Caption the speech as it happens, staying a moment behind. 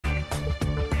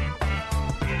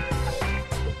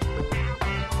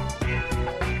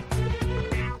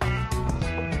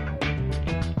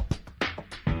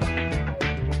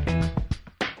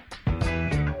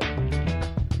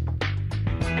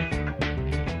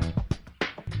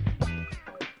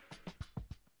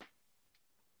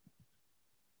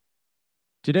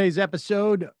Today's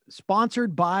episode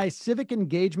sponsored by civic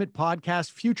engagement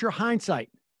podcast Future Hindsight.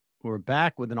 We're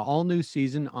back with an all-new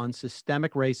season on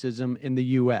systemic racism in the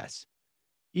U.S.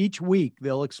 Each week,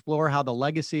 they'll explore how the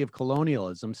legacy of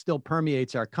colonialism still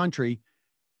permeates our country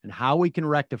and how we can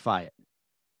rectify it.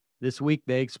 This week,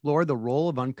 they explore the role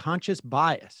of unconscious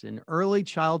bias in early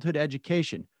childhood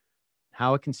education,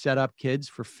 how it can set up kids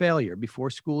for failure before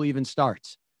school even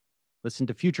starts. Listen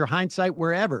to Future Hindsight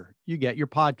wherever you get your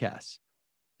podcasts.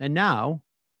 And now,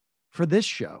 for this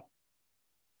show.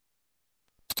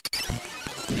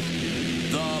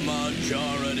 The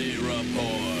Majority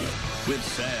Report with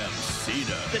Sam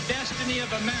Seder. The destiny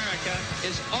of America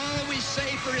is always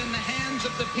safer in the hands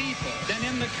of the people than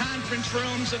in the conference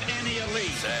rooms of any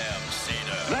elite. Sam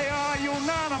Seder. They are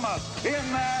unanimous in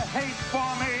their hate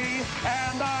for me,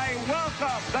 and I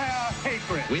welcome their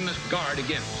hatred. We must guard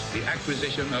against the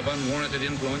acquisition of unwarranted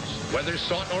influence, whether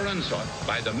sought or unsought,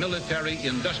 by the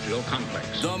military-industrial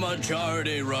complex. The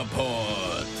Majority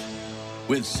Report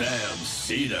with Sam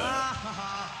Seder.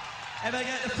 Ever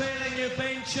get the feeling you've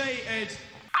been cheated?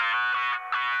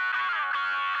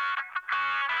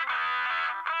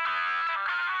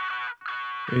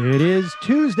 It is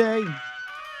Tuesday,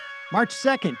 March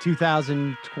 2nd,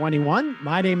 2021.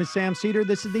 My name is Sam Seder.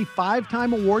 This is the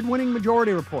five-time award-winning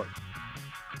Majority Report.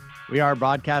 We are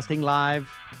broadcasting live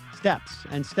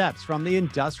steps from the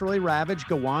industrially ravaged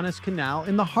Gowanus Canal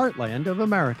in the heartland of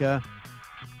America,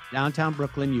 downtown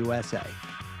Brooklyn, USA.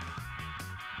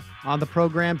 On the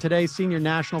program today, senior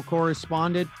national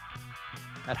correspondent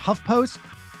at HuffPost,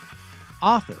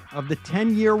 author of The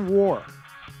 10-Year War,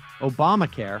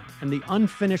 Obamacare, and the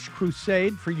Unfinished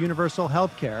Crusade for Universal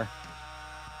Health Care,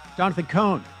 Jonathan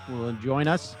Cohn will join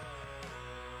us.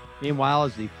 Meanwhile,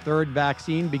 as the third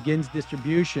vaccine begins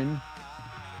distribution,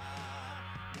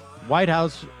 White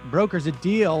House brokers a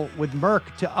deal with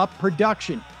Merck to up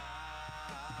production.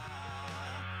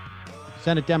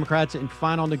 Senate Democrats in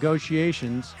final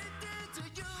negotiations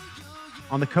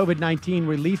on the COVID-19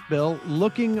 relief bill,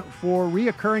 looking for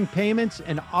reoccurring payments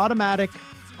and automatic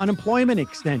unemployment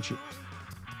extensions.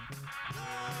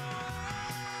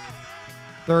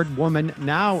 Third woman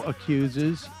now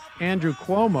accuses Andrew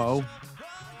Cuomo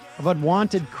of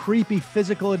unwanted, creepy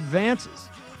physical advances.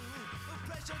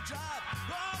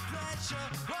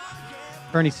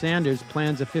 Bernie Sanders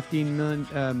plans a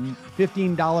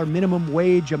 $15 minimum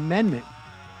wage amendment.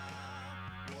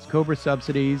 As COBRA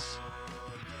subsidies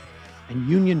and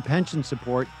union pension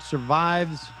support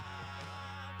survives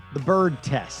the Byrd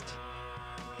test.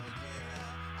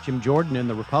 Jim Jordan and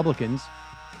the Republicans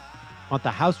want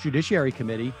the House Judiciary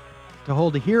Committee to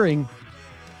hold a hearing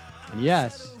on,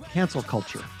 yes, cancel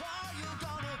culture.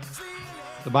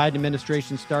 The Biden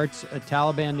administration starts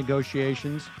Taliban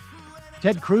negotiations.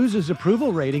 Ted Cruz's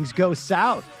approval ratings go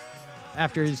south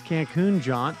after his Cancun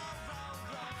jaunt.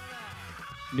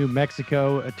 New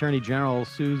Mexico Attorney General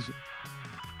sues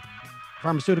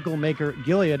pharmaceutical maker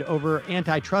Gilead over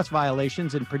antitrust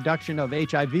violations in production of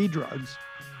HIV drugs.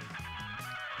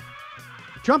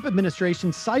 The Trump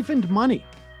administration siphoned money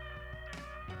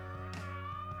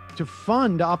to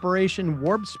fund Operation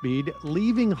Warp Speed,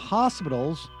 leaving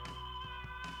hospitals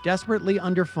desperately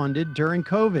underfunded during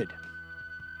COVID.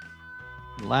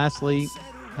 And lastly,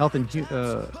 Health and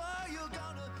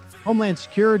Homeland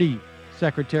Security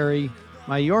Secretary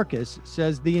Mayorkas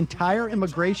says the entire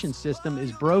immigration system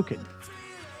is broken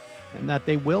and that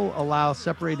they will allow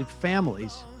separated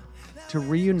families to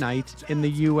reunite in the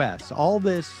U.S. All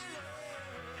this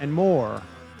and more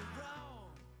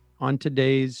on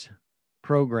today's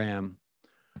program.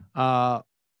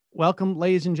 Welcome,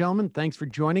 ladies and gentlemen. Thanks for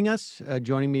joining us.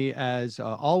 Joining me, as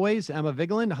always, Emma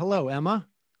Vigeland. Hello, Emma.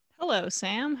 Hello,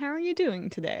 Sam. How are you doing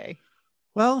today?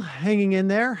 Well, hanging in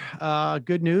there.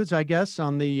 Good news, I guess,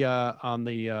 on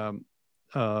the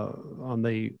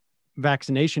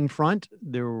vaccination front.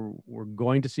 We're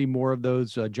going to see more of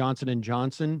those Johnson &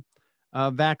 Johnson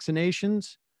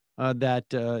vaccinations that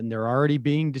they're already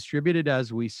being distributed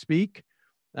as we speak.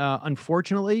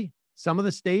 Unfortunately, some of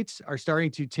the states are starting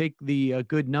to take the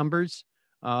good numbers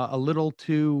a little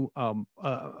too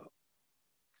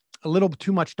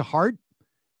much to heart,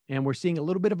 and we're seeing a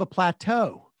little bit of a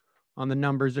plateau on the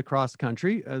numbers across the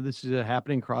country. This is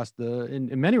happening across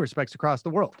in many respects across the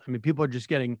world. I mean, people are just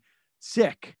getting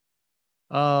sick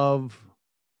of,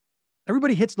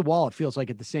 everybody hits the wall, it feels like,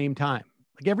 at the same time.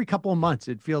 Like every couple of months,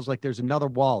 it feels like there's another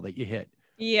wall that you hit.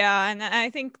 Yeah, and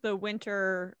I think the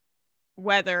winter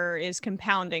weather is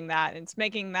compounding that. It's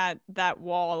making that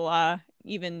wall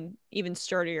even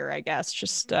sturdier, I guess.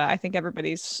 Just I think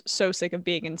everybody's so sick of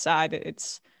being inside.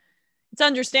 it's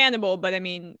understandable, but I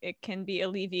mean, it can be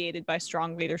alleviated by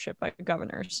strong leadership by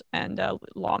governors and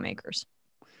lawmakers.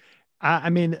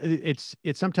 I mean, it's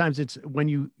sometimes it's when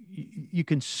you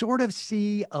can sort of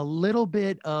see a little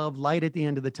bit of light at the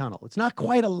end of the tunnel. It's not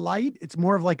quite a light. It's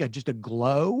more of like just a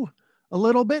glow a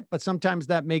little bit, but sometimes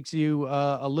that makes you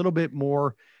a little bit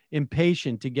more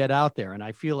impatient to get out there. And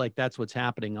I feel like that's what's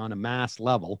happening on a mass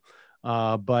level.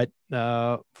 But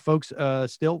folks,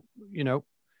 still,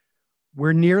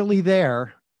 we're nearly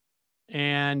there.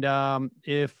 And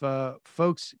if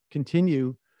folks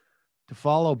continue to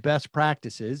follow best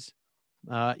practices,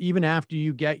 even after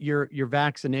you get your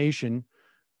vaccination,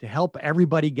 to help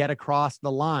everybody get across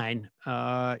the line,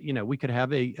 we could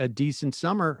have a decent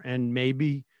summer and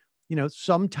maybe,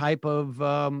 some type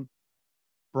of,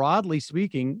 broadly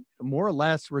speaking, more or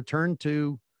less return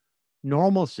to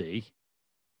normalcy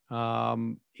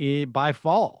by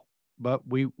fall. But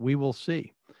we will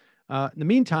see. In the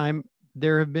meantime,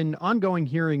 there have been ongoing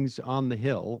hearings on the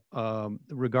Hill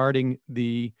regarding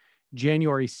the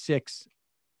January 6th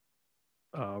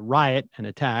riot and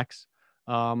attacks.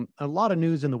 A lot of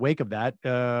news in the wake of that.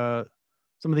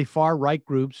 Some of the far right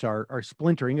groups are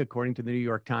splintering, according to the New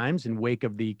York Times, in wake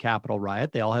of the Capitol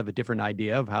riot. They all have a different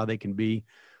idea of how they can be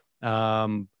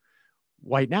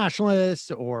white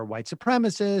nationalists or white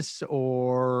supremacists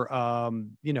or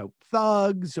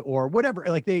thugs or whatever.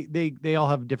 Like they all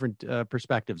have different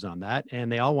perspectives on that,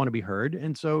 and they all want to be heard.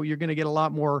 And so you're going to get a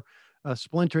lot more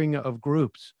splintering of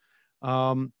groups.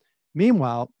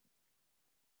 Meanwhile,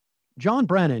 John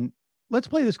Brennan, let's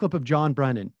play this clip of John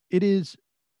Brennan. It is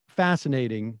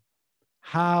fascinating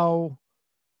how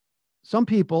some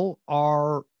people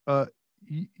are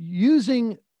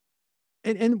using,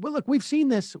 and well, look, we've seen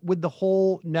this with the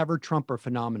whole never Trumper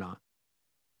phenomenon,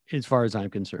 as far as I'm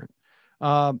concerned.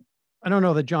 I don't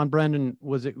know that John Brennan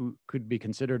could be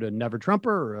considered a never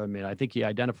Trumper. I mean, I think he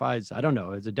identifies, I don't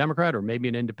know, as a Democrat or maybe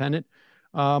an independent.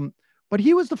 But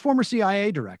he was the former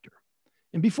CIA director.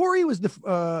 And before he was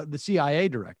the CIA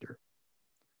director,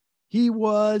 he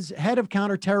was head of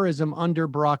counterterrorism under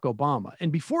Barack Obama. And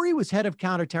before he was head of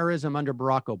counterterrorism under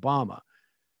Barack Obama,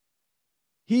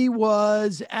 he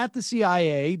was at the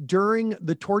CIA during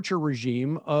the torture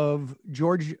regime of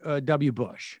George W.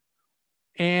 Bush.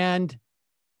 And,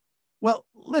 well,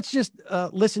 let's just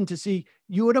listen to see.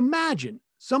 You would imagine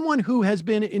someone who has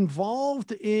been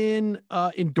involved in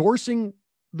endorsing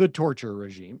the torture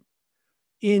regime,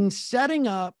 in setting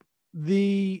up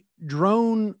the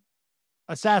drone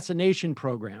assassination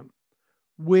program,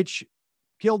 which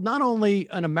killed not only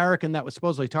an American that was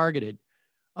supposedly targeted,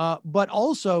 but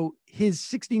also his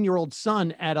 16-year-old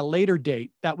son at a later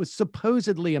date that was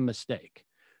supposedly a mistake.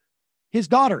 His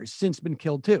daughter has since been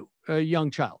killed too, a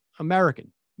young child,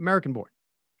 American born.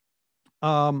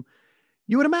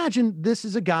 You would imagine this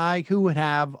is a guy who would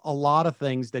have a lot of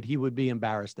things that he would be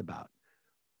embarrassed about.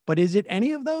 But is it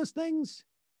any of those things?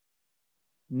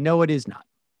 No, it is not.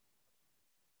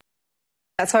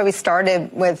 That's why we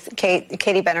started with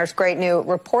Katie Benner's great new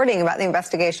reporting about the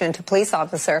investigation into police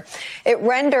officer. It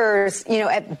renders,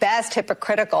 at best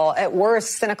hypocritical, at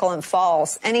worst cynical and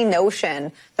false, any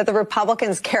notion that the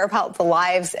Republicans care about the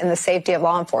lives and the safety of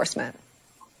law enforcement.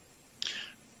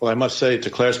 Well, I must say, to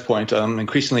Claire's point, I'm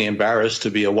increasingly embarrassed to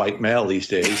be a white male these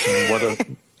days.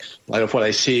 And light of what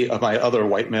I see of my other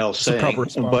white males saying,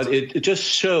 but it just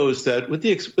shows that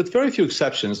with very few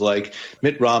exceptions, like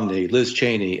Mitt Romney, Liz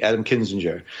Cheney, Adam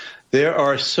Kinzinger, there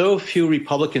are so few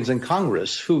Republicans in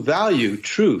Congress who value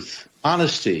truth,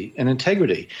 honesty, and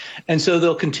integrity. And so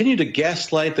they'll continue to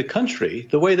gaslight the country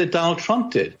the way that Donald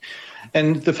Trump did.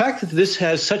 And the fact that this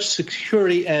has such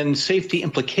security and safety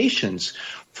implications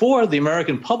for the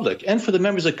American public and for the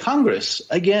members of Congress,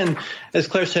 again, as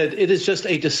Claire said, it is just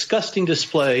a disgusting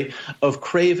display of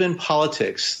craven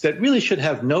politics that really should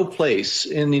have no place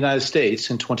in the United States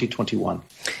in 2021.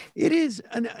 It is,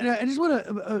 and I just want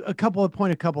to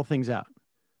point a couple things out.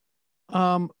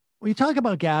 When you talk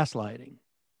about gaslighting,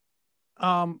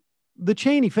 the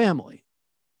Cheney family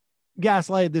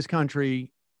gaslighted this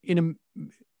country in a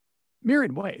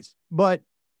myriad ways, but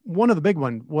one of the big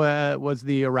ones was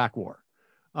the Iraq War.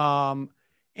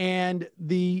 And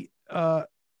the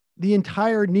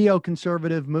entire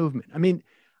neoconservative movement. I mean,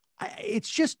 it's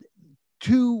just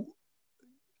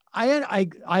I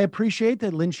appreciate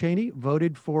that Lynn Cheney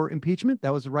voted for impeachment.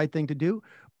 That was the right thing to do.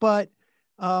 But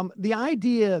the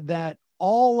idea that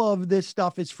all of this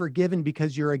stuff is forgiven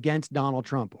because you're against Donald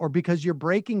Trump or because you're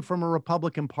breaking from a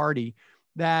Republican Party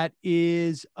that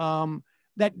is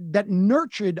that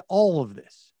nurtured all of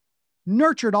this,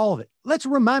 Let's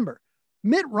remember,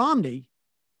 Mitt Romney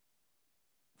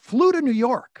flew to New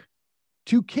York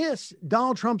to kiss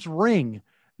Donald Trump's ring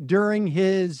during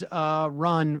his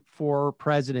run for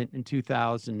president in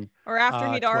 2000. Or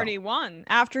after he'd already won.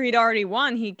 After he'd already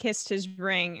won, he kissed his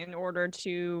ring in order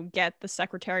to get the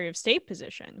Secretary of State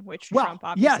position, which Trump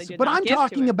obviously did not give to him. But I'm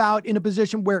talking about in a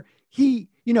position where he,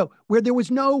 where there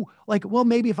was no like, well,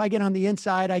 maybe if I get on the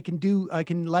inside, I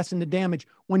can lessen the damage.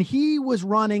 When he was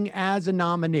running as a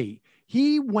nominee,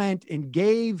 he went and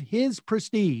gave his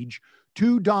prestige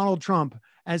to Donald Trump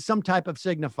as some type of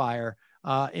signifier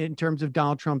in terms of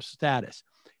Donald Trump's status.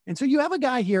 And so you have a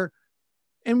guy here.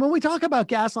 And when we talk about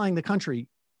gaslighting the country,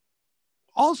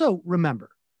 also remember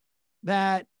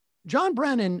that John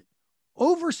Brennan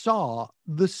oversaw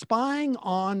the spying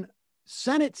on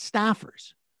Senate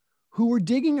staffers who were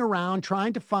digging around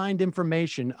trying to find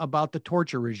information about the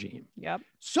torture regime. Yep.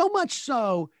 So much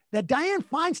so that Dianne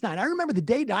Feinstein, I remember the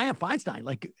day Dianne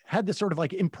Feinstein had this sort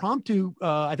of impromptu,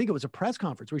 I think it was a press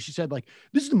conference where she said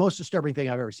this is the most disturbing thing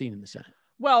I've ever seen in the Senate.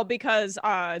 Well, because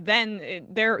then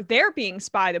they're being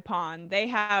spied upon. They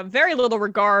have very little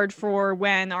regard for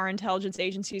when our intelligence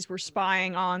agencies were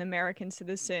spying on American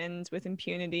citizens with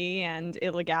impunity and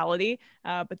illegality.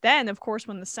 But then, of course,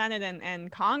 when the Senate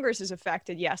and Congress is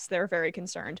affected, yes, they're very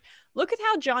concerned. Look at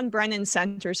how John Brennan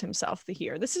centers himself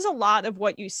here. This is a lot of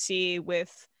what you see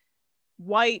with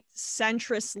white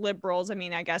centrist liberals. I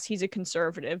mean, I guess he's a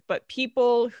conservative, but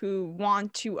people who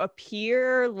want to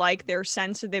appear like they're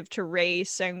sensitive to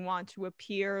race and want to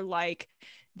appear like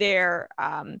they're,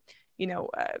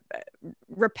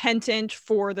 repentant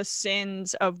for the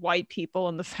sins of white people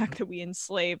and the fact that we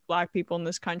enslaved Black people in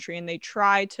this country, and they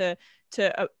try to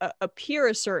appear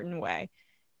a certain way.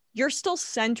 You're still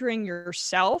centering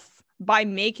yourself by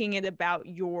making it about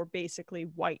your basically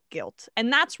white guilt.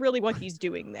 And that's really what he's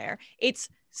doing there. It's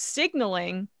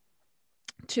signaling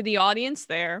to the audience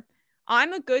there,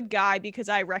 I'm a good guy because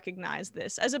I recognize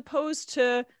this, as opposed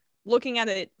to looking at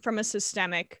it from a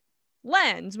systemic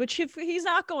lens, which he's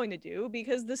not going to do,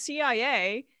 because the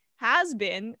CIA has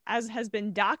been, as has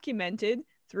been documented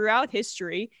throughout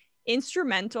history,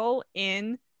 instrumental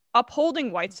in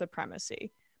upholding white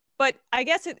supremacy. But I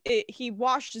guess he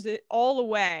washes it all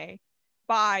away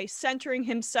by centering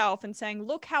himself and saying,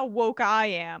 look how woke I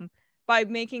am, by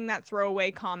making that throwaway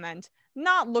comment,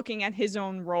 not looking at his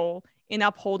own role in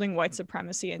upholding white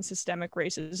supremacy and systemic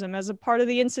racism as a part of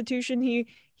the institution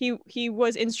he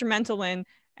was instrumental in,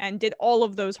 and did all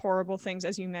of those horrible things,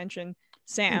 as you mentioned,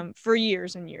 Sam, for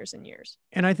years and years and years.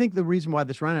 And I think the reason why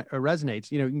this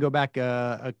resonates, you can go back,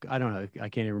 I don't know, I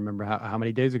can't even remember how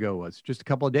many days ago it was. Just a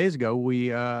couple of days ago,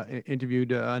 we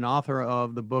interviewed an author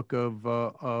of the book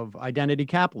of Identity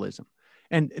Capitalism.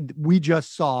 And we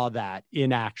just saw that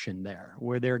in action there,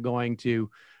 where they're going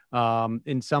to,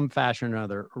 in some fashion or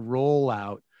another, roll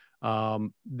out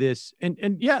this.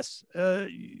 And yes,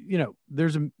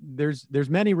 there's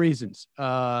many reasons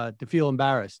to feel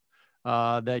embarrassed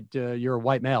that you're a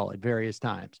white male at various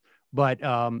times. But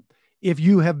if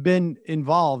you have been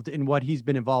involved in what he's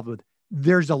been involved with,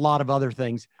 there's a lot of other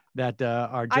things that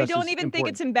are just I don't even think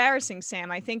it's embarrassing,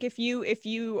 Sam. I think if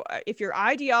your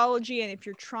ideology and if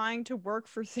you're trying to work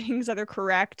for things that are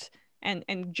correct and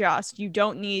just, you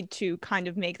don't need to kind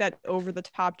of make that over the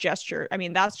top gesture. I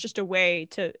mean, that's just a way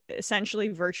to essentially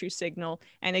virtue signal,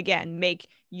 and again, make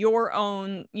your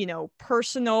own,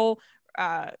 personal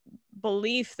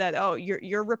belief that, oh,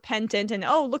 you're repentant, and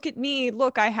oh, look at me,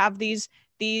 look, I have these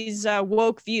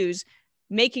woke views,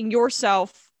 making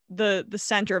yourself the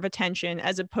center of attention,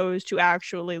 as opposed to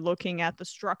actually looking at the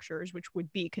structures, which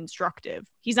would be constructive.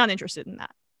 He's not interested in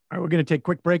that. All right, we're going to take a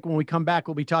quick break. When we come back,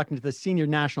 we'll be talking to the senior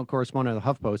national correspondent of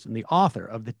the HuffPost and the author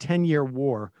of the 10-Year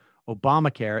War,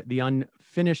 Obamacare, the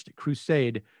Unfinished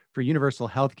Crusade for Universal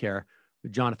Healthcare,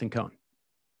 with Jonathan Cohn.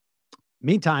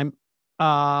 Meantime,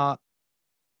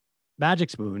 Magic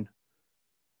Spoon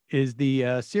is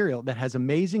the cereal that has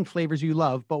amazing flavors you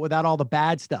love, but without all the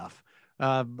bad stuff.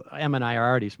 Em and I are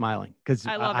already smiling because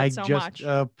I love it so much.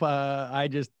 I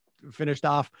just finished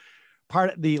off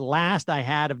part of the last I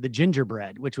had of the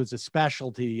gingerbread, which was a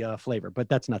specialty flavor, but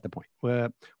that's not the point.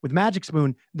 With Magic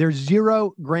Spoon, there's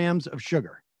 0 grams of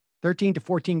sugar, 13 to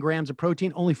 14 grams of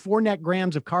protein, only 4 net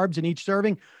grams of carbs in each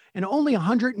serving, and only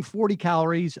 140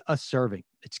 calories a serving.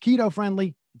 It's keto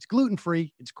friendly, it's gluten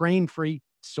free, it's grain free,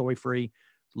 it's soy free,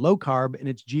 it's low carb, and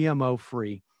it's GMO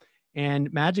free.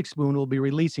 And Magic Spoon will be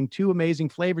releasing 2 amazing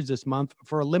flavors this month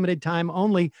for a limited time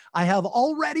only. I have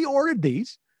already ordered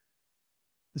these.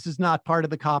 This is not part of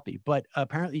the copy, but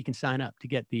apparently you can sign up to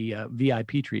get the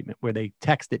VIP treatment where they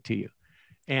text it to you.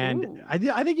 And I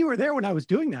think you were there when I was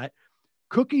doing that.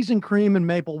 Cookies and cream and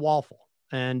maple waffle.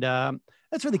 And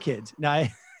that's for the kids. Now,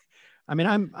 I mean,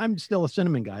 I'm still a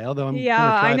cinnamon guy, although I'm yeah,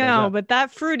 gonna try I know, those but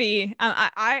that fruity,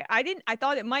 I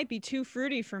thought it might be too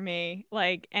fruity for me,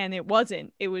 like, and it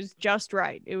wasn't. It was just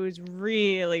right. It was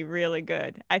really, really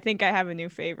good. I think I have a new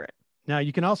favorite. Now,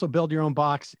 you can also build your own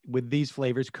box with these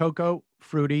flavors: cocoa,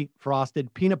 fruity,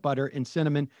 frosted, peanut butter, and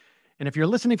cinnamon. And if you're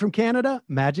listening from Canada,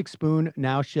 Magic Spoon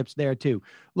now ships there too.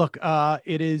 Look,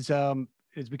 it's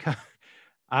become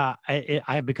I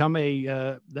have become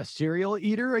the cereal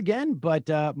eater again, but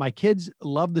my kids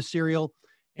love the cereal,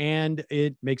 and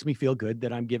it makes me feel good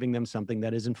that I'm giving them something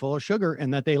that isn't full of sugar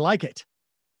and that they like it.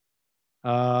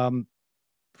 For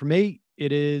me,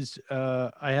 it is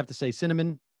I have to say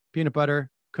cinnamon, peanut butter,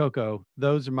 cocoa.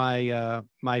 Those are my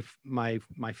my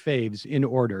faves in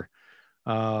order.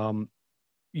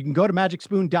 You can go to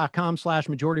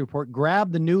magicspoon.com/majority report,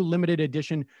 grab the new limited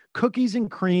edition cookies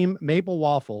and cream maple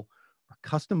waffle or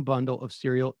custom bundle of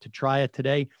cereal to try it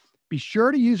today. Be sure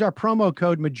to use our promo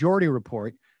code majority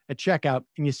report at checkout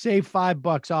and you save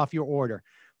 $5 off your order.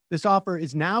 This offer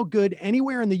is now good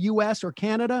anywhere in the US or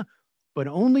Canada, but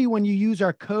only when you use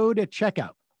our code at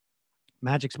checkout.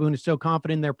 Magic Spoon is so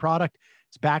confident in their product.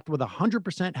 It's backed with a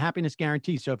 100% happiness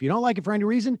guarantee. So if you don't like it for any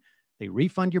reason, they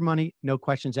refund your money, no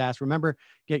questions asked. Remember,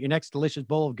 get your next delicious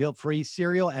bowl of guilt-free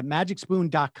cereal at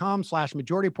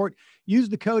magicspoon.com/majority report. Use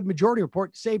the code majority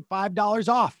report to save $5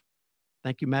 off.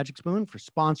 Thank you, Magic Spoon, for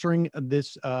sponsoring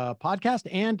this podcast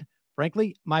and,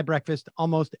 frankly, my breakfast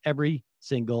almost every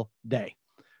single day.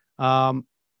 Too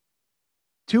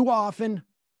often,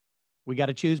 we got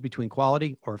to choose between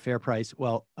quality or a fair price.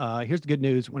 Well, here's the good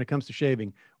news when it comes to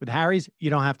shaving. With Harry's,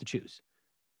 you don't have to choose.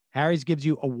 Harry's gives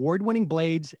you award-winning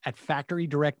blades at factory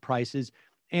direct prices.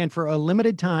 And for a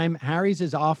limited time, Harry's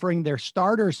is offering their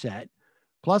starter set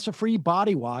plus a free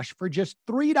body wash for just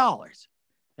 $3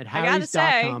 at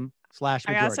harrys.com/majority.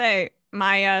 I gotta say,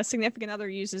 my significant other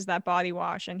uses that body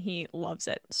wash and he loves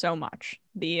it so much.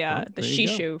 The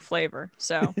shishu flavor.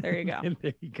 So there you go.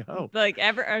 There you go. Like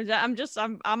I'm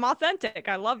authentic.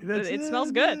 I love it. It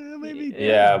smells good.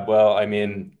 Yeah. Well, I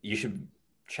mean, you should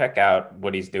check out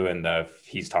what he's doing though. If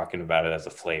he's talking about it as a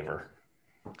flavor.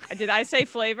 Did I say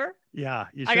flavor? Yeah.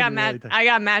 I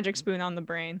got Magic Spoon on the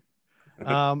brain.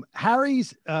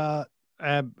 Harry's,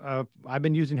 I've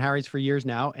been using Harry's for years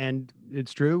now, and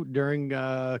it's true during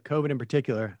COVID in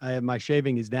particular, my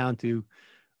shaving is down to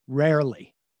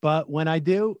rarely, but when I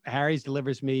do, Harry's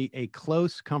delivers me a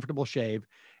close, comfortable shave,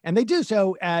 and they do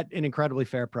so at an incredibly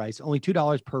fair price, only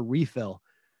 $2 per refill.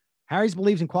 Harry's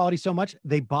believes in quality so much,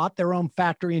 they bought their own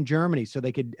factory in Germany so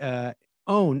they could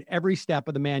own every step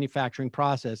of the manufacturing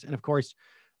process. And of course,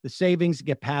 the savings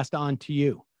get passed on to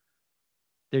you.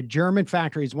 Their German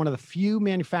factory is one of the few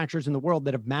manufacturers in the world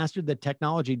that have mastered the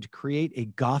technology to create a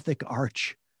Gothic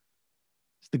arch.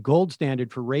 It's the gold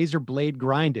standard for razor blade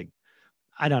grinding.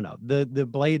 I don't know. The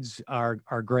blades are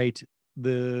great.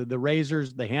 The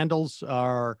razors, the handles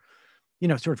are,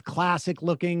 sort of classic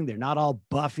looking. They're not all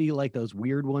buffy like those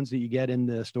weird ones that you get in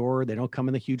the store. They don't come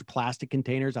in the huge plastic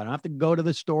containers. I don't have to go to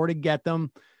the store to get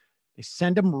them. They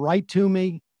send them right to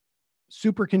me.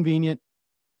 Super convenient.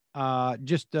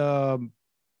 Just a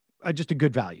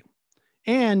good value.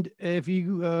 And if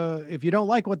you don't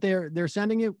like what they're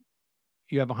sending you,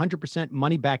 you have 100%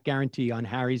 money back guarantee on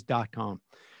harrys.com.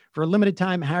 For a limited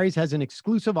time, Harry's has an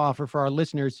exclusive offer for our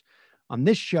listeners. On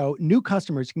this show, new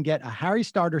customers can get a Harry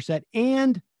starter set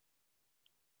and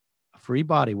a free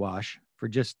body wash for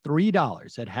just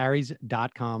 $3 at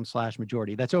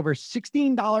harrys.com/majority. That's over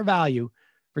 $16 value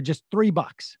for just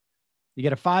 $3. You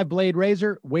get a 5-blade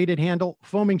razor, weighted handle,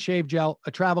 foaming shave gel,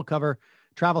 a travel cover,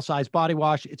 travel size body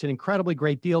wash. It's an incredibly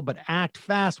great deal, but act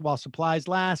fast while supplies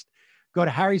last. Go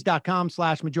to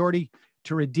harrys.com/majority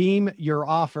to redeem your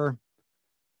offer.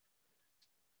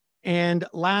 And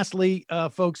lastly,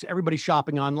 folks, everybody's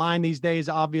shopping online these days,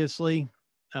 obviously.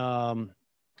 It's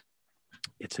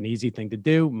an easy thing to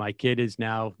do. My kid is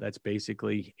now, that's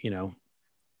basically,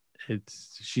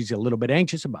 she's a little bit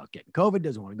anxious about getting COVID,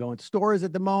 doesn't want to go into stores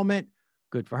at the moment.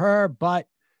 Good for her, but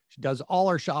she does all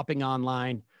her shopping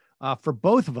online. For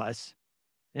both of us,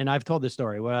 and I've told this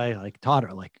story where I taught her,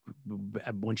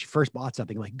 when she first bought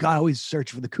something, God, always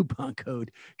search for the coupon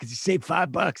code because you save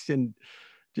 $5 and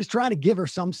just trying to give her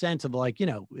some sense of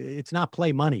it's not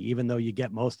play money, even though you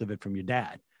get most of it from your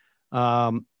dad.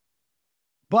 But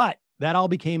that all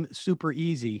became super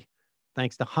easy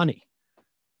thanks to Honey.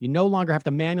 You no longer have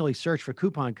to manually search for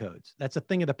coupon codes. That's a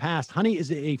thing of the past. Honey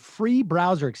is a free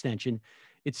browser extension.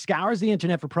 It scours the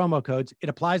internet for promo codes. It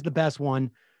applies the best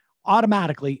one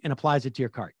automatically and applies it to your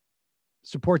cart.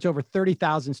 Supports over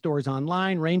 30,000 stores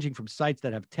online, ranging from sites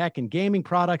that have tech and gaming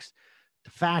products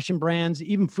to fashion brands,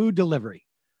 even food delivery.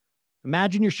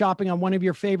 Imagine you're shopping on one of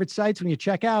your favorite sites. When you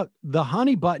check out, the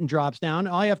Honey button drops down.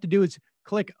 All you have to do is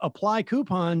click apply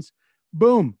coupons.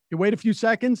 Boom. You wait a few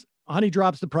seconds. Honey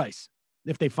drops the price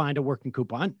if they find a working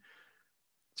coupon.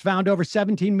 It's found over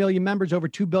 17 million members, over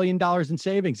 $2 billion in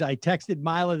savings. I texted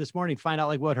Mila this morning to find out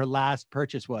like what her last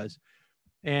purchase was.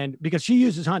 And because she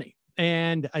uses Honey.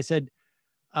 And I said,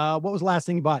 what was the last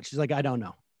thing you bought? She's like, I don't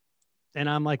know. And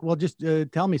I'm like, well, just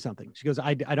tell me something. She goes,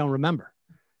 I don't remember.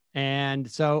 And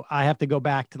so I have to go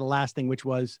back to the last thing, which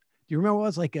was, do you remember what it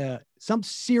was like some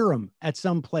serum at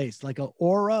some place, like a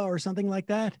Aura or something like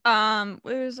that? You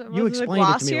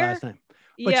explained it to me last time.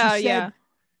 But yeah, she said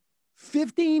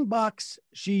 $15,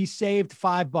 she saved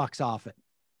 $5 off it.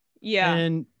 Yeah.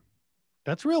 And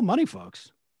that's real money,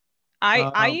 folks.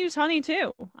 I use Honey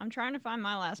too. I'm trying to find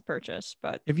my last purchase,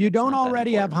 but if you don't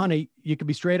already have Honey, you could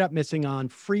be straight up missing on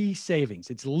free savings.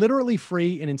 It's literally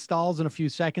free and installs in a few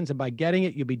seconds. And by getting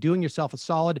it, you'll be doing yourself a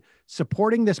solid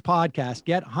supporting this podcast.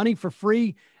 Get Honey for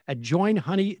free at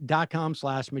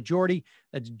joinhoney.com/majority.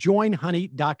 That's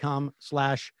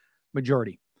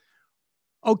joinhoney.com/majority.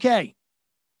 Okay.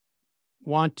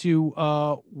 Want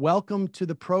to welcome to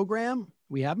the program.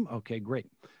 We have him. Okay, great.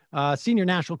 Senior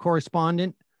national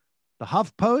correspondent, the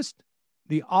HuffPost,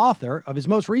 the author of his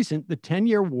most recent, The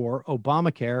 10-Year War,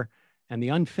 Obamacare, and the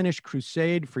Unfinished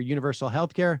Crusade for Universal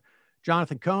Healthcare.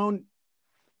 Jonathan Cohn,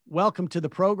 welcome to the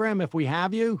program if we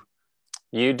have you.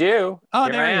 You do. Oh,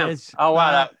 here there he is. Oh,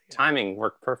 wow. That timing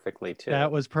worked perfectly, too.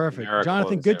 That was perfect.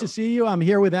 Jonathan, good to see you. I'm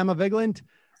here with Emma Vigland.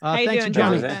 How you doing,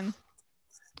 Jonathan?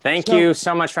 Thank you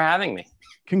so much for having me.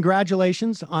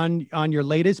 Congratulations on your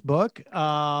latest book.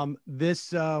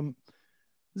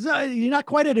 You're not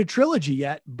quite at a trilogy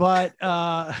yet, but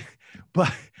hope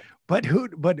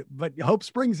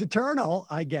springs eternal,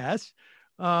 I guess.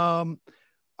 All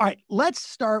right, let's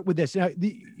start with this. Now,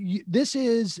 this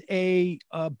is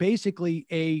basically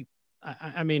a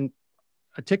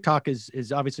TikTok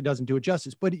is obviously doesn't do it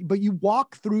justice, but you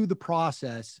walk through the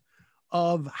process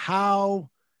of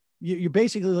how you're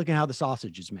basically looking at how the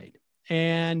sausage is made,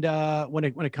 and when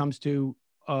it comes to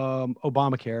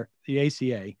Obamacare, the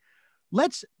ACA.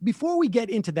 Before we get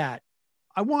into that,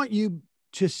 I want you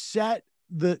to set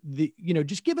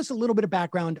just give us a little bit of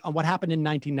background on what happened in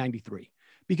 1993,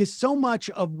 because so much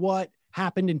of what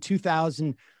happened in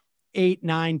 2008,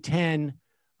 9, 10,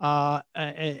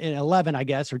 and 11, I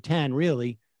guess, or 10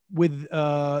 really, with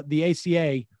the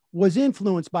ACA was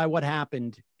influenced by what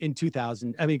happened in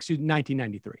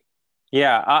 1993.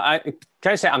 Yeah, I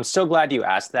can I say I'm so glad you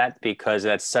asked that, because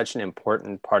that's such an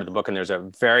important part of the book, and there's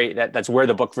that's where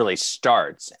the book really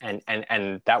starts, and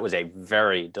that was a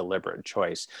very deliberate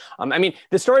choice.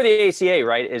 The story of the ACA,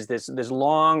 right, is this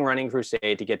long running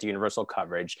crusade to get to universal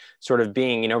coverage, sort of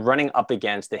being running up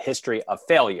against the history of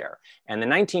failure, and the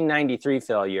 1993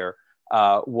 failure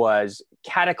was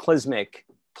cataclysmic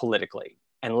politically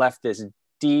and left this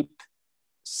deep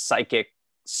psychic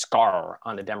scar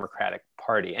on the Democratic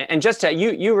Party. And just to,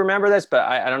 you remember this, but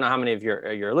I don't know how many of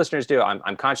your listeners do.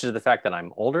 I'm conscious of the fact that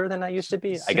I'm older than I used to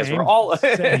be. I guess we're all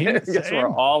we're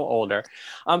all older.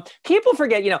 People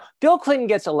forget, Bill Clinton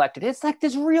gets elected. It's like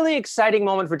this really exciting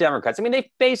moment for Democrats. They've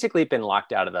basically been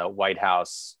locked out of the White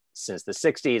House since the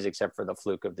 60s, except for the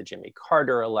fluke of the Jimmy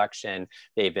Carter election.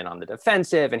 They've been on the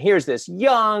defensive, and here's this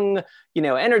young,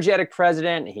 energetic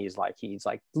president. He's like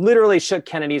literally shook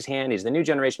Kennedy's hand. He's the new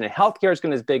generation, and healthcare is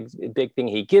going to be this big thing.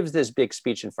 He gives this big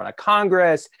speech in front of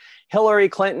Congress. Hillary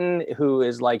Clinton, who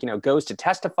is goes to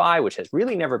testify, which has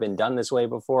really never been done this way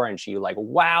before, and she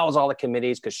wows all the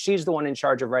committees because she's the one in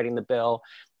charge of writing the bill.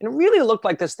 And it really looked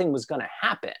like this thing was going to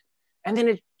happen, and then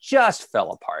it just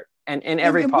fell apart. And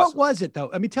what was it though?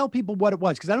 Tell people what it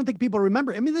was, because I don't think people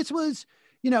remember. This was,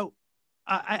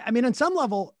 on some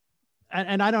level,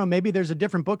 and I don't know, maybe there's a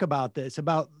different book about this,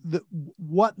 about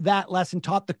what that lesson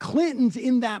taught the Clintons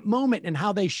in that moment and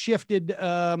how they shifted.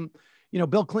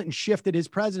 Bill Clinton shifted his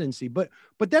presidency, but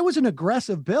that was an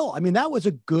aggressive bill. That was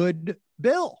a good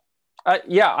bill. I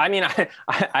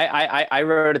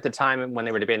wrote at the time when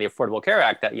they were debating the Affordable Care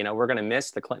Act that, we're going to miss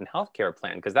the Clinton healthcare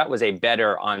plan, because that was a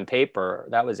better healthcare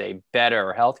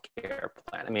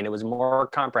plan. It was more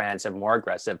comprehensive, more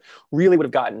aggressive, really would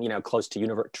have gotten, close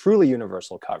to truly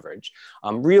universal coverage,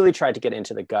 really tried to get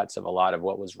into the guts of a lot of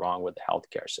what was wrong with the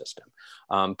healthcare system.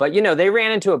 But they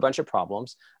ran into a bunch of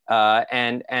problems.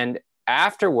 And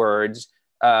afterwards,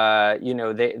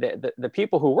 the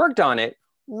people who worked on it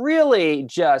really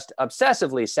just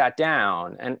obsessively sat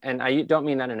down, and I don't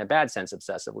mean that in a bad sense,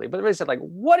 obsessively, but they said,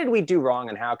 what did we do wrong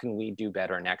and how can we do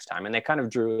better next time? And they kind of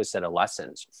drew a set of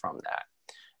lessons from that.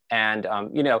 And,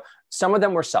 some of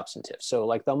them were substantive. So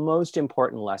the most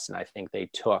important lesson I think they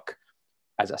took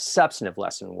as a substantive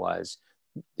lesson was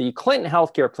the Clinton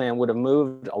healthcare plan would have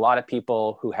moved a lot of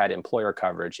people who had employer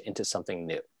coverage into something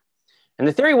new. And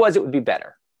the theory was it would be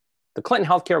better. The Clinton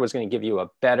healthcare was going to give you a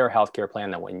better healthcare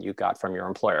plan than what you got from your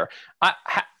employer.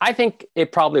 I think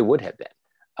it probably would have been.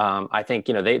 I think,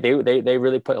 you know, they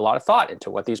really put a lot of thought into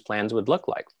what these plans would look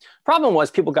like. Problem was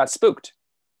people got spooked.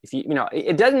 If you know,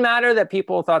 it doesn't matter that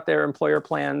people thought their employer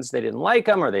plans, they didn't like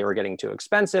them, or they were getting too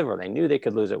expensive, or they knew they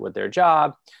could lose it with their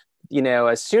job. You know,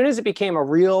 as soon as it became a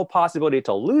real possibility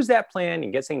to lose that plan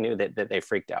and get something new, that they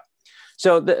freaked out.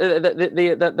 So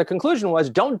the conclusion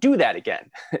was, don't do that again.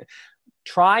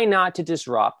 Try not to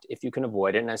disrupt if you can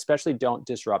avoid it, and especially don't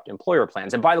disrupt employer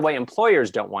plans. And by the way, employers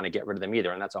don't want to get rid of them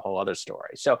either, and that's a whole other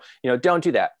story. So, you know, don't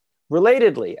do that.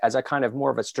 Relatedly, as a kind of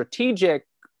more of a strategic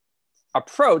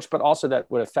approach, but also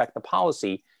that would affect the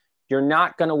policy, you're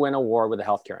not going to win a war with the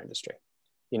healthcare industry.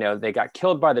 You know, they got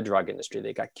killed by the drug industry.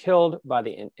 They got killed by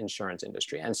the insurance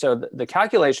industry. And so the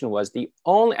calculation was the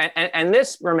only, and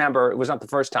this, remember, it was not the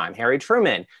first time. Harry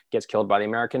Truman gets killed by the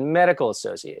American Medical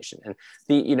Association. And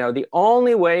the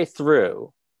only way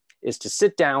through is to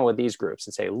sit down with these groups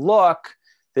and say, look,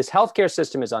 this healthcare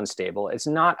system is unstable. It's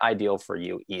not ideal for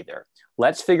you either.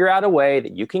 Let's figure out a way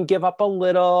that you can give up a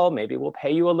little. Maybe we'll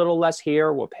pay you a little less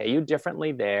here. We'll pay you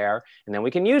differently there. And then we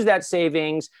can use that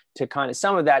savings to kind of,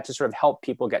 some of that to sort of help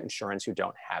people get insurance who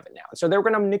don't have it now. So they were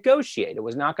going to negotiate. It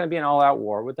was not going to be an all-out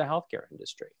war with the healthcare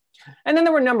industry. And then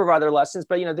there were a number of other lessons,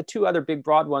 but, you know, the two other big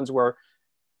broad ones were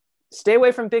stay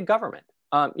away from big government.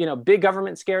 You know, big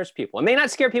government scares people. It may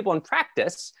not scare people in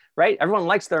practice, right? Everyone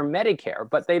likes their Medicare,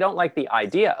 but they don't like the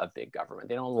idea of big government.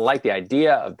 They don't like the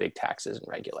idea of big taxes and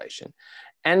regulation.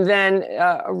 And then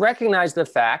recognize the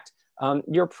fact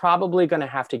you're probably going to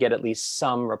have to get at least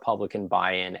some Republican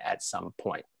buy-in at some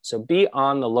point. So be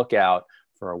on the lookout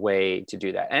for a way to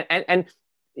do that. And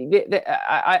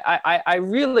I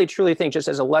really, truly think, just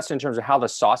as a lesson in terms of how the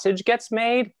sausage gets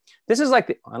made, this is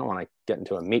like, I don't want to get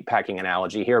into a meat packing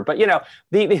analogy here, but, you know,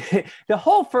 the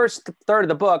whole first third of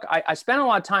the book, I spent a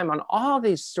lot of time on all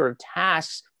these sort of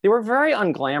tasks. They were very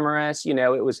unglamorous. You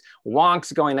know, it was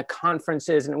wonks going to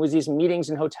conferences, and it was these meetings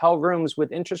in hotel rooms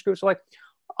with interest groups. Like,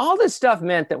 all this stuff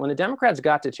meant that when the Democrats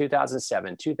got to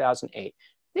 2007, 2008,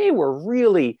 they were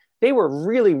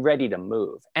really ready to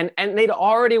move. And they'd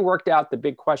already worked out the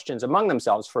big questions among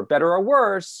themselves, for better or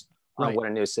worse, on what a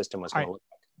new system was going to look like.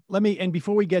 Let me, and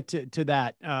before we get to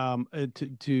that,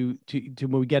 to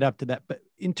when we get up to that, but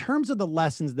in terms of the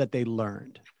lessons that they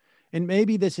learned, and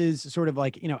maybe this is sort of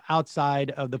like, you know,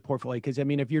 outside of the portfolio, because I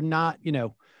mean, if you're not, you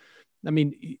know, I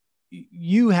mean,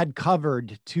 you had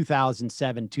covered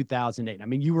 2007, 2008. I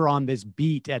mean, you were on this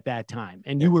beat at that time,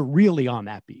 and you were really on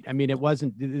that beat. I mean, it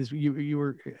wasn't this, you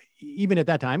were, even at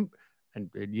that time, and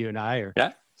you and I are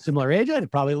similar age. I'm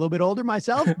probably a little bit older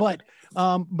myself, but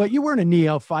you weren't a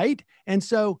neophyte. And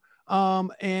so, but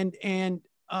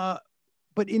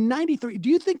in 93, do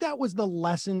you think that was the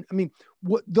lesson? I mean,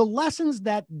 what the lessons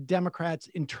that Democrats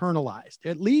internalized,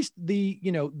 at least the,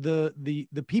 you know,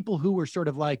 the people who were sort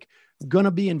of like going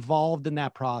to be involved in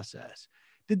that process,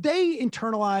 did they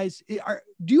internalize,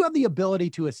 do you have the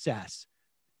ability to assess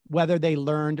whether they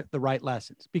learned the right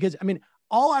lessons? Because I mean,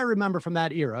 all I remember from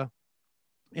that era,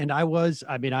 and was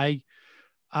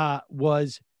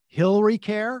Hillary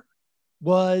Care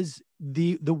was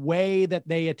the way that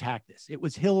they attacked this. It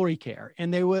was Hillary Care,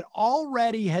 and they would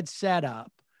already had set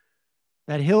up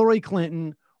that Hillary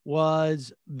Clinton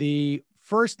was the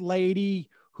first lady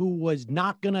who was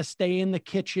not going to stay in the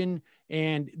kitchen.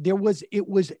 And it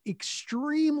was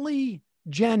extremely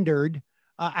gendered.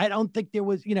 I don't think there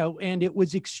was, you know, and it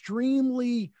was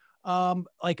extremely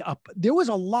there was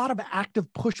a lot of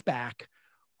active pushback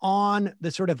on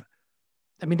the sort of,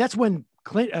 I mean, that's when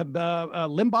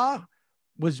Limbaugh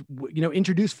was, you know,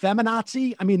 introduced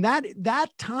feminazi. I mean, that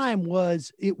time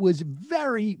it was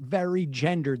very, very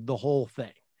gendered, the whole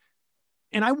thing.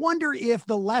 And I wonder if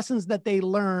the lessons that they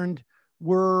learned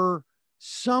were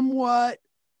somewhat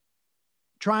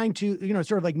trying to, you know,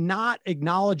 sort of like not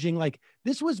acknowledging, like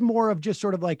this was more of just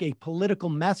sort of like a political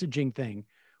messaging thing,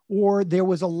 or there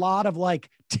was a lot of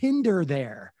like Tinder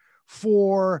there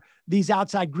for these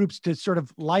outside groups to sort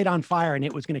of light on fire, and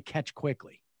it was going to catch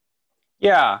quickly.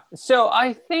 Yeah. So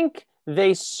I think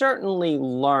they certainly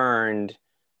learned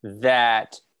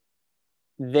that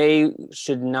they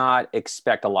should not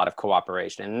expect a lot of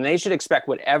cooperation, and they should expect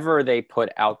whatever they put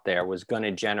out there was going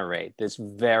to generate this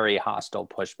very hostile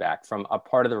pushback from a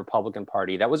part of the Republican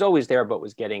Party that was always there, but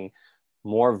was getting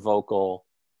more vocal,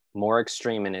 more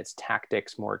extreme in its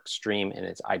tactics, more extreme in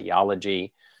its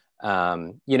ideology.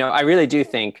 You know, I really do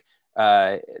think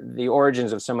the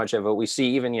origins of so much of what we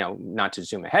see, even, not to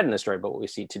zoom ahead in the story, but what we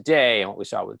see today and what we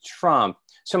saw with Trump,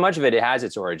 so much of it has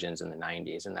its origins in the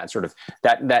 90s. And that sort of,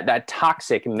 that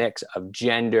toxic mix of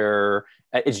gender,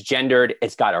 it's gendered,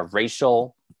 it's got a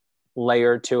racial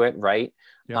layer to it, right?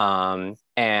 Yep.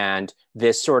 And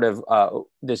this sort of,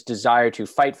 this desire to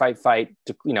fight,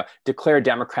 to, declare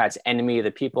Democrats enemy of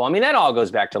the people. I mean, that all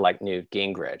goes back to like Newt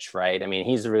Gingrich, right? I mean,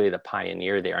 he's really the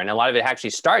pioneer there. And a lot of it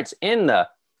actually starts in the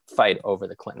fight over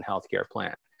the Clinton healthcare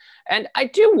plan. And I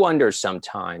do wonder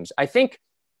sometimes, I think,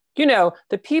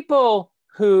 the people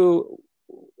who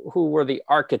were the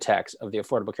architects of the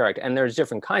Affordable Care Act, and there's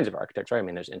different kinds of architects, right? I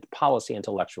mean, there's policy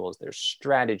intellectuals, there's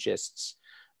strategists.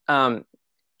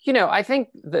 I think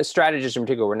the strategists in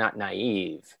particular were not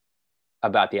naive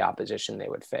about the opposition they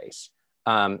would face.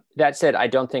 That said, I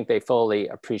don't think they fully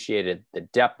appreciated the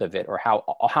depth of it or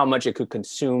how much it could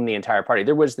consume the entire party.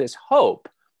 There was this hope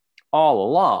all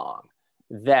along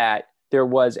that there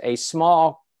was a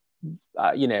small,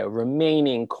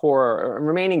 remaining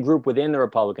group within the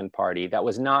Republican Party that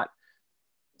was not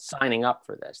signing up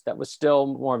for this, that was still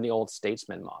more of the old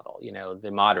statesman model,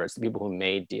 the moderates, the people who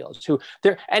made deals,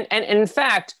 and in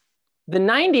fact, the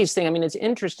 90s thing, I mean, it's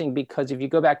interesting because if you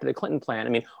go back to the Clinton plan, I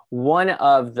mean, one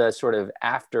of the sort of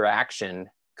after action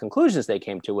conclusions they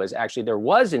came to was actually there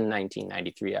was in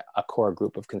 1993 a core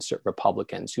group of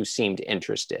Republicans who seemed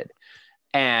interested.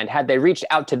 And had they reached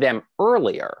out to them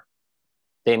earlier,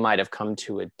 they might have come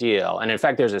to a deal. And in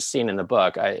fact, there's a scene in the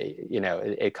book,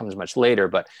 it comes much later,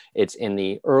 but it's in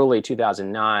the early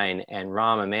 2009, and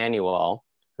Rahm Emanuel,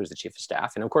 who's the chief of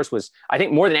staff, and of course was, I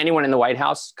think more than anyone in the White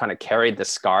House, kind of carried the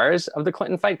scars of the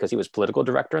Clinton fight because he was political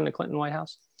director in the Clinton White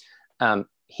House.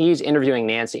 He's interviewing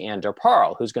Nancy Ann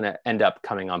Derparle, who's going to end up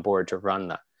coming on board to run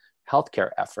the healthcare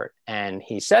effort. And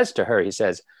he says to her,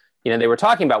 they were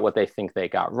talking about what they think they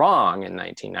got wrong in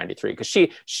 1993, because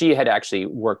she had actually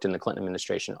worked in the Clinton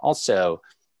administration also.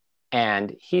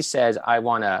 And he says,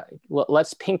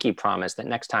 let's pinky promise that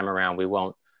next time around we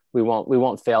won't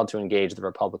fail to engage the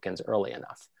Republicans early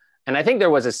enough. And I think there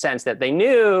was a sense that they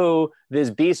knew this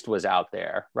beast was out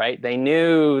there, right? They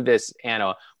knew this,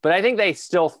 but I think they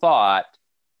still thought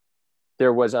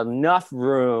there was enough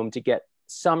room to get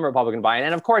some Republican buy-in.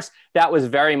 And of course, that was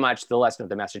very much the lesson of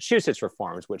the Massachusetts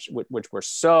reforms, which were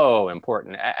so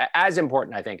important, as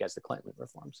important, I think, as the Clinton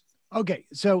reforms. Okay.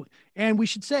 So, and we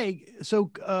should say,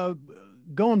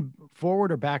 going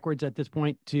forward or backwards at this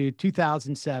point to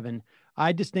 2007,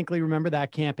 I distinctly remember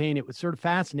that campaign. It was sort of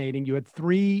fascinating. You had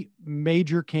three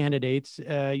major candidates,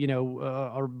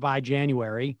 by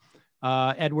January,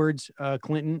 Edwards,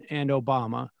 Clinton, and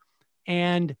Obama.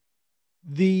 And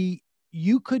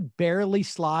you could barely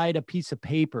slide a piece of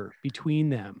paper between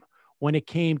them when it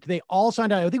came to, they all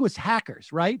signed out. I think it was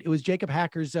Hacker's, right? It was Jacob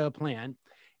Hacker's plan.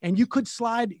 And you couldn't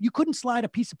slide a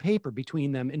piece of paper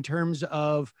between them in terms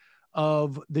of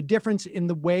the difference in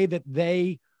the way that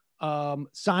they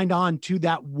signed on to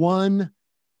that one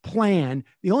plan.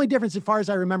 The only difference, as far as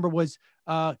I remember, was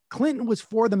Clinton was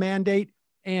for the mandate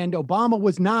and Obama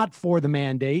was not for the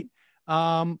mandate.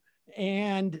 But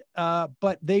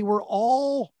they were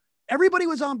all, everybody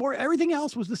was on board. Everything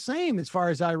else was the same as far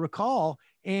as I recall.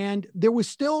 And there was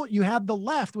still, you had the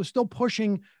left was still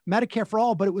pushing Medicare for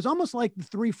all, but it was almost like the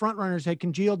three frontrunners had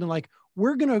congealed and like,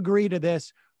 we're going to agree to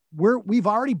this. We've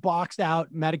already boxed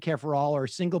out Medicare for all or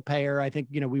single payer. I think,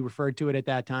 we referred to it at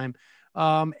that time.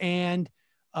 And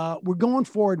we're going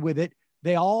forward with it.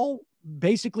 They all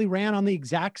basically ran on the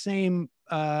exact same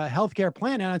healthcare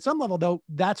plan. And on some level, though,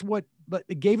 but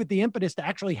it gave it the impetus to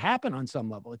actually happen on some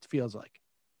level, it feels like.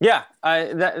 Yeah,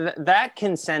 that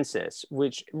consensus,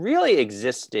 which really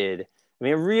existed, I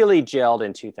mean, it really gelled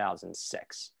in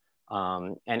 2006.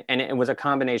 And it was a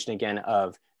combination, again,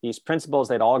 of these principles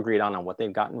they'd all agreed on what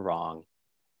they'd gotten wrong,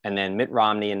 and then Mitt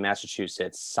Romney in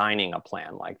Massachusetts signing a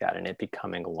plan like that and it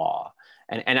becoming law.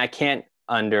 And I can't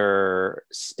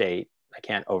overstate, I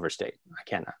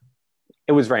cannot.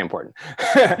 It was very important.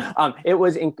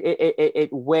 It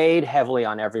weighed heavily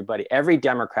on everybody. Every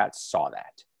Democrat saw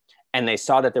that. And they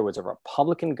saw that there was a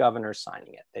Republican governor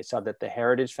signing it. They saw that the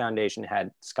Heritage Foundation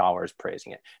had scholars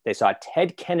praising it. They saw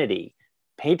Ted Kennedy,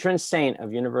 patron saint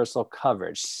of universal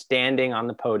coverage, standing on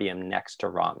the podium next to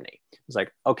Romney. It was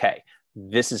like, okay,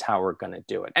 this is how we're going to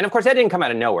do it. And of course, that didn't come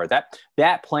out of nowhere.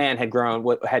 That plan had grown,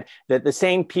 had the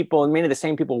same people, many of the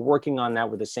same people working on that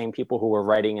were the same people who were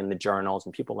writing in the journals,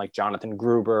 and people like Jonathan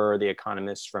Gruber, the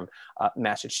economist from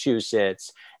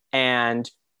Massachusetts. And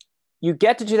you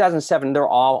get to 2007, they're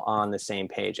all on the same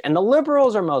page. And the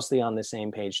liberals are mostly on the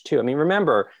same page too. I mean,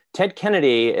 remember, Ted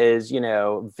Kennedy is,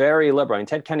 very liberal. I mean,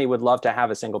 Ted Kennedy would love to have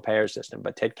a single payer system,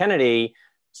 but Ted Kennedy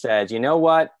says, you know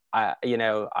what,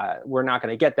 we're not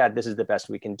going to get that. This is the best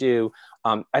we can do.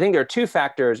 I think there are two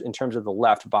factors in terms of the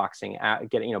left boxing out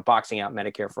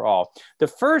Medicare for all. The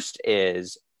first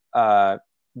is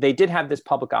they did have this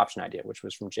public option idea, which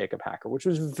was from Jacob Hacker, which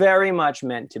was very much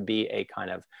meant to be a kind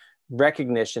of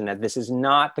recognition that this is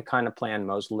not the kind of plan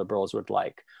most liberals would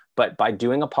like. But by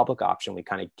doing a public option, we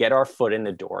kind of get our foot in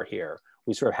the door here.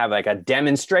 We sort of have like a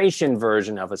demonstration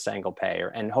version of a single payer,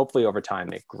 and hopefully over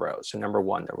time it grows. So number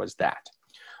one, there was that.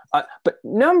 But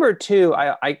number two,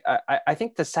 I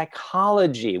think the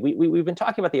psychology, we've been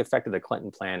talking about the effect of the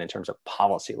Clinton plan in terms of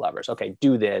policy levers. Okay,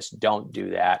 do this, don't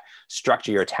do that,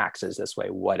 structure your taxes this way,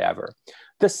 whatever.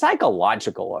 The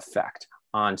psychological effect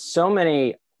on so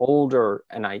many older,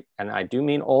 and I do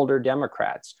mean older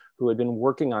Democrats who had been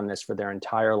working on this for their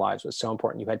entire lives was so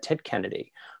important. You had Ted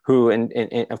Kennedy, who,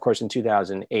 of course, in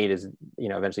 2008 is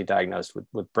eventually diagnosed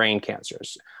with brain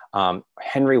cancers.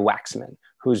 Henry Waxman,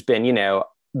 who's been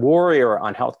warrior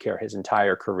on healthcare his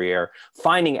entire career,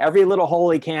 finding every little hole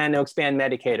he can to expand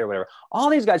Medicaid or whatever. All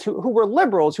these guys who were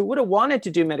liberals, who would have wanted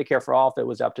to do Medicare for all if it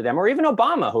was up to them, or even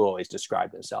Obama, who always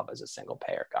described himself as a single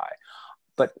payer guy.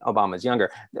 But Obama's younger.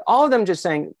 All of them just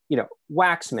saying,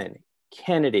 Waxman,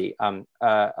 Kennedy, John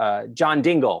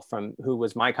Dingell, who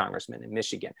was my congressman in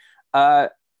Michigan,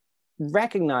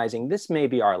 recognizing this may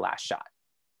be our last shot.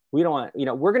 We don't want,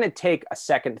 we're going to take a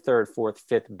second, third, fourth,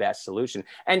 fifth best solution.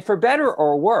 And for better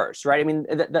or worse, right? I mean,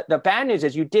 the bad news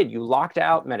is you locked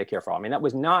out Medicare for all. I mean, that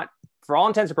was not, for all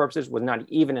intents and purposes, was not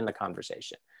even in the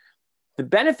conversation. The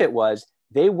benefit was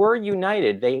they were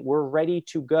united. They were ready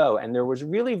to go. And there was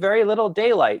really very little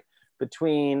daylight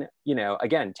between,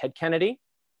 again, Ted Kennedy,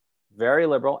 very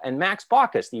liberal, and Max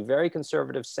Baucus, the very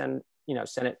conservative Senate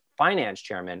finance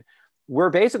chairman, were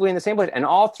basically in the same place. And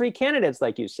all three candidates,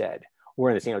 like you said, were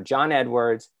in this, John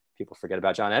Edwards, people forget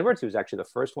about John Edwards, who was actually the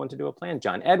first one to do a plan.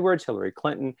 John Edwards, Hillary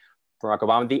Clinton, Barack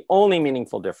Obama. The only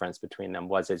meaningful difference between them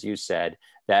was, as you said,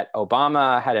 that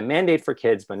Obama had a mandate for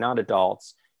kids, but not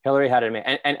adults. Hillary had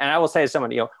and I will say as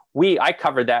someone, I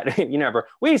covered that, remember,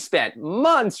 we spent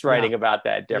months writing about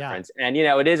that difference. Yeah. And,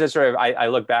 it is a sort of, I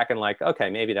look back and like,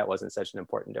 okay, maybe that wasn't such an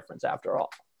important difference after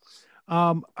all.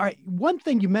 All right. One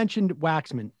thing you mentioned,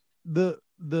 Waxman, the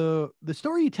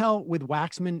story you tell with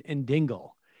Waxman and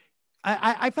Dingell,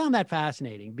 I found that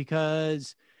fascinating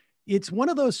because it's one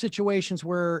of those situations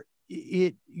where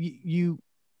you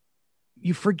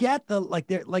forget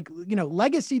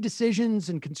legacy decisions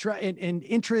and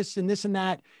interests and this and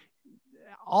that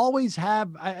always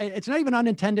have, it's not even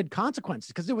unintended consequences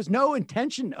because there was no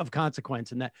intention of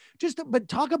consequence in that. But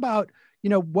talk about,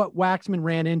 what Waxman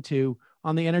ran into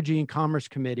on the Energy and Commerce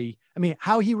Committee. I mean,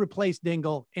 how he replaced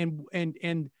Dingell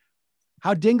and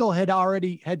how Dingell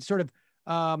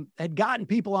had gotten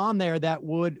people on there that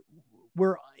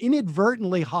were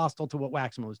inadvertently hostile to what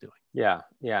Waxman was doing. Yeah.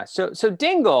 So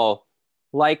Dingell,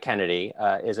 like Kennedy,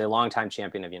 is a longtime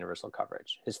champion of universal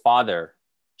coverage. His father,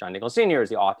 John Dingell Sr., is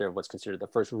the author of what's considered the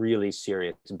first really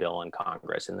serious bill in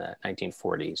Congress in the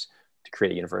 1940s to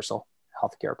create a universal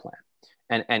healthcare plan.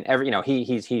 And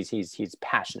he's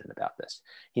passionate about this.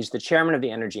 He's the chairman of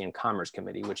the Energy and Commerce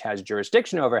Committee, which has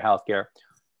jurisdiction over healthcare.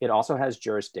 It also has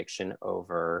jurisdiction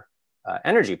over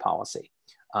energy policy.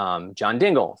 John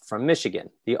Dingell from Michigan,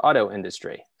 the auto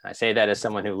industry. I say that as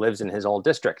someone who lives in his old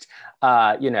district.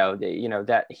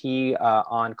 That he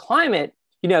on climate,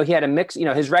 he had a mix.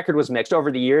 His record was mixed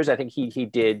over the years. I think he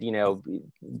did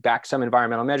back some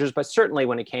environmental measures, but certainly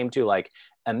when it came to like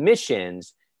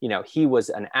emissions, he was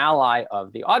an ally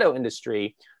of the auto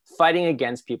industry, fighting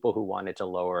against people who wanted to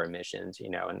lower emissions,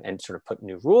 and sort of put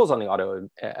new rules on the auto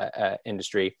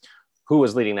industry. Who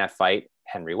was leading that fight?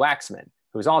 Henry Waxman,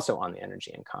 who's also on the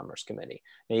Energy and Commerce Committee.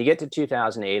 Now you get to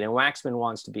 2008 and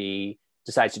Waxman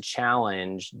decides to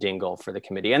challenge Dingell for the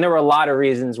committee. And there were a lot of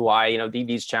reasons why,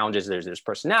 these challenges, there's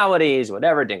personalities,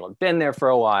 whatever. Dingell had been there for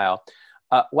a while.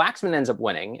 Waxman ends up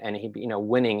winning and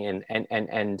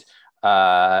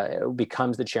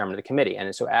becomes the chairman of the committee.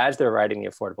 And so as they're writing the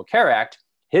Affordable Care Act,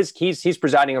 he's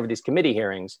presiding over these committee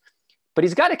hearings, but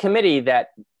he's got a committee that,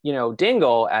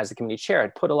 Dingell, as the committee chair,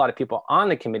 had put a lot of people on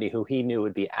the committee who he knew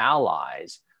would be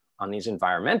allies on these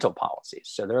environmental policies.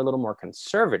 So they're a little more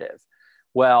conservative.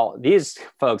 Well, these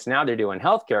folks, now they're doing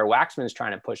healthcare. Waxman's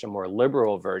trying to push a more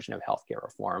liberal version of healthcare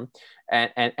reform.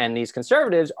 And these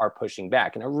conservatives are pushing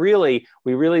back. And we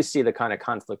really see the kind of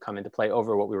conflict come into play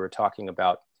over what we were talking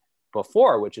about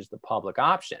before, which is the public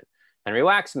option. Henry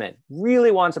Waxman really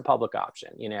wants a public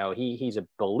option. He's a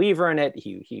believer in it.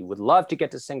 He would love to get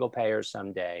to single payers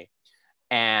someday.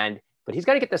 But he's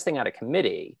got to get this thing out of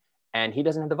committee and he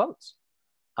doesn't have the votes.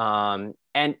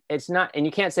 And it's not, and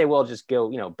you can't say, well, just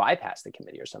go, bypass the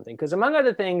committee or something, because among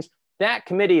other things, that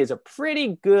committee is a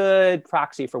pretty good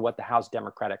proxy for what the House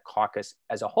Democratic Caucus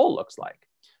as a whole looks like.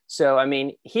 So, I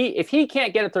mean, if he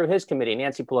can't get it through his committee,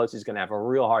 Nancy Pelosi is going to have a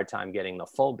real hard time getting the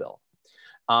full bill.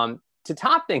 To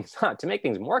top things up, to make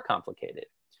things more complicated,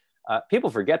 people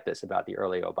forget this about the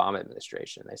early Obama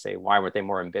administration. They say, why weren't they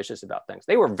more ambitious about things?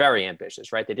 They were very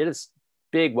ambitious, right? They did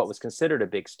what was considered a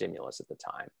big stimulus at the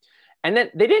time. And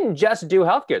then they didn't just do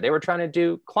healthcare. They were trying to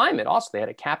do climate also. They had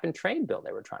a cap and trade bill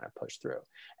they were trying to push through.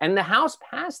 And the House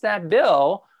passed that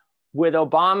bill with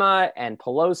Obama and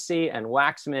Pelosi and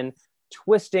Waxman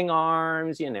twisting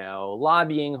arms,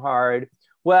 lobbying hard.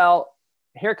 Well,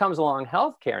 here comes along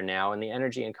healthcare now in the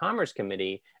Energy and Commerce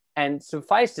Committee. And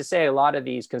suffice to say, a lot of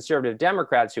these conservative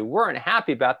Democrats who weren't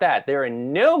happy about that, they're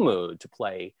in no mood to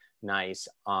play nice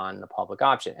on the public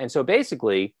option. And so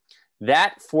basically,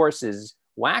 that forces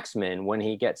Waxman, when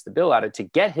he gets the bill to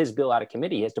get his bill out of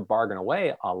committee, he has to bargain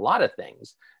away a lot of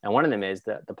things. And one of them is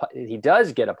that he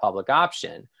does get a public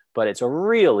option, but it's a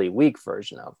really weak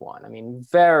version of one. I mean,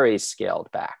 very scaled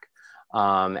back.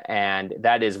 And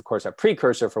that is, of course, a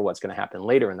precursor for what's going to happen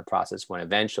later in the process when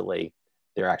eventually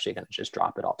they're actually going to just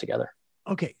drop it altogether.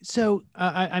 Okay. So,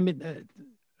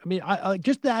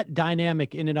 just that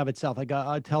dynamic in and of itself,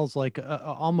 tells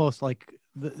almost like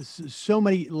so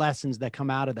many lessons that come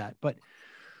out of that. But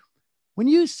when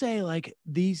you say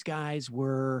these guys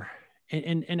were,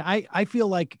 and I feel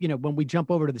like, when we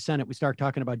jump over to the Senate, we start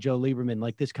talking about Joe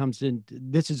Lieberman,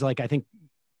 this is I think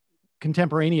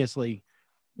contemporaneously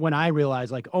when I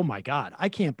realized oh my God, I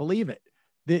can't believe it.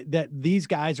 That these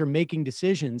guys are making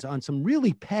decisions on some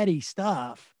really petty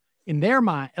stuff in their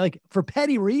mind, for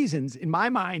petty reasons in my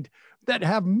mind that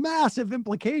have massive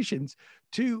implications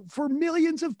for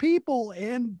millions of people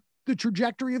and the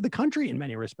trajectory of the country in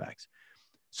many respects.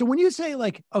 So when you say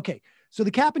okay, so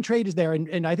the cap and trade is there.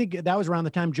 And I think that was around the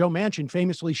time Joe Manchin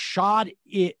famously shot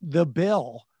the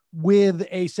bill with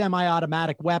a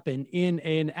semi-automatic weapon in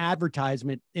an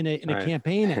advertisement in a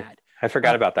campaign ad. I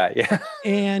forgot about that. Yeah.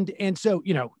 And so,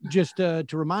 just to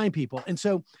remind people. And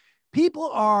so people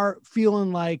are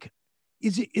feeling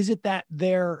is it that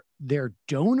their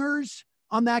donors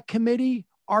on that committee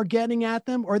are getting at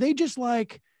them? Or are they just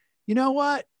you know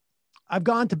what? I've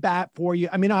gone to bat for you.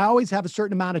 I mean, I always have a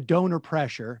certain amount of donor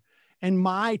pressure, and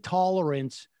my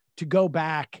tolerance to go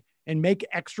back and make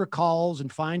extra calls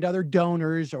and find other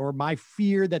donors, or my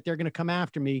fear that they're going to come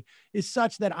after me, is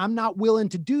such that I'm not willing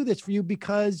to do this for you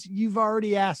because you've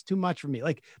already asked too much from me.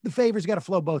 The favor's got to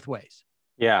flow both ways.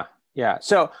 Yeah. Yeah.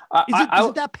 So is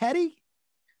it that petty?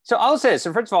 So I'll say this.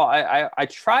 So first of all, I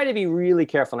try to be really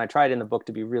careful, and I tried in the book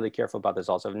to be really careful about this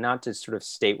also, not to sort of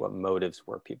state what motives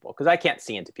were people, because I can't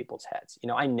see into people's heads.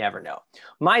 I never know.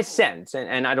 My sense,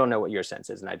 and I don't know what your sense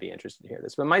is, and I'd be interested to hear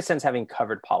this, but my sense, having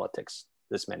covered politics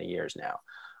this many years now,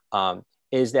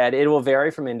 is that it will vary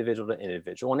from individual to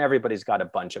individual, and everybody's got a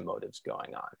bunch of motives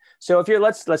going on. So if you're,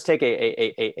 let's take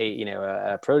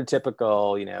a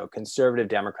prototypical, conservative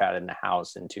Democrat in the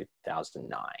House in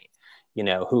 2009,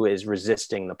 who is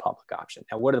resisting the public option.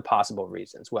 Now, what are the possible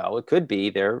reasons? Well, it could be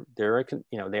they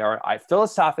are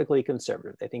philosophically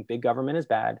conservative. They think big government is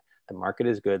bad. The market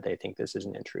is good. They think this is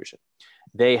an intrusion.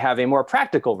 They have a more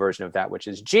practical version of that, which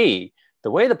is, the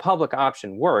way the public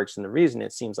option works, and the reason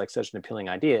it seems like such an appealing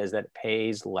idea, is that it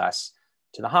pays less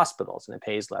to the hospitals and it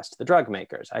pays less to the drug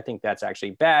makers. I think that's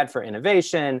actually bad for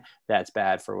innovation. That's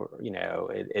bad for,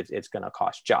 it's going to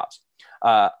cost jobs.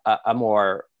 A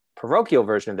more parochial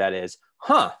version of that is,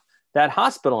 that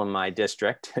hospital in my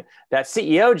district, that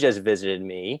CEO just visited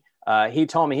me. He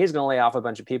told me he's going to lay off a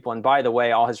bunch of people. And by the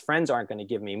way, all his friends aren't going to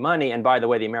give me money. And by the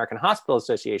way, the American Hospital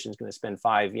Association is going to spend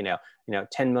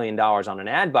 $10 million on an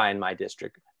ad buy in my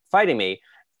district fighting me.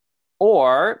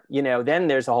 Or, then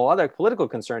there's a whole other political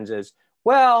concerns is,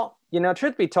 well,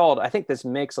 truth be told, I think this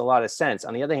makes a lot of sense.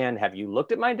 On the other hand, have you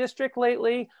looked at my district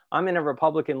lately? I'm in a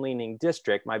Republican-leaning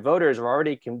district. My voters have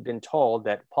already been told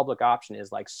that public option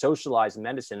is like socialized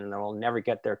medicine and they will never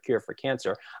get their cure for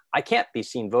cancer. I can't be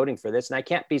seen voting for this, and I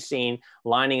can't be seen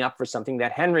lining up for something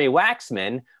that Henry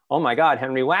Waxman, oh my God,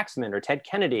 Henry Waxman or Ted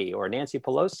Kennedy or Nancy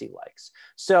Pelosi likes.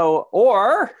 So,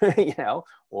 or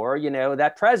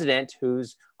that president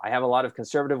I have a lot of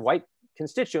conservative white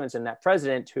constituents, and that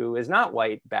president who is not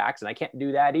white backs, and I can't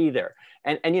do that either.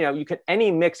 And you could,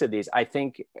 any mix of these, I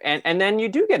think, and then you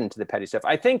do get into the petty stuff.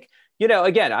 I think,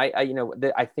 again,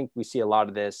 I think we see a lot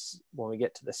of this when we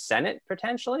get to the Senate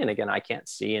potentially. And again, I can't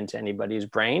see into anybody's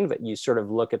brain, but you sort of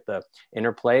look at the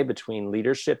interplay between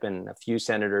leadership and a few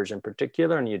senators in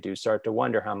particular, and you do start to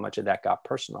wonder how much of that got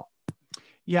personal.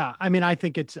 Yeah, I mean, I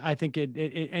think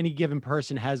any given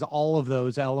person has all of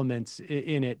those elements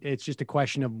in it. It's just a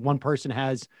question of one person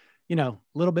has, a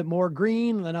little bit more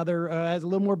green, another has a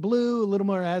little more blue, a little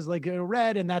more has like a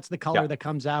red, and that's the color that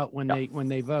comes out when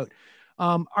they vote.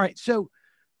 All right, so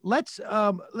let's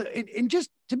and just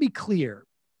to be clear,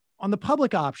 on the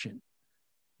public option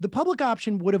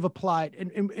would have applied,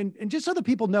 and just so that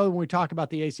people know when we talk about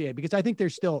the ACA, because I think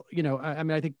there's still,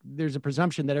 I think there's a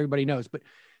presumption that everybody knows, but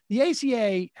the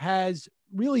ACA has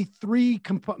really three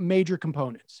major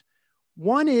components.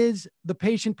 One is the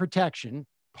patient protection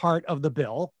part of the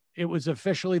bill. It was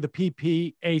officially the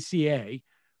PPACA.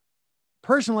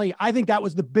 Personally, I think that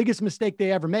was the biggest mistake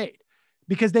they ever made,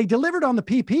 because they delivered on the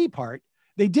PP part.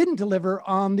 They didn't deliver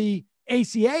on the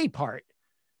ACA part,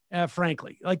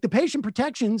 frankly. Like the patient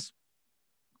protections,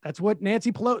 that's what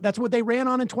Nancy Pelosi, that's what they ran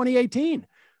on in 2018.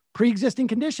 Pre-existing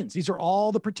conditions. These are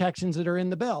all the protections that are in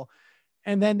the bill.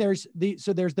 And then there's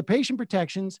the patient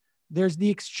protections, there's the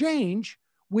exchange,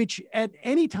 which at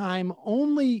any time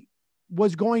only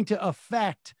was going to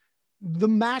affect the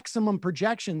maximum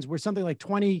projections were something like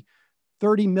 20,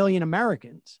 30 million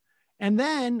Americans. And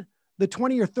then the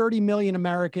 20 or 30 million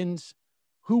Americans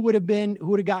who would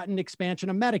have gotten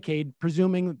expansion of Medicaid,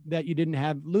 presuming that you didn't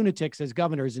have lunatics as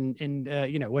governors in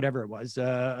whatever it was,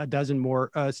 a dozen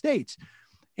more states.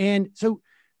 And so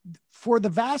for the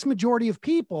vast majority of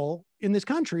people in this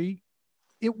country,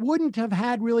 it wouldn't have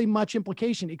had really much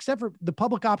implication, except for the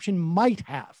public option might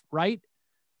have, right?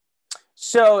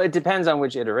 So it depends on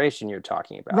which iteration you're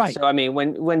talking about. Right. So, I mean,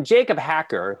 when Jacob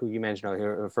Hacker, who you mentioned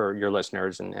here for your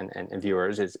listeners and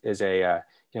viewers, is a,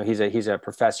 he's a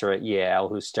professor at Yale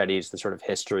who studies the sort of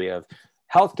history of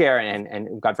healthcare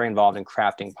and got very involved in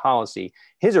crafting policy.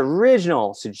 His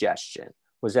original suggestion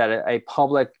was that a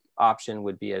public option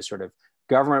would be a sort of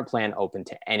government plan open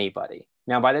to anybody.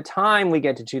 Now, by the time we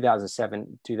get to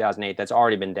 2007, 2008, that's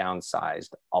already been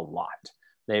downsized a lot.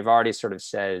 They've already sort of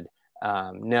said,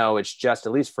 no, it's just,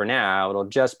 at least for now, it'll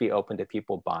just be open to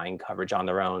people buying coverage on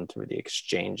their own through the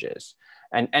exchanges.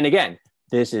 And again,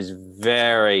 this is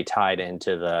very tied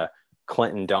into the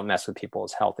Clinton don't mess with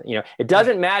people's health. It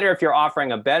doesn't matter if you're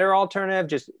offering a better alternative,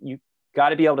 just you got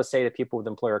to be able to say to people with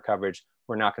employer coverage,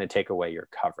 we're not going to take away your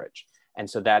coverage. And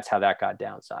so that's how that got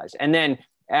downsized. And then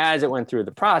as it went through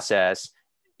the process,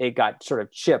 it got sort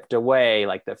of chipped away,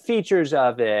 like the features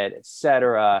of it, et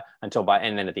cetera, and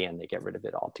then at the end, they get rid of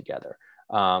it altogether.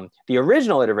 The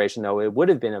original iteration, though, it would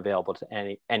have been available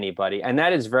to anybody. And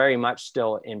that is very much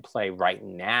still in play right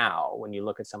now when you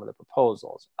look at some of the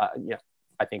proposals.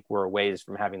 I think we're a ways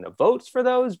from having the votes for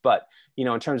those, but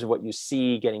in terms of what you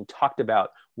see getting talked about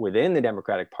within the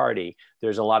Democratic Party,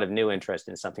 there's a lot of new interest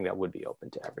in something that would be open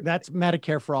to everybody. That's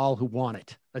Medicare for all who want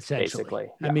it, essentially. Basically,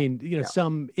 yeah. I mean,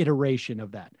 some iteration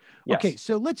of that. Yes. Okay,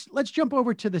 so let's jump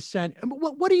over to the Senate.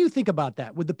 What do you think about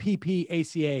that with the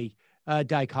PP-ACA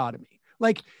dichotomy?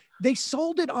 Like, they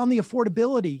sold it on the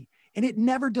affordability, and it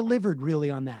never delivered really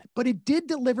on that, but it did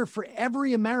deliver for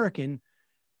every American.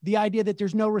 The idea that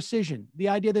there's no rescission, the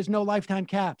idea there's no lifetime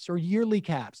caps or yearly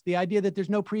caps, the idea that there's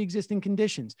no pre-existing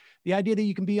conditions, the idea that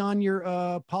you can be on your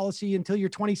policy until you're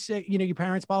 26, your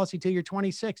parents' policy till you're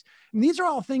 26. And these are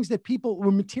all things that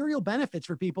were material benefits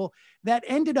for people that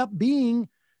ended up being,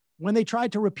 when they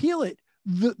tried to repeal it,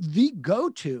 the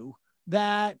go-to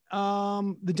that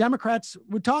the Democrats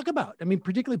would talk about. I mean,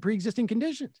 particularly pre-existing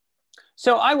conditions.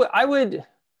 So I would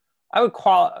I don't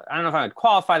know if I would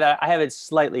qualify that. I have a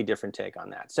slightly different take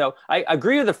on that. So I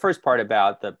agree with the first part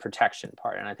about the protection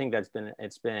part. And I think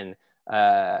it's been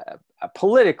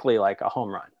politically like a home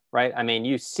run, right? I mean,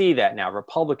 you see that now,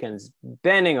 Republicans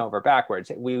bending over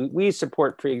backwards. We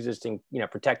support pre-existing,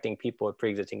 protecting people with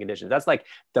pre-existing conditions. That's like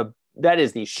that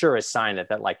is the surest sign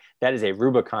that is a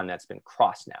Rubicon that's been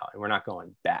crossed now, and we're not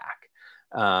going back.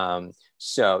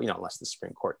 So, unless the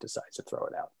Supreme Court decides to throw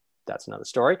it out. That's another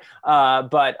story.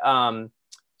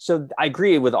 So I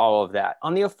agree with all of that.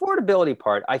 On the affordability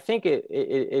part, I think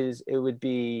it would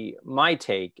be, my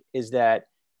take is that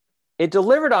it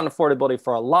delivered on affordability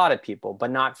for a lot of people, but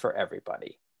not for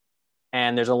everybody.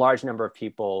 And there's a large number of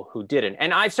people who didn't.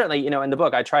 And I've certainly, in the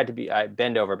book, I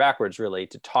bend over backwards really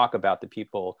to talk about the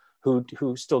people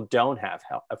who still don't have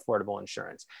affordable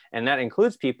insurance. And that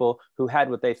includes people who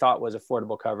had what they thought was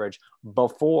affordable coverage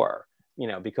before,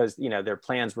 because, their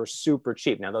plans were super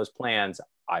cheap. Now, those plans,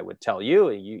 I would tell you,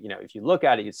 if you look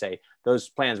at it, you'd say those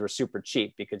plans were super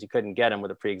cheap because you couldn't get them with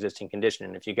a pre-existing condition.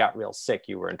 And if you got real sick,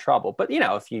 you were in trouble. But,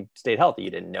 if you stayed healthy, you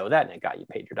didn't know that, and you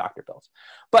paid your doctor bills.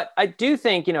 But I do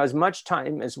think, as much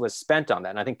time as was spent on that,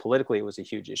 and I think politically it was a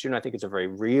huge issue, and I think it's a very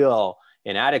real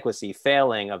inadequacy,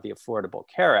 failing of the Affordable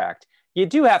Care Act, you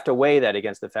do have to weigh that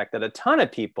against the fact that a ton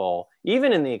of people,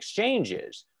 even in the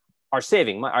exchanges,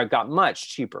 are got much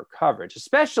cheaper coverage,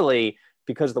 especially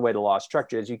because of the way the law is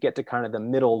structured. As you get to kind of the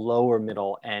lower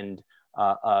middle end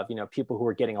of people who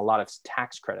are getting a lot of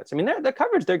tax credits. I mean, the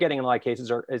coverage they're getting in a lot of cases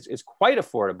is quite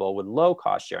affordable with low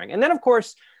cost sharing. And then, of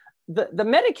course, the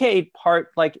Medicaid part,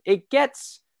 like, it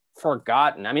gets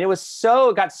forgotten. I mean, it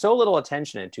got so little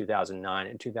attention in 2009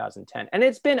 and 2010, and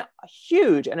it's been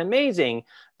huge and amazing.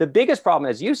 The biggest problem,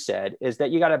 as you said, is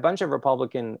that you got a bunch of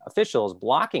Republican officials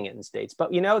blocking it in states.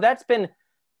 But that's been,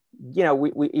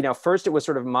 first it was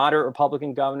sort of moderate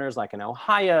Republican governors like in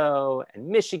Ohio and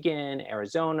Michigan,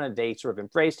 Arizona. They sort of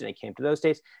embraced it, and it came to those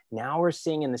states. Now we're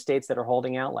seeing in the states that are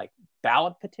holding out like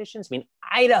ballot petitions. I mean,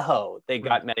 Idaho, they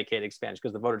got Medicaid expansion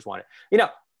because the voters want it.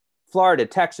 Florida,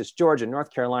 Texas, Georgia,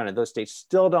 North Carolina, those states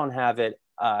still don't have it.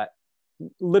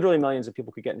 Literally millions of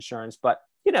people could get insurance, but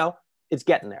it's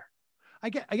getting there. I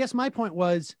guess my point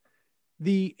was,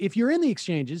 if you're in the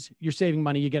exchanges, you're saving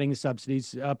money, you're getting the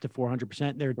subsidies up to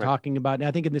 400%. They're talking about, and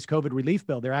I think in this COVID relief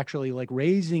bill, they're actually like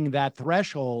raising that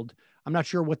threshold. I'm not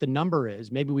sure what the number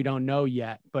is. Maybe we don't know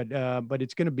yet, but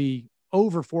it's going to be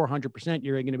over 400%.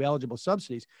 You're going to be eligible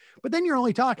subsidies. But then you're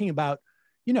only talking about,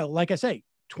 like I say,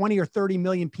 20 or 30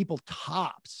 million people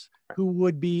tops who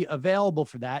would be available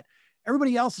for that.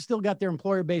 Everybody else has still got their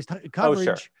employer-based coverage.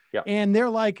 Oh, sure. Yep. And they're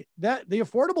like, that the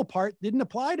affordable part didn't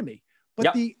apply to me.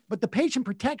 But the patient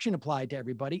protection applied to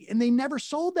everybody, and they never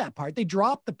sold that part. They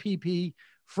dropped the PP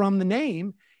from the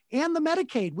name, and the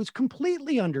Medicaid was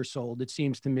completely undersold, it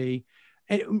seems to me.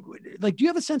 And like, do you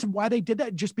have a sense of why they did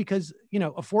that? Just because,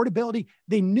 affordability,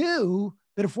 they knew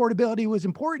that affordability was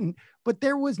important, but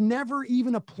there was never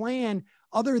even a plan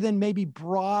other than maybe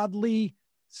broadly,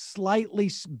 slightly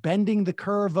bending the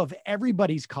curve of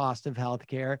everybody's cost of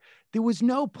healthcare. There was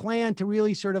no plan to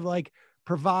really sort of like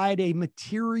provide a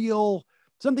material,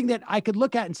 something that I could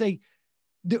look at and say,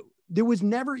 it was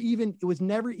never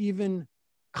even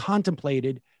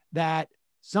contemplated that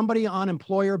somebody on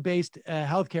employer-based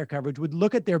healthcare coverage would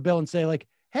look at their bill and say like,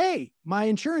 hey, my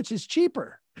insurance is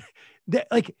cheaper.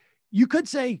 Like, you could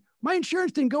say, my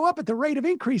insurance didn't go up at the rate of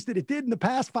increase that it did in the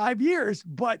past 5 years,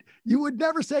 but you would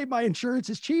never say my insurance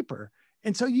is cheaper.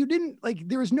 And so you didn't, like,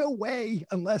 there is no way,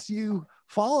 unless you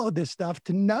follow this stuff,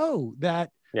 to know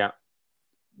that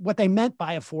what they meant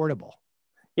by affordable.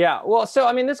 Yeah. Well, so,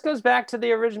 I mean, this goes back to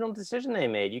the original decision they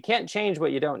made. You can't change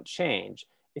what you don't change.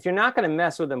 If you're not going to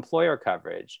mess with employer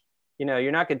coverage,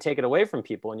 you're not going to take it away from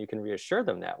people, and you can reassure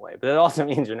them that way. But it also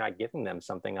means you're not giving them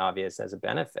something obvious as a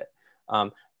benefit.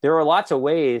 There are lots of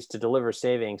ways to deliver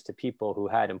savings to people who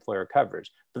had employer coverage,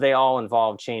 but they all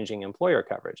involve changing employer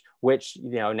coverage, which,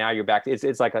 now you're back.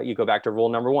 It's like you go back to rule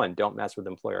number one, don't mess with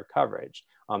employer coverage.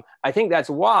 I think that's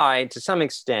why, to some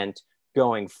extent,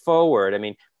 going forward, I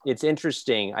mean, it's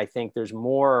interesting. I think there's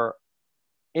more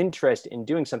interest in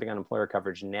doing something on employer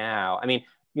coverage now. I mean,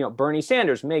 Bernie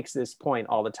Sanders makes this point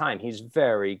all the time. He's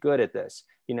very good at this.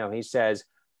 He says,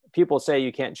 people say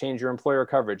you can't change your employer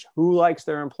coverage. Who likes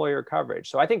their employer coverage?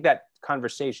 So I think that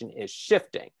conversation is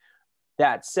shifting.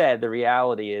 That said, the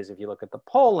reality is, if you look at the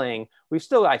polling, we've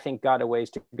still, I think, got a ways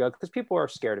to go because people are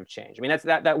scared of change. I mean,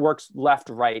 that works left,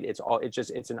 right. It's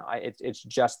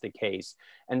just the case.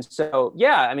 And so,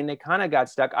 yeah, I mean, they kind of got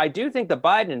stuck. I do think the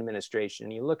Biden administration,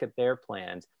 you look at their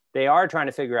plans, they are trying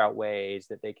to figure out ways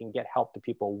that they can get help to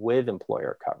people with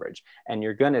employer coverage. And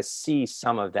you're going to see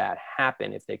some of that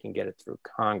happen if they can get it through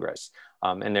Congress.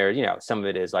 And there, some of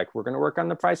it is like, we're going to work on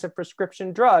the price of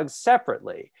prescription drugs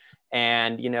separately.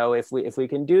 And, if we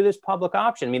can do this public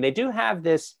option, I mean, they do have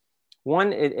this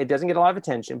one, it doesn't get a lot of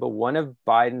attention, but one of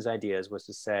Biden's ideas was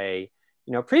to say,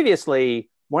 previously,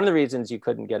 one of the reasons you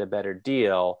couldn't get a better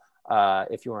deal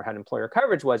if you had employer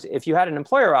coverage was if you had an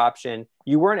employer option,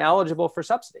 you weren't eligible for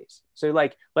subsidies. So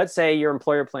like, let's say your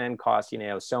employer plan costs,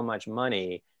 so much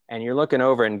money, and you're looking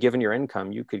over and given your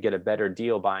income, you could get a better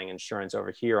deal buying insurance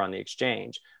over here on the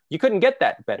exchange. You couldn't get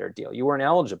that better deal. You weren't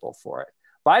eligible for it.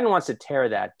 Biden wants to tear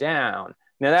that down.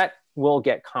 Now that will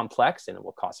get complex and it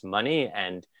will cost money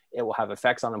and it will have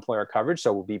effects on employer coverage.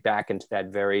 So we'll be back into that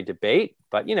very debate,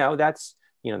 but that's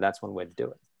one way to do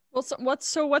it. Well,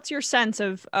 what's your sense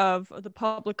of the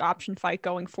public option fight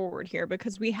going forward here?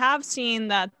 Because we have seen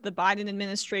that the Biden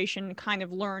administration kind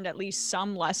of learned at least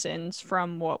some lessons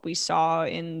from what we saw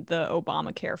in the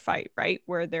Obamacare fight, right?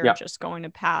 Where they're just going to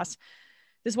pass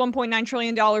this $1.9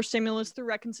 trillion stimulus through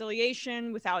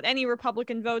reconciliation without any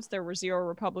Republican votes. There were 0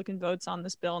 Republican votes on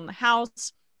this bill in the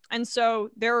House. And so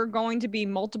there are going to be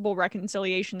multiple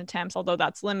reconciliation attempts, although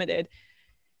that's limited.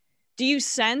 Do you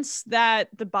sense that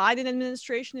the Biden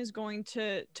administration is going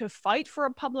to fight for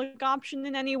a public option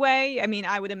in any way? I mean,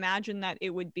 I would imagine that it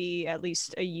would be at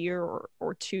least a year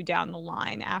or two down the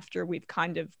line after we've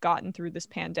kind of gotten through this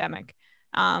pandemic.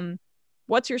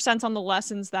 What's your sense on the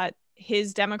lessons that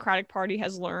his Democratic Party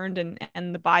has learned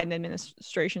and the Biden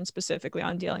administration specifically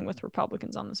on dealing with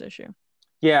Republicans on this issue?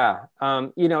 Yeah,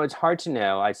 it's hard to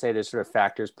know. I'd say there's sort of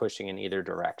factors pushing in either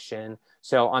direction.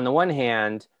 So on the one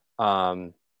hand,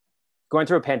 going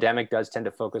through a pandemic does tend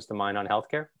to focus the mind on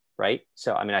healthcare, right?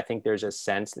 So, I mean, I think there's a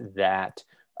sense that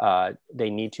they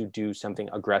need to do something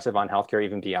aggressive on healthcare,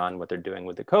 even beyond what they're doing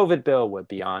with the COVID bill,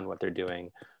 beyond what they're doing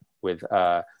with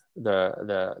the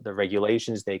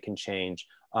regulations they can change.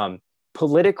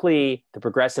 Politically, the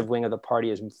progressive wing of the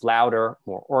party is louder,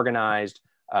 more organized.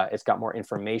 It's got more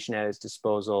information at its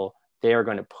disposal. They are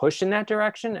going to push in that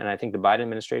direction. And I think the Biden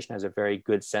administration has a very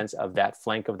good sense of that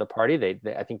flank of the party.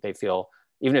 I think they feel,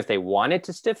 even if they wanted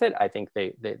to stiff it, I think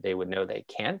they would know they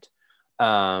can't.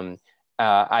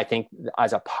 I think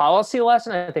as a policy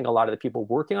lesson, I think a lot of the people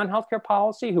working on healthcare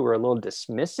policy who were a little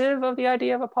dismissive of the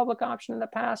idea of a public option in the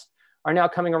past are now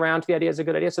coming around to the idea as a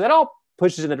good idea. So that all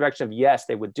pushes in the direction of, yes,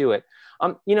 they would do it.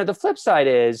 The flip side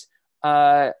is,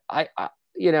 number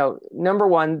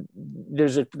one,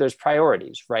 there's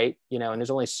priorities, right? And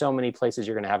there's only so many places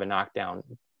you're going to have a knockdown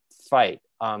fight.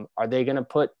 Are they going to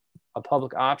put a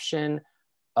public option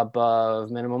above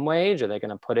minimum wage? Are they going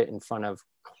to put it in front of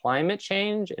climate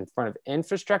change, in front of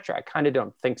infrastructure? I kind of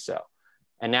don't think so.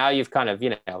 And now you've kind of,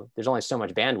 there's only so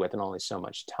much bandwidth and only so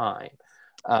much time.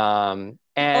 And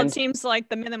well, it seems like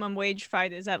the minimum wage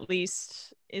fight is at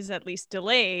least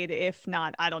delayed, if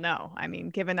not, I don't know. I mean,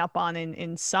 given up on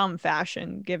in some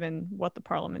fashion, given what the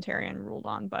parliamentarian ruled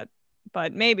on, but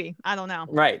maybe, I don't know.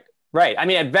 Right. I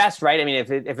mean, at best, right. I mean, if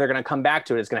they're going to come back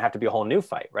to it, it's going to have to be a whole new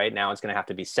fight, right? Now it's going to have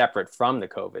to be separate from the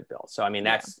COVID bill. So, I mean,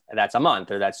 that's a month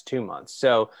or that's 2 months.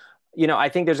 So, I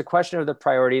think there's a question of the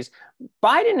priorities.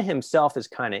 Biden himself is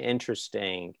kind of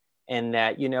interesting in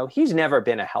that, he's never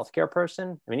been a healthcare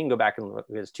person. I mean, you can go back and look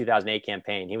at his 2008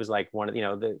 campaign. He was like one of,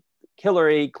 the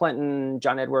Hillary Clinton,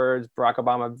 John Edwards, Barack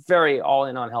Obama, very all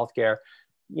in on healthcare.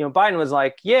 Biden was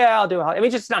like, yeah, I'll do it. I mean,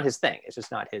 it's just not his thing. It's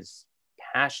just not his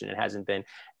passion. It hasn't been.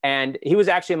 And he was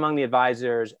actually among the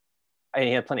advisors, and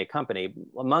he had plenty of company,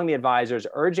 among the advisors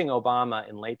urging Obama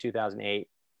in late 2008,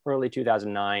 early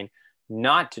 2009,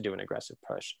 not to do an aggressive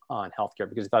push on healthcare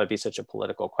because he thought it'd be such a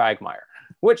political quagmire,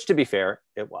 which, to be fair,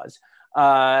 it was.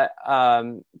 But,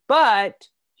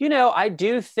 I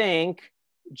do think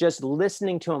just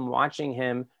listening to him, watching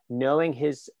him, knowing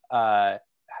his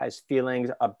feelings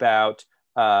about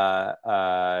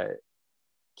caregiving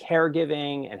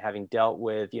and having dealt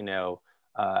with,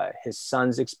 his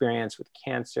son's experience with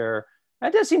cancer,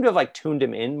 that does seem to have tuned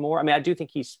him in more. I mean, I do think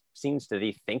he seems to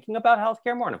be thinking about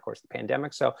healthcare more, and of course the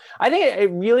pandemic. So I think it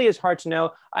really is hard to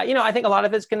know. I think a lot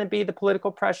of it's going to be the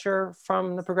political pressure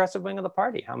from the progressive wing of the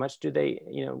party. How much do they,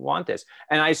 want this?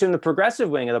 And I assume the progressive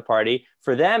wing of the party,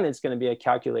 for them, it's going to be a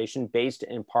calculation based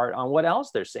in part on what else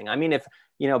they're seeing. I mean, if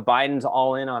Biden's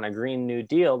all in on a Green New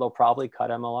Deal, they'll probably cut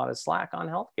him a lot of slack on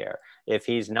healthcare. If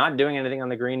he's not doing anything on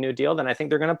the Green New Deal, then I think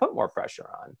they're going to put more pressure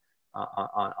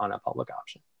on a public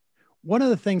option. One of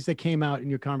the things that came out in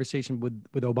your conversation with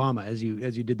Obama, as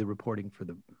you did the reporting for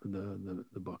the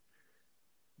book,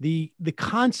 the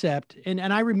concept,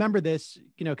 and I remember this,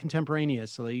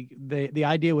 contemporaneously, the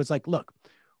idea was like, look,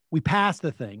 we passed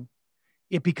the thing,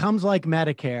 it becomes like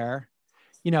Medicare,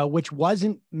 which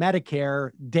wasn't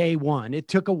Medicare day one. It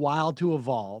took a while to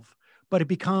evolve, but it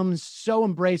becomes so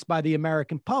embraced by the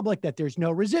American public that there's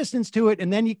no resistance to it.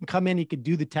 And then you can come in, you could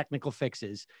do the technical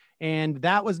fixes. And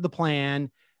that was the plan.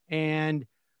 And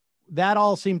that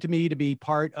all seemed to me to be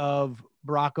part of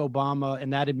Barack Obama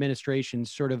and that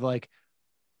administration's sort of like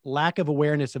lack of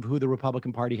awareness of who the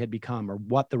Republican Party had become or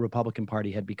what the Republican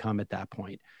Party had become at that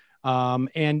point.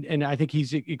 And I think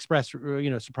he's expressed,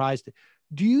 surprised.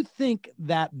 Do you think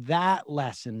that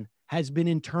lesson has been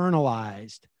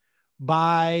internalized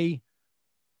by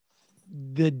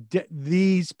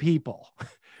these people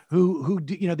who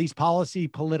these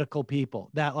political people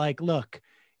that like, look,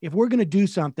 if we're going to do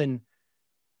something,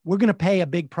 we're going to pay a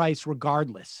big price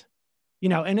regardless,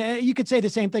 and you could say the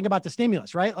same thing about the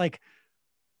stimulus, right? Like,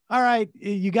 all right,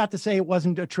 you got to say it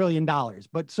wasn't $1 trillion,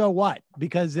 but so what?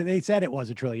 Because they said it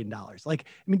was $1 trillion. Like,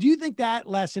 I mean, do you think that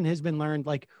lesson has been learned?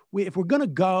 Like, if we're going to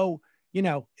go,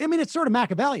 it's sort of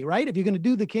Machiavelli, right? If you're going to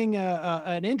do the king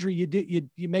an injury,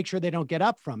 you make sure they don't get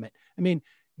up from it. I mean,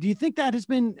 do you think that has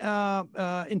been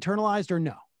internalized or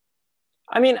no?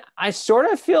 I mean, I sort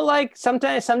of feel like some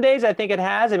days I think it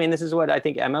has. I mean, this is what I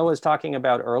think Emma was talking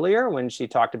about earlier when she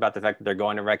talked about the fact that they're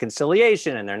going to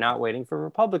reconciliation and they're not waiting for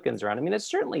Republicans around. I mean, it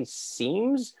certainly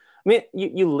seems, I mean,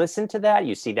 you listen to that,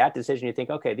 you see that decision, you think,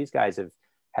 okay, these guys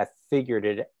have figured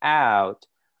it out.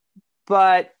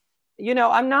 But, you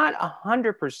know, I'm not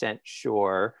 100%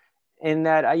 sure in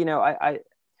that, you know,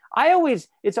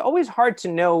 it's always hard to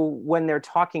know when they're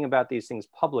talking about these things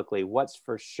publicly, what's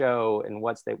for show and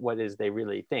what is they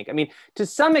really think. I mean, to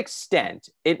some extent,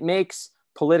 it makes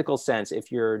political sense if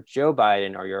you're Joe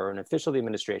Biden or you're an official of the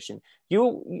administration.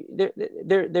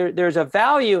 There's a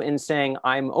value in saying,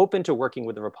 I'm open to working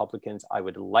with the Republicans. I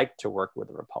would like to work with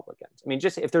the Republicans. I mean,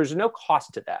 just if there's no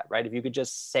cost to that, right? If you could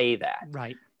just say that,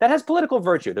 right? That has political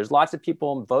virtue. There's lots of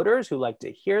people, voters, who like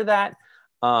to hear that.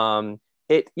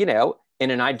 You know,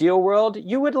 in an ideal world,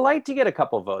 you would like to get a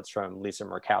couple votes from Lisa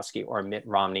Murkowski or Mitt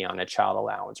Romney on a child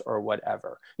allowance or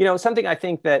whatever. You know, something I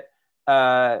think that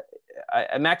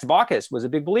Max Baucus was a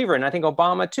big believer in, I think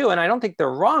Obama too, and I don't think they're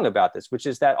wrong about this, which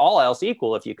is that all else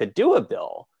equal, if you could do a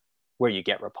bill where you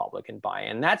get Republican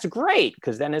buy-in, that's great,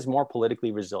 because then it's more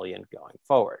politically resilient going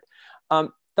forward.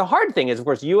 The hard thing is, of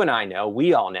course, you and I know,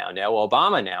 we all now know,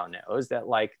 Obama now knows that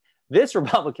like this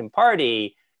Republican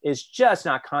Party is just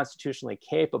not constitutionally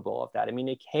capable of that. I mean,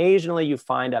 occasionally you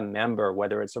find a member,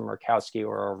 whether it's a Murkowski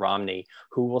or a Romney,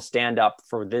 who will stand up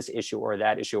for this issue or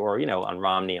that issue, or, you know, on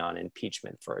Romney on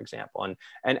impeachment, for example. And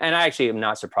I actually am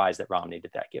not surprised that Romney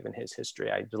did that, given his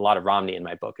history. I did a lot of Romney in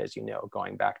my book, as you know,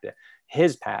 going back to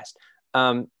his past.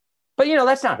 But, you know,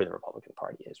 that's not who the Republican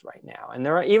Party is right now. And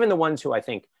there are even the ones who I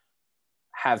think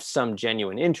have some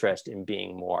genuine interest in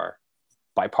being more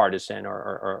bipartisan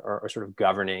or sort of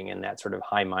governing in that sort of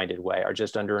high-minded way are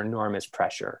just under enormous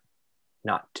pressure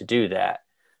not to do that.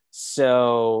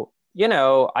 So, you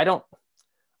know,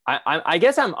 I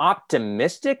guess I'm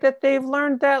optimistic that they've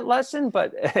learned that lesson,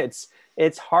 but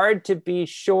it's hard to be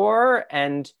sure.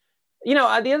 And, you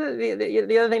know, the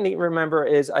other thing to remember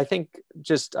is, I think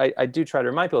I do try to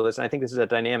remind people of this, and I think this is a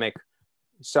dynamic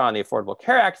we saw in the Affordable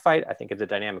Care Act fight. I think it's a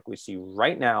dynamic we see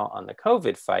right now on the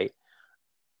COVID fight.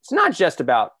 It's not just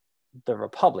about the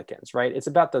Republicans, right? It's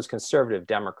about those conservative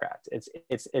Democrats. It's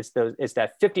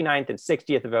that 59th and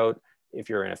 60th vote if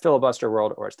you're in a filibuster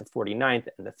world, or it's the 49th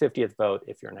and the 50th vote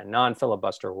if you're in a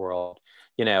non-filibuster world.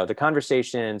 You know, the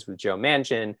conversations with Joe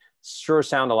Manchin sure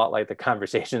sound a lot like the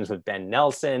conversations with Ben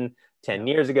Nelson 10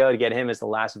 years ago to get him as the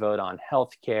last vote on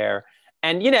healthcare.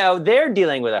 And, you know, they're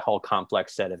dealing with a whole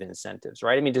complex set of incentives,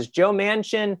 right? I mean, does Joe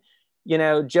Manchin,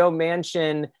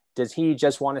 does he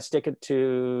just want to stick it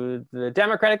to the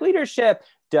Democratic leadership?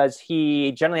 Does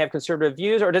he generally have conservative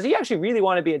views? Or does he actually really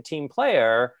want to be a team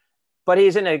player, but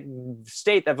he's in a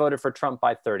state that voted for Trump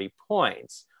by 30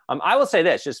 points? I will say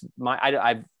this,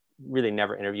 I've really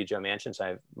never interviewed Joe Manchin,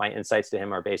 so my insights to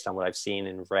him are based on what I've seen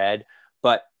and read.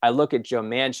 But I look at Joe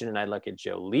Manchin and I look at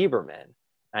Joe Lieberman,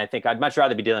 and I think I'd much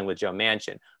rather be dealing with Joe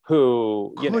Manchin,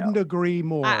 who couldn't agree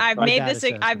more. I've made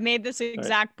this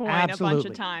exact point Absolutely. a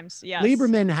bunch of times. Yes.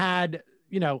 Lieberman had,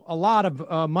 you know, a lot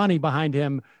of money behind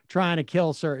him trying to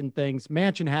kill certain things.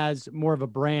 Manchin has more of a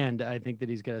brand, I think, that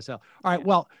he's going to sell. All right.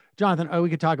 Well, Jonathan, we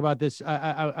could talk about this.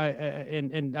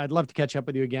 And I'd love to catch up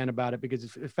with you again about it, because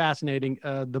it's fascinating.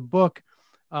 The book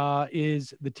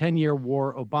is The 10-Year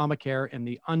War, Obamacare and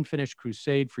the Unfinished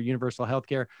Crusade for Universal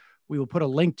Healthcare. We will put a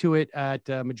link to it at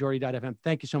majority.fm.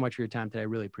 Thank you so much for your time today. I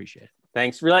really appreciate it.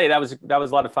 Thanks. Really, that was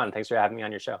a lot of fun. Thanks for having me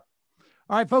on your show.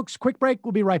 All right, folks, quick break.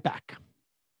 We'll be right back.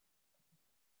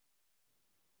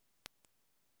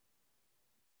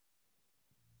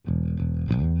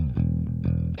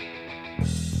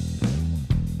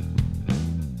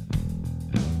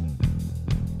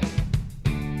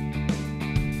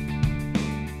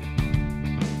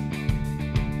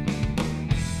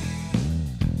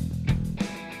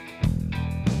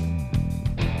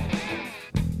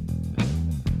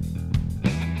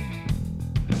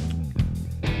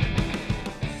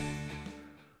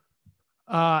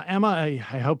 Emma, I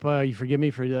hope you forgive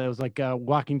me for it was like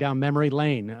walking down memory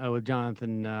lane with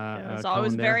Jonathan. It was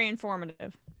always very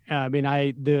informative. I mean,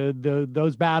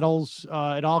 those battles,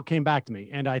 it all came back to me,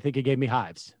 and I think it gave me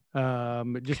hives.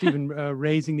 Just even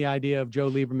raising the idea of Joe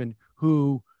Lieberman,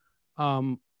 who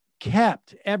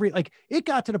kept it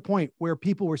got to the point where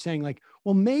people were saying like,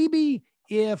 well, maybe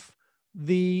if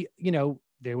they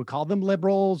would call them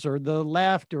liberals or the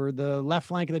left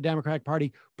flank of the Democratic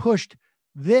Party pushed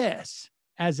this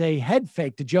as a head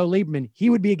fake to Joe Lieberman,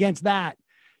 he would be against that.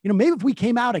 You know, maybe if we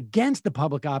came out against the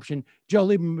public option, Joe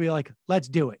Lieberman would be like, let's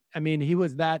do it. I mean, he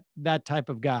was that type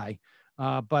of guy.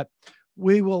 But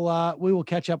we will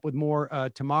catch up with more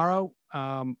tomorrow.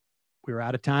 We're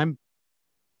out of time.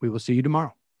 we will see you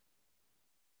tomorrow.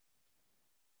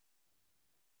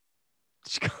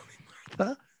 Did you call me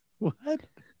Martha? What?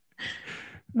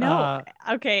 No.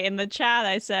 Okay. In the chat,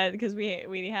 I said, because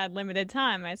we had limited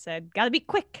time, I said, gotta be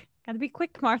quick. Gotta be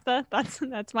quick, Martha. That's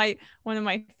one of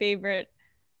my favorite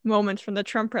moments from the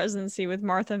Trump presidency with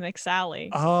Martha McSally.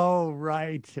 Oh,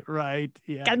 right.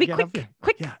 Yeah. Gotta be quick.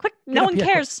 No one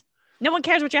cares. No one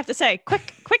cares what you have to say.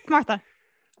 Quick, Martha.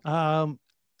 So,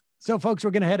 folks,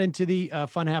 we're going to head into the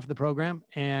fun half of the program,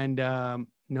 and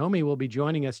Nomi will be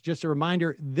joining us. Just a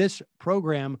reminder, this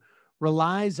program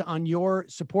relies on your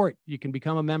support. You can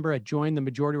become a member at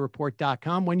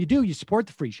jointhemajorityreport.com. When you do, you support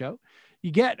the free show.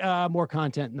 You get more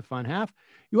content in the fun half.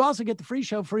 You also get the free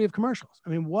show free of commercials. I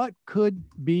mean, what could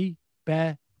be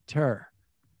better?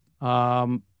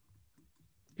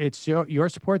 It's your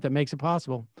support that makes it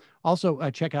possible. Also,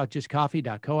 check out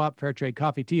justcoffee.coop, fair trade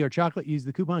coffee, tea, or chocolate. Use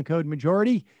the coupon code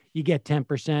MAJORITY. You get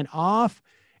 10% off.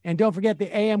 And don't forget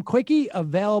the AM Quickie,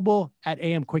 available at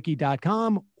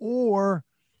amquickie.com or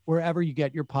wherever you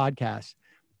get your podcasts.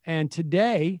 And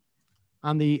today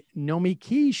on the Nomi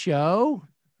Key Show.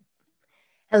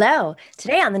 Hello.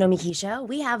 Today on the Nomi Key Show,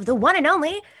 we have the one and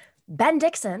only Ben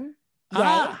Dixon.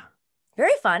 Yay.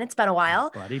 Very fun. It's been a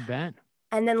while. Buddy Ben.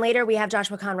 And then later we have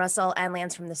Joshua Kahn Russell and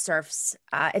Lance from the Surfs.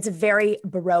 It's a very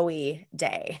bro-y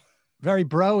day. Very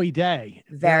bro-y day.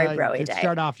 Very bro-y day.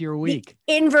 Start off your week.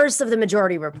 The inverse of the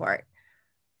Majority Report.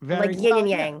 Like yin and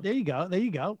yang. Yeah, there you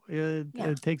go.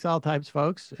 It takes all types,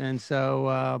 folks. And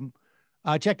so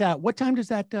check that out. What time does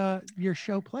that your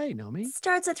show play, Nomi?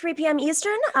 Starts at 3 p.m.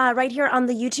 Eastern, right here on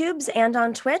the YouTubes and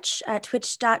on Twitch at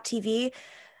twitch.tv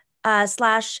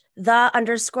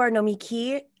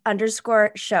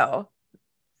 /the_Nomi_Key_show.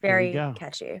 Very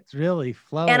catchy. It's really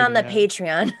flowing. And on the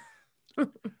Patreon.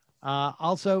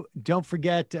 Also, don't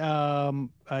forget,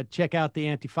 check out the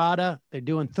Antifada. They're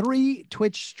doing 3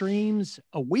 Twitch streams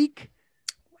a week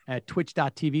at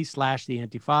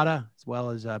twitch.tv/the-Antifada, as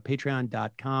well as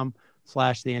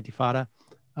patreon.com/the-Antifada.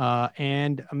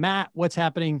 And Matt, what's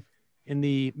happening in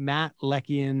the Matt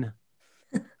Leckian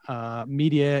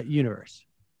media universe?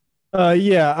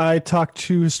 I talked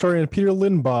to historian Peter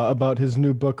Limbaugh about his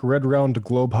new book, Red Round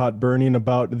Globe Hot Burning,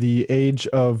 about the age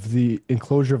of the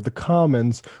enclosure of the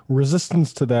commons,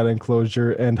 resistance to that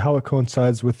enclosure, and how it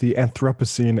coincides with the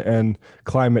Anthropocene and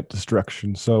climate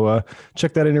destruction. So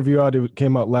check that interview out. It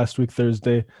came out last week,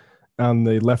 Thursday, on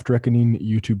the Left Reckoning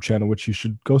YouTube channel, which you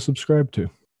should go subscribe to.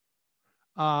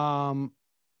 I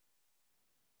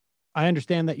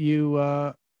understand that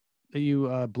you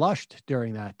blushed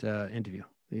during that interview.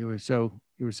 You were so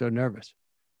nervous.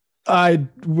 I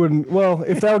wouldn't. Well,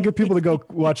 if that would get people to go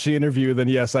watch the interview, then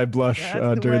yes, I blush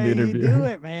during the interview. You do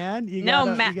it, man.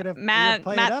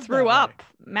 Matt threw up.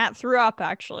 Matt threw up,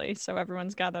 actually. So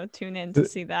everyone's got to tune in to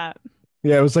see that.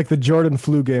 Yeah, it was like the Jordan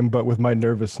flu game, but with my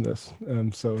nervousness.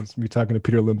 So it's me talking to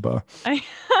Peter Limbaugh.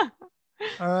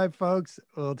 All right, folks.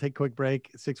 We'll take a quick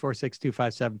break.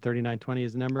 646-257-3920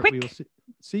 is the number. Quick. We will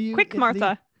see you. Quick,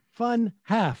 Martha. Fun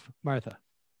half, Martha.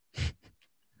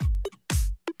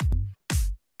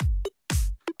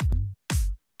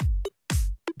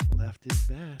 Left is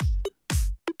best.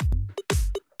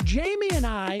 Jamie and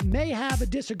I may have a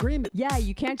disagreement. Yeah,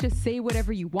 you can't just say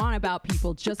whatever you want about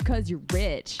people just because you're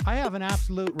rich. I have an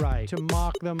absolute right to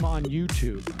mock them on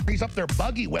YouTube. He's up there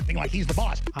buggy whipping like he's the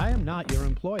boss. I am not your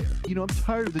employer. You know, I'm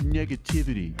tired of the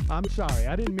negativity. I'm sorry.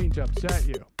 I didn't mean to upset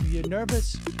you. You're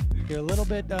nervous. You're a little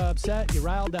bit upset. You're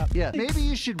riled up. Yeah, maybe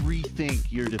you should rethink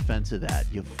your defense of that,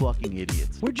 you fucking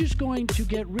idiots. We're just going to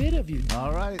get rid of you.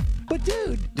 All right. But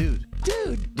dude.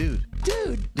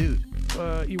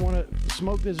 You want to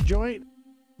smoke this joint?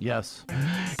 Yes.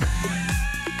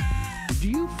 Do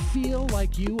you feel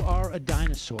like you are a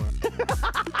dinosaur?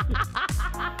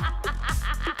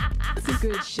 Some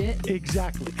good shit.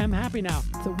 Exactly. I'm happy now.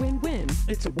 It's a win-win.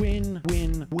 It's a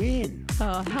win-win-win.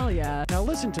 Oh, hell yeah. Now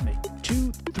listen to me.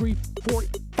 2, 3, 4,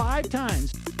 5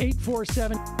 times.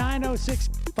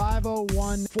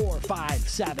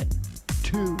 847-906-501-457.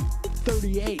 2,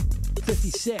 38,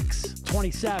 56,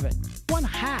 27.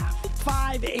 1/2.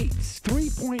 5 eighths.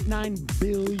 3.9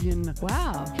 billion.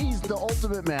 Wow. He's the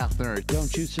ultimate math nerd.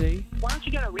 Don't you see? Why don't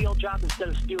you get a real job instead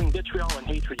of spewing vitriol and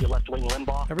hatred, you left-wing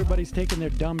Limbaugh? Everybody's taking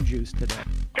their dumb juice today.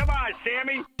 Come on,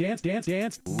 Sammy. Dance, dance,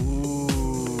 dance. Ooh.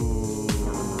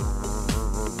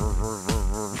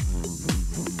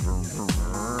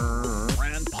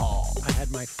 Rand Paul. I had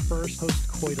my first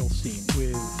post-coital scene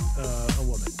with a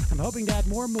woman. I'm hoping to add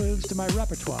more moves to my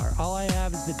repertoire. All I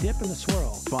have is the dip and the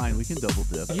swirl. Fine, we can double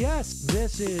dip. Yes,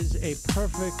 this is a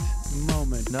perfect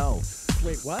moment. No.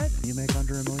 Wait, what? You make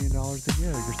under $1 million a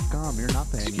year. You're scum. You're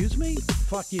not paying. Excuse me?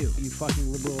 Fuck you, you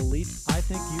fucking liberal elite. I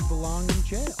think you belong in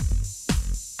jail.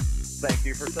 Thank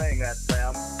you for saying that,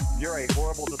 Sam. You're a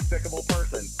horrible, despicable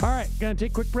person. All right, gonna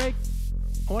take a quick break.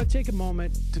 I want to take a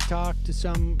moment to talk to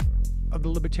some of the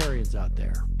libertarians out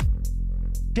there.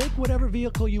 Take whatever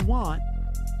vehicle you want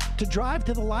to drive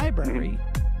to the library.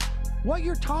 What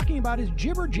you're talking about is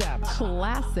jibber jabber.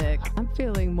 Classic. I'm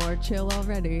feeling more chill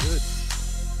already. Good.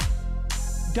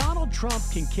 Donald Trump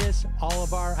can kiss all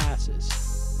of our asses.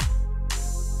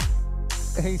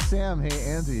 Hey, Sam. Hey,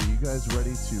 Andy. You guys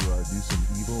ready to do some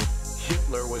evil?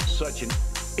 Hitler was such an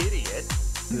idiot.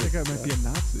 That guy might be a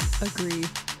Nazi. Agree.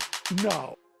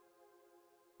 No.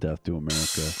 Death to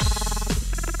America.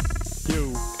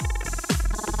 You.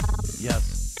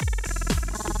 Yes.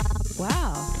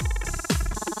 Wow.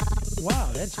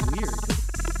 Wow, that's weird.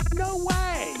 No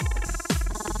way.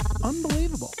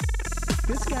 Unbelievable.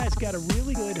 This guy's got a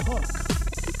really good hook.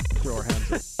 Throw our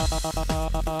hands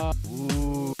up.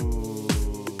 Ooh.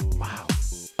 Wow.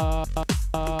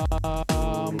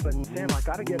 But Sam, I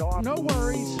gotta get off. No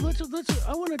worries. Let's.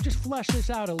 I want to just flesh this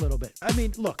out a little bit. I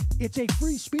mean, look, it's a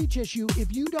free speech issue.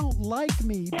 If you don't like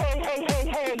me,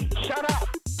 Hey, shut up.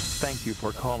 Thank you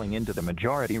for calling into the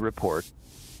Majority Report.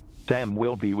 Sam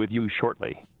will be with you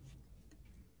shortly.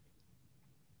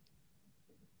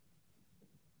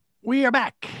 we are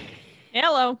back.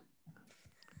 Hello.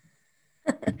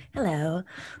 Hello.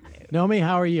 Nomi,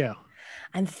 how are you?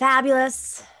 I'm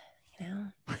fabulous. You know,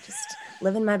 just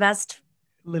living my best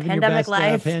Living pandemic your best,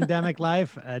 life. Pandemic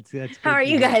life. That's How are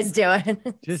you guys doing?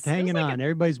 Just hanging on.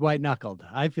 Everybody's white knuckled.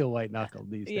 I feel white knuckled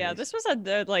these days. Yeah, this was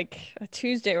a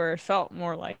Tuesday where it felt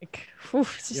more like, whew,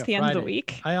 it's just the end of the Friday.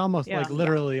 week. I almost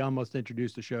literally almost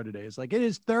introduced the show today. It's like, it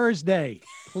is Thursday,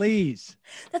 please.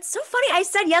 That's so funny. I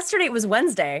said yesterday it was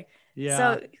Wednesday. Yeah.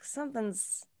 So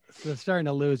something's So starting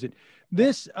to lose it.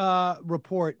 This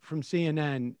report from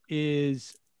CNN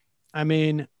is, I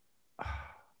mean,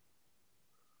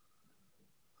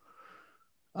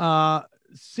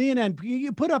 CNN,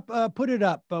 you put it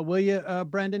up, will you,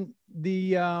 Brendan?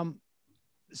 The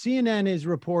CNN is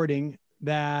reporting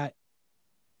that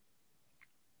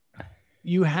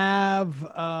you have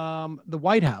the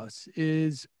White House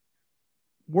is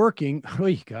working.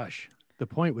 Oh gosh, the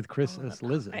point with Chris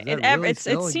Liza. It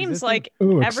seems like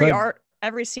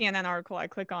every CNN article I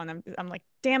click on, I'm like,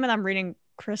 damn it, I'm reading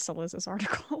Chris Liza's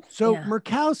article. So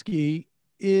Murkowski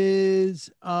is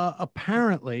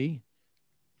apparently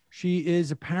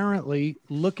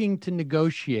looking to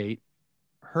negotiate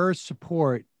her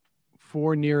support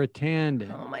for Neera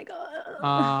Tanden. Oh my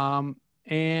God.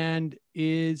 And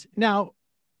is now,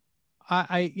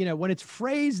 I when it's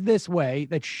phrased this way,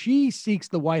 that she seeks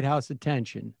the White House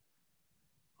attention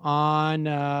on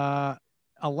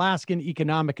Alaskan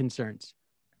economic concerns.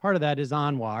 Part of that is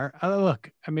Anwar.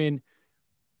 Look, I mean,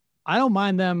 I don't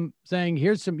mind them saying,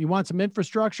 you want some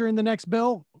infrastructure in the next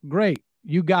bill? Great.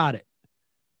 You got it.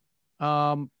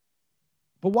 But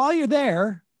while you're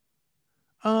there,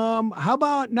 how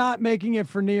about not making it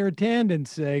for Neera Tanden's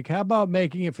sake? How about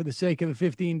making it for the sake of the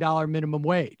 $15 minimum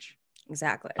wage?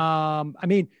 Exactly. I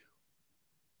mean,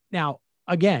 now,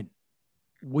 again,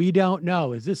 we don't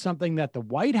know. Is this something that the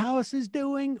White House is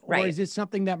doing? Or is it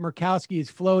something that Murkowski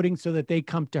is floating so that they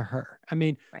come to her? I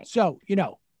mean, so,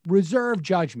 reserve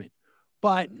judgment.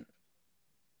 But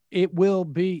it will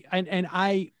be,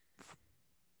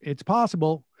 it's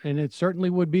possible, and it certainly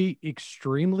would be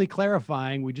extremely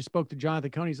clarifying. We just spoke to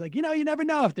Jonathan Cohn. He's like, you never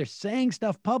know if they're saying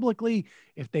stuff publicly,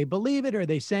 if they believe it, or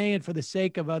they saying it for the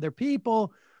sake of other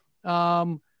people.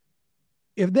 If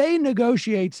they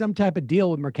negotiate some type of deal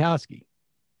with Murkowski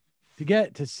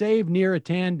to save Neera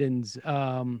Tanden's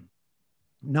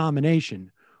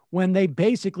nomination, when they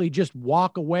basically just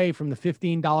walk away from the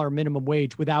 $15 minimum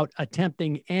wage without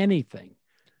attempting anything.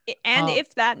 And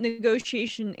if that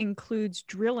negotiation includes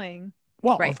drilling,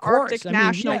 of course. Arctic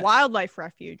National Wildlife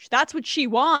Refuge, that's what she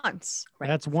wants.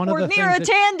 That's one of the Neera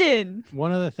Tanden.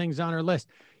 One of the things on her list.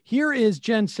 Here is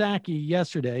Jen Psaki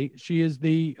yesterday. She is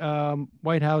the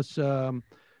White House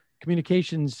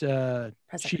communications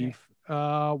chief.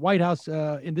 White House,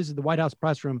 and this is the White House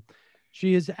press room.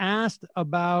 She is asked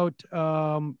about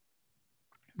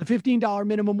the $15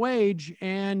 minimum wage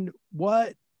and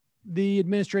what the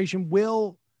administration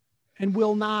will and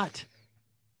will not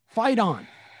fight on.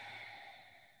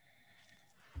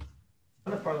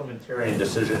 On the parliamentarian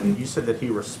decision, you said that he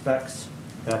respects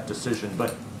that decision,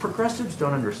 but progressives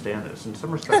don't understand this. In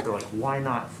some respects, they're like, why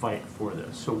not fight for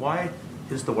this? So why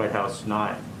is the White House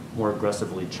not more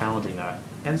aggressively challenging that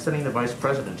and sending the vice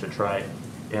president to try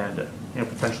and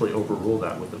potentially overrule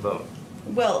that with the vote?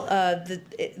 Well,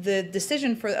 the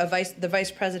decision for the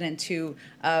vice president to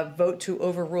vote to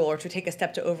overrule or to take a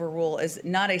step to overrule is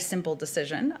not a simple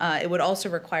decision. It would also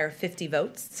require 50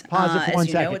 votes. Pause it for one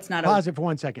second. It's not Pause it for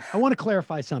 1 second. I want to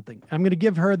clarify something. I'm going to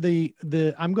give her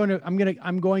I'm going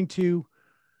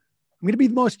to be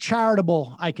the most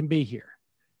charitable I can be here.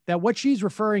 That what she's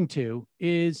referring to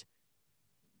is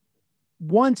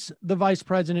once the vice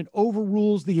president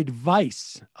overrules the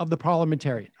advice of the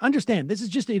parliamentarian. Understand, this is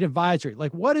just an advisory.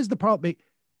 Like, what is the problem?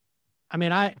 I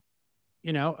mean, I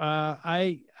know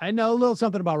a little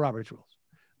something about Robert's rules.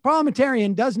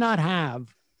 Parliamentarian does not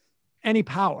have any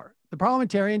power. The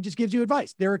parliamentarian just gives you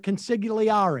advice. They're a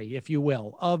consigliere, if you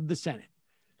will, of the Senate.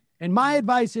 And my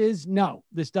advice is, no,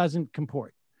 this doesn't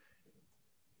comport.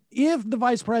 If the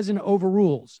vice president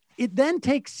overrules, it then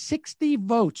takes 60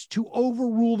 votes to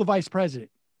overrule the vice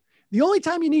president. The only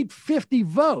time you need 50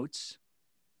 votes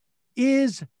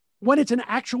is when it's an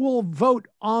actual vote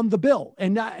on the bill.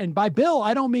 And by bill,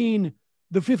 I don't mean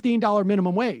the $15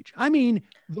 minimum wage. I mean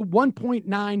the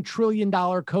 $1.9 trillion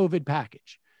COVID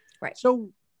package. Right.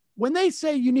 So when they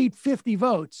say you need 50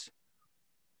 votes,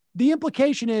 the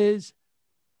implication is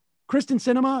Kristen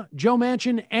Sinema, Joe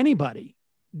Manchin, anybody,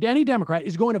 any Democrat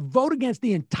is going to vote against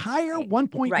the entire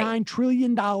 $1.9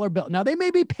 trillion bill. Now, they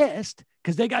may be pissed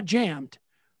because they got jammed,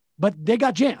 but they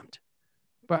got jammed.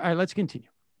 But all right, let's continue.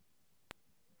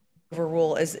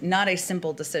 Overrule is not a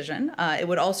simple decision. It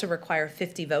would also require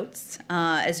 50 votes.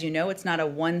 As you know, it's not a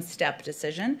one-step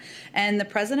decision. And the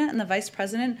president and the vice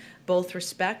president both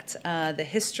respect the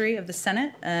history of the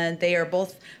Senate. They are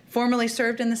both formally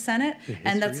served in the Senate,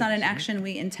 and that's not an action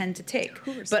we intend to take.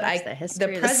 But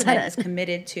the president is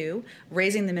committed to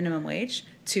raising the minimum wage,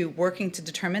 to working to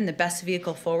determine the best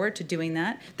vehicle forward to doing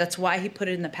that. That's why he put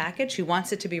it in the package. He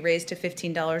wants it to be raised to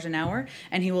 $15 an hour,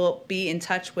 and he will be in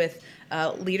touch with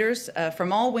leaders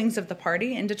from all wings of the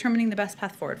party in determining the best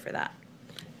path forward for that.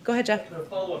 Go ahead, Jeff. A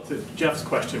follow-up to Jeff's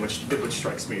question, which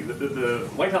strikes me. The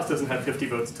White House doesn't have 50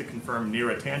 votes to confirm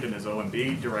Neera Tanden as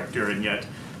OMB director, and yet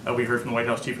we heard from the White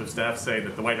House Chief of Staff say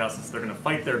that the White House is they're going to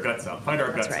fight their guts out. Fight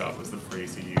our guts out was the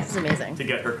phrase he used to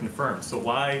get her confirmed. So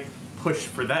why push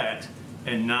for that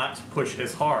and not push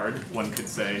as hard, one could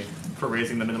say, for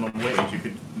raising the minimum wage? You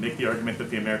could make the argument that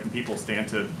the American people stand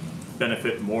to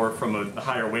benefit more from a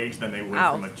higher wage than they would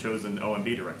from a chosen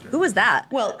OMB director. Who was that?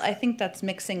 Well, I think that's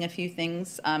mixing a few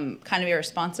things kind of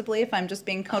irresponsibly, if I'm just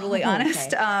being totally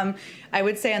honest. I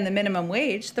would say on the minimum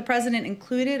wage, the president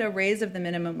included a raise of the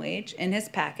minimum wage in his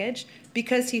package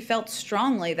because he felt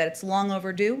strongly that it's long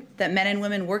overdue, that men and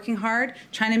women working hard,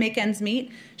 trying to make ends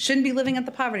meet, shouldn't be living at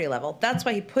the poverty level. That's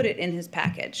why he put it in his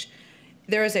package.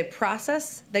 There is a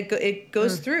process that it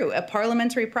goes through, a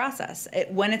parliamentary process,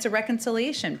 when it's a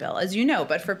reconciliation bill, as you know.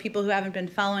 But for people who haven't been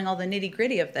following all the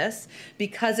nitty-gritty of this,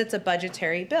 because it's a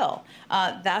budgetary bill,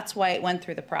 that's why it went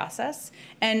through the process.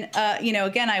 And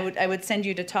again, I would send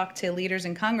you to talk to leaders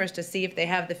in Congress to see if they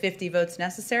have the 50 votes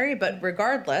necessary. But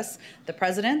regardless, the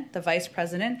president, the vice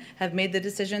president have made the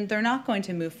decision they're not going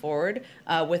to move forward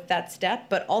with that step.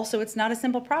 But also, it's not a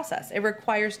simple process. It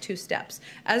requires 2 steps.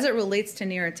 As it relates to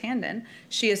Neera Tanden,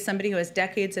 she is somebody who has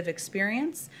decades of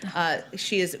experience.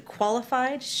 She is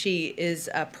qualified. She is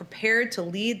prepared to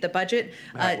lead the budget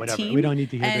team. We don't need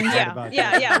to hear that about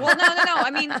that. Yeah. Well, no. I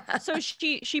mean, so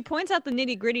she points out the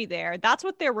nitty gritty there. That's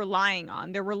what they're relying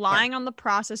on. They're relying on the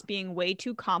process being way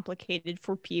too complicated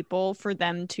for people for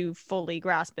them to fully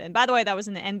grasp it. And by the way, that was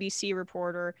an NBC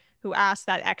reporter who asked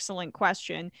that excellent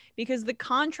question, because the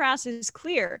contrast is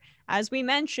clear. As we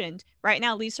mentioned, right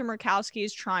now, Lisa Murkowski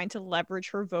is trying to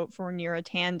leverage her vote for Neera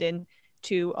Tanden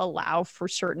to allow for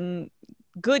certain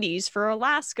goodies for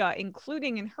Alaska,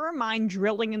 including, in her mind,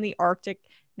 drilling in the Arctic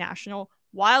National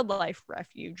Wildlife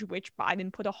Refuge, which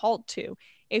Biden put a halt to.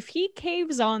 If he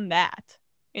caves on that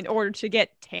in order to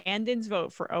get Tanden's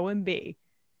vote for OMB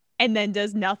and then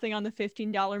does nothing on the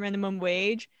 $15 minimum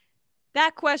wage,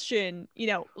 that question,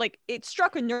 it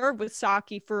struck a nerve with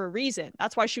Psaki for a reason.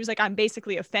 That's why she was like, I'm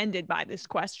basically offended by this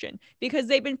question, because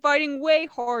they've been fighting way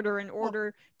harder in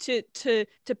order to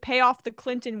pay off the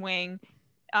Clinton wing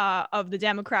of the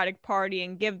Democratic Party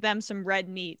and give them some red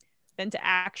meat than to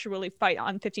actually fight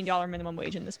on $15 minimum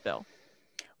wage in this bill.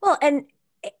 Well, and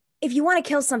if you want to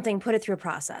kill something, put it through a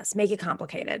process, make it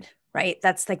complicated, right?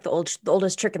 That's like the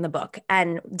oldest trick in the book.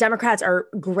 And Democrats are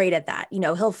great at that.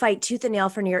 He'll fight tooth and nail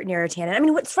for Neera Tanden. I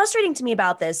mean, what's frustrating to me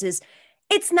about this is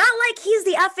it's not like he's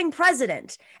the effing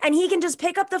president and he can just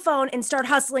pick up the phone and start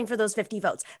hustling for those 50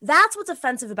 votes. That's what's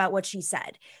offensive about what she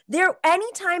said.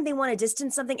 Anytime they want to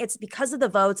distance something, it's because of the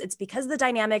votes, it's because of the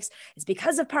dynamics, it's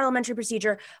because of parliamentary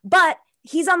procedure. But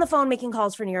he's on the phone making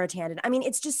calls for Neera Tanden. I mean,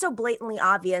 it's just so blatantly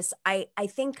obvious. I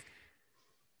think.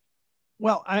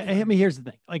 Well, I mean, here's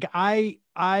the thing. Like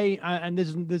and this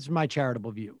is my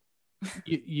charitable view.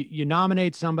 You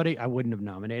nominate somebody. I wouldn't have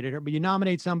nominated her, but you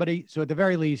nominate somebody. So at the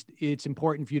very least, it's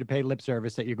important for you to pay lip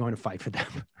service that you're going to fight for them,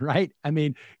 right? I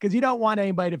mean, because you don't want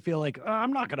anybody to feel like, oh,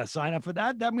 I'm not going to sign up for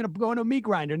that. I'm going to go into a meat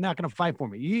grinder. They're not going to fight for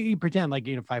me. You pretend like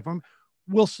you're going to fight for them.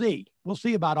 We'll see. We'll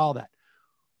see about all that.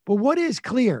 But what is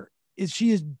clear is she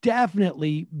is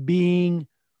definitely being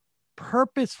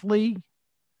purposefully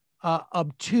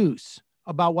obtuse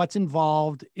about what's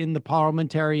involved in the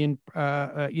parliamentarian,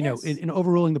 in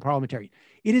overruling the parliamentarian.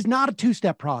 It is not a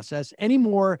two-step process any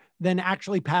more than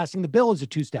actually passing the bill is a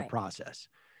two-step process.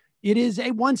 It is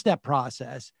a one-step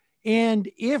process. And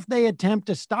if they attempt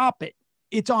to stop it,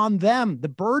 it's on them. The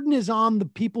burden is on the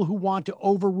people who want to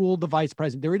overrule the vice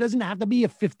president. There doesn't have to be a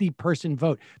 50-person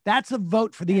vote. That's a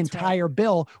vote for the entire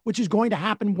bill, which is going to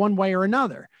happen one way or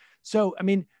another. So, I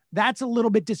mean, that's a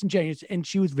little bit disingenuous. And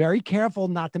she was very careful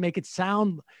not to make it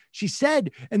sound, she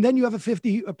said, and then you have a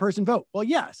 50-person vote. Well,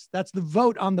 yes, that's the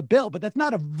vote on the bill, but that's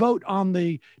not a vote on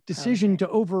the decision to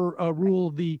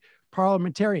overrule the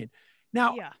parliamentarian.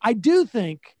 Now, I do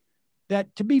think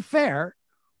that, to be fair,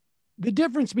 the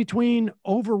difference between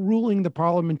overruling the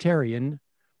parliamentarian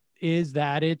is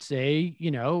that it's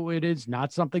it is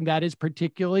not something that is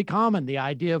particularly common. The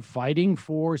idea of fighting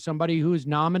for somebody who is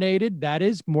nominated, that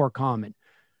is more common.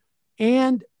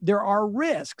 And there are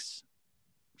risks.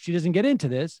 She doesn't get into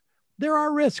this. There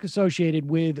are risks associated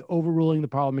with overruling the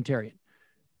parliamentarian.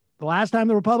 The last time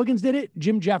the Republicans did it,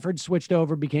 Jim Jeffords switched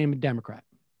over, became a Democrat,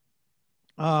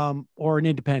 or an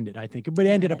independent, I think, but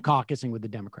ended up caucusing with the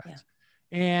Democrats,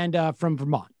 and from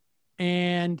Vermont.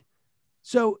 And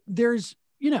so there's,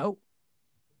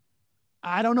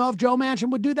 I don't know if Joe Manchin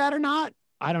would do that or not.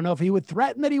 I don't know if he would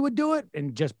threaten that he would do it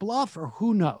and just bluff, or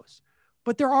who knows.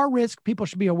 But there are risks. People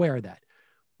should be aware of that.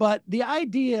 But the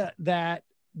idea that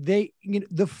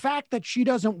the fact that she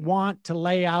doesn't want to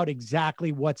lay out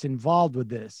exactly what's involved with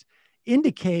this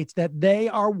indicates that they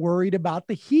are worried about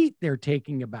the heat they're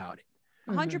taking about it.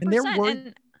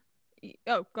 100%.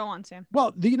 Oh, go on, Sam.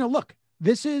 Well, look,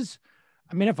 this is,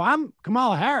 I mean, if I'm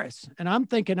Kamala Harris and I'm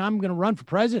thinking I'm going to run for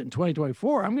president in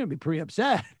 2024, I'm going to be pretty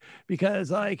upset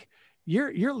because, like,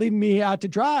 you're leaving me out to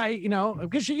dry,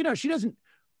 because she doesn't.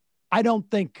 I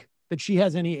don't think that she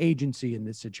has any agency in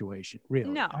this situation,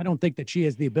 really. No. I don't think that she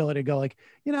has the ability to go like,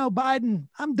 Biden,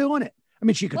 I'm doing it. I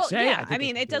mean, she could say, yeah, I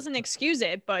mean, it doesn't excuse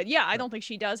it, but yeah, I don't think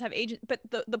she does have agent. But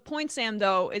the point, Sam,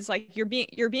 though, is like,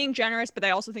 you're being generous, but I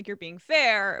also think you're being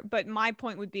fair. But my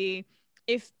point would be,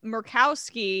 if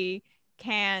Murkowski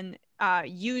can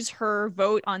use her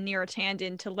vote on Neera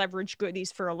Tanden to leverage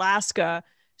goodies for Alaska,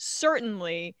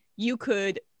 certainly you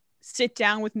could sit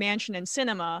down with Manchin and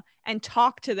Sinema and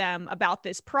talk to them about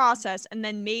this process, and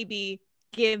then maybe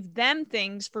give them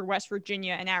things for West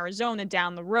Virginia and Arizona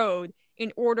down the road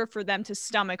in order for them to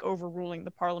stomach overruling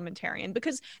the parliamentarian,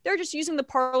 because they're just using the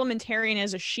parliamentarian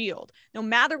as a shield. No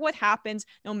matter what happens,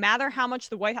 no matter how much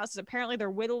the White House is, apparently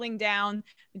they're whittling down.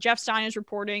 Jeff Stein is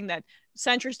reporting that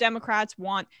centrist Democrats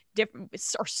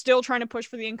are still trying to push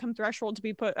for the income threshold to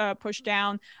be pushed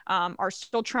down, are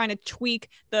still trying to tweak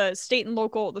the state and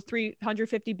local, the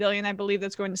 $350 billion, I believe,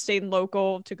 that's going to state and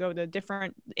local to go to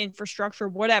different infrastructure,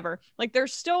 whatever. Like,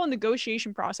 there's still a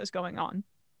negotiation process going on.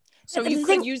 So you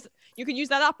could use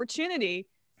that opportunity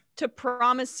to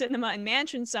promise Sinema and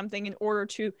Manchin something in order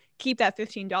to keep that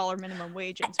 $15 minimum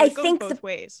wage in. So it goes both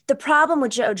ways. The problem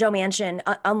with Joe Manchin,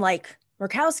 unlike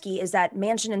Murkowski, is that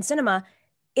Manchin and Sinema,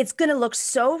 it's going to look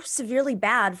so severely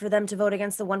bad for them to vote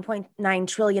against the $1.9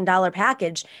 trillion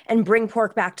package and bring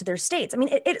pork back to their states. I mean,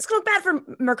 it's going to look bad for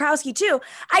Murkowski too.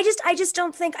 I just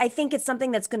don't think, I think it's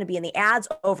something that's going to be in the ads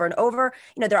over and over.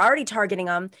 They're already targeting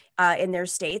them in their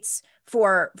states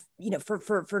for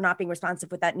not being responsive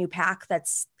with that new PAC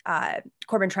that's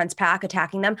Corbyn Trent's PAC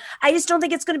attacking them. I just don't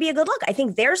think it's going to be a good look. I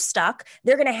think they're stuck.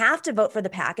 They're going to have to vote for the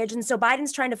package. And so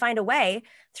Biden's trying to find a way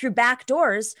through back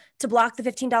doors to block the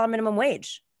 $15 minimum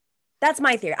wage. That's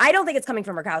my theory. I don't think it's coming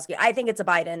from Murkowski. I think it's a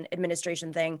Biden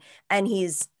administration thing, and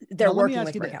they're working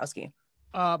with Murkowski.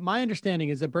 My understanding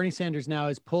is that Bernie Sanders now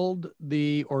has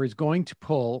is going to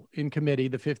pull in committee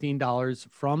the $15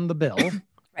 from the bill.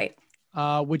 Right.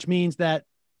 Which means that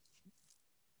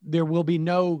there will be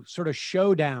no sort of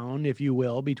showdown, if you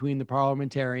will, between the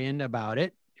parliamentarian about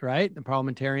it, right? The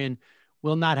parliamentarian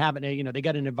will not have it. They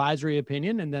got an advisory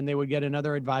opinion, and then they would get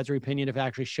another advisory opinion if it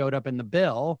actually showed up in the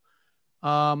bill.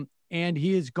 And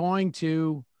he is going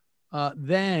to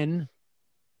then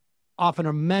offer an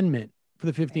amendment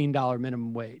for the $15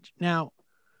 minimum wage. Now,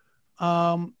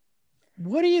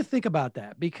 What do you think about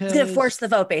that? Because it's going to force the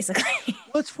vote, basically.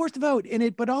 Well, it's forced the vote,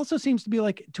 but also seems to be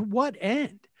like, to what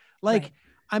end? Like, right.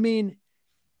 I mean,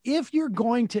 if you're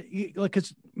going to, like,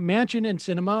 because Manchin and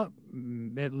Sinema,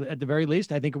 at the very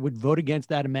least, I think it would vote against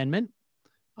that amendment.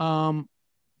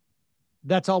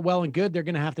 That's all well and good. They're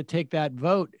going to have to take that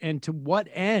vote. And to what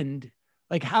end?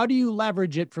 Like, how do you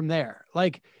leverage it from there?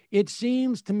 Like, it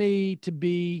seems to me to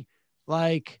be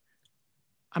like,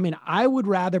 I mean, I would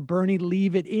rather Bernie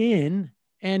leave it in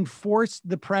and force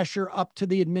the pressure up to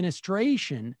the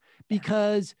administration,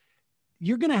 because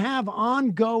you're going to have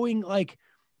ongoing, like,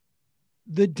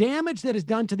 the damage that is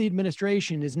done to the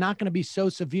administration is not going to be so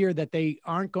severe that they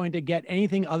aren't going to get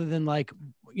anything other than, like,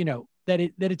 you know, that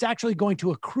it's actually going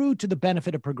to accrue to the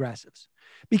benefit of progressives.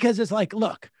 Because it's like,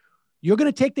 look, you're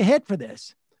going to take the hit for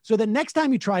this. So the next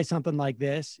time you try something like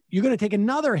this, you're going to take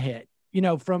another hit, you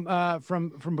know, from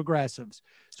progressives.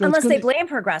 So unless they blame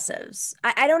progressives.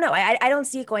 I don't know. I don't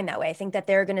see it going that way. I think that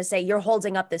they're going to say you're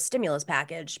holding up this stimulus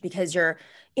package because you're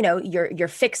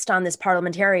fixed on this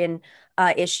parliamentarian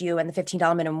issue and the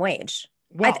 $15 minimum wage.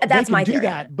 Well, that's my theory. Do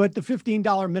that, but the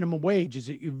 $15 minimum wage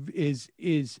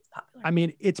is I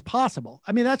mean, it's possible.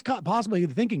 I mean, that's possible, you're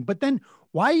thinking. But then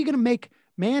why are you going to make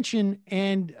Manchin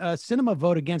and Sinema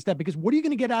vote against that? Because what are you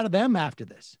going to get out of them after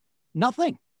this?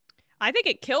 Nothing. I think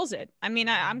it kills it. I mean,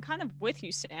 I'm kind of with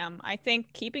you, Sam. I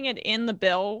think keeping it in the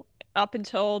bill up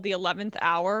until the 11th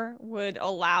hour would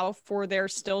allow for there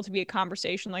still to be a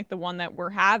conversation like the one that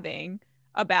we're having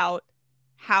about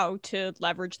how to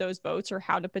leverage those votes, or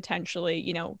how to potentially,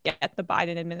 you know, get the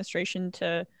Biden administration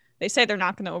to, they say they're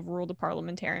not going to overrule the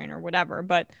parliamentarian or whatever,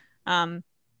 but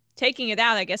taking it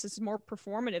out, I guess it's more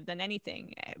performative than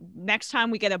anything. Next time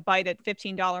we get a bite at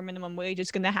 $15 minimum wage,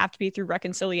 it's going to have to be through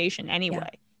reconciliation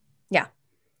anyway. Yeah.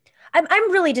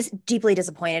 I'm really just deeply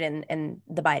disappointed in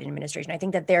the Biden administration. I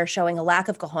think that they're showing a lack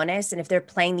of cojones. And if they're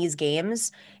playing these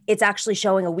games, it's actually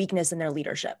showing a weakness in their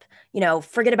leadership. You know,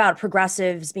 forget about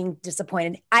progressives being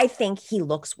disappointed. I think he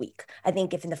looks weak. I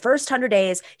think if in the first 100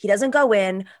 days, he doesn't go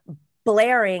in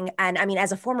blaring, and I mean,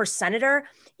 as a former senator,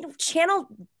 you know, channel,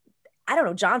 I don't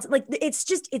know, Johnson, like,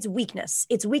 it's weakness.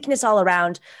 It's weakness all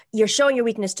around. You're showing your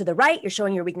weakness to the right, you're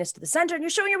showing your weakness to the center, and you're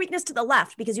showing your weakness to the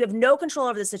left, because you have no control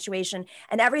over the situation,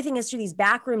 and everything is through these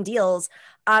backroom deals.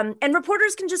 And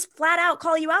reporters can just flat out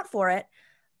call you out for it,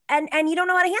 and you don't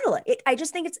know how to handle it. I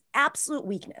just think it's absolute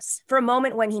weakness for a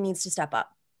moment when he needs to step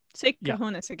up. Say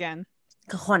cojones again.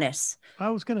 Cojones.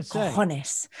 I was going to say.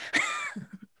 Cojones.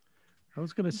 I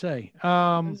was going to say.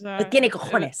 Tiene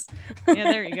cojones.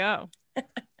 Yeah, there you go.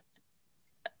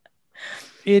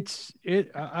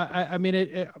 I mean,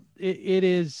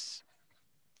 it's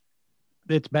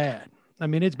bad. I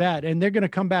mean, it's bad. And they're going to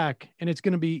come back, and it's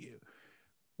going to be,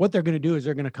 what they're going to do is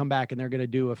they're going to come back and they're going to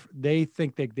do they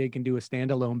think that they can do a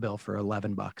standalone bill for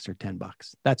 $11 or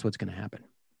 $10. That's what's going to happen.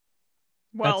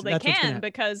 Well, they can,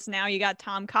 because now you got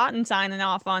Tom Cotton signing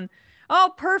off on,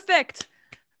 oh, perfect.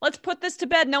 Let's put this to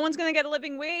bed. No one's going to get a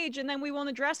living wage, and then we won't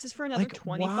address this for another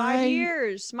 25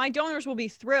 years. My donors will be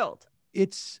thrilled.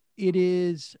 It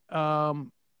is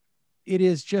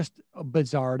just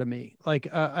bizarre to me. Like,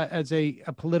 as a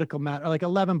political matter, like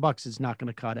 $11 is not going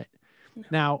to cut it. No.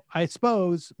 Now, I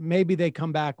suppose maybe they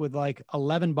come back with like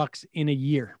 $11 in a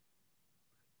year,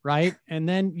 right? And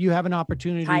then you have an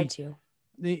opportunity. Tied to.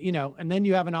 You know, and then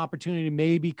you have an opportunity to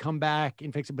maybe come back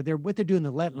and fix it. But what they're doing,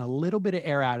 they're letting a little bit of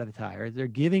air out of the tire. They're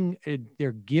giving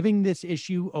this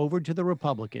issue over to the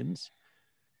Republicans,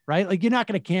 right? Like, you're not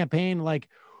going to campaign like,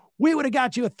 we would have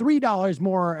got you a $3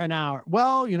 more an hour.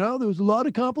 Well, you know, there was a lot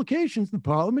of complications. The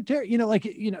parliamentary, you know, like,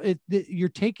 you know, you're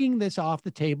taking this off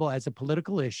the table as a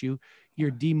political issue.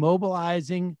 You're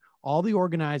demobilizing all the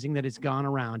organizing that has gone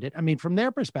around it. I mean, from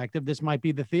their perspective, this might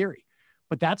be the theory.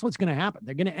 But that's what's going to happen.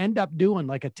 They're going to end up doing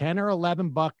like a $10 or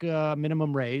 $11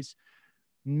 minimum raise.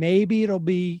 Maybe it'll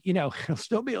be, you know, it'll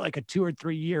still be like a 2 or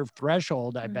 3 year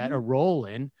threshold, I bet, a roll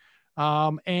in.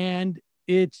 And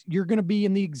you're going to be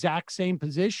in the exact same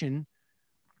position,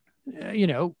 you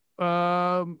know,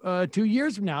 2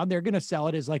 years from now. They're going to sell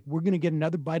it as like, we're going to get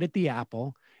another bite at the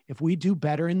apple. If we do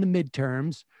better in the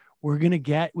midterms,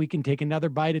 we can take another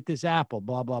bite at this apple,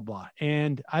 blah, blah, blah.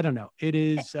 And I don't know. It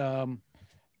is,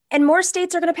 and more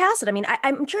states are going to pass it. I mean,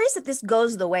 I'm curious if this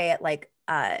goes the way it, like,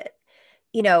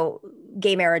 you know,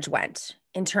 gay marriage went,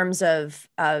 in terms of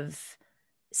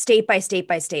state by state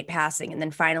by state passing, and then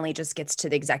finally just gets to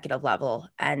the executive level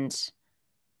and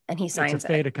he signs it. It's a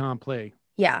fait accompli.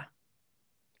 Yeah.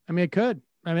 I mean, it could.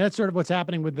 I mean, that's sort of what's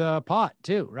happening with the pot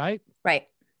too, right? Right.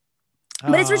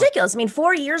 But it's ridiculous. I mean,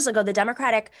 4 years ago, the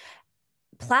Democratic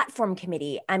Platform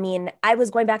Committee, I mean, I was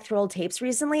going back through old tapes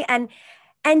recently, and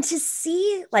And to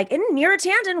see, like, and Neera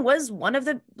Tanden was one of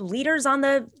the leaders on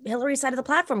the Hillary side of the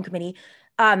platform committee,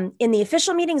 in the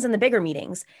official meetings and the bigger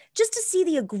meetings, just to see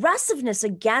the aggressiveness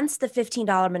against the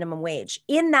 $15 minimum wage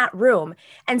in that room,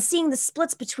 and seeing the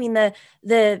splits between the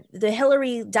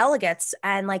Hillary delegates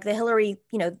and like the Hillary,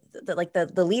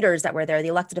 the leaders that were there, the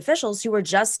elected officials who were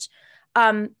just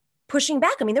pushing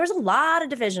back. I mean, there was a lot of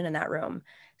division in that room.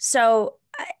 So,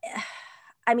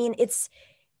 I mean, it's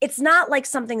not like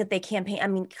something that they campaign. I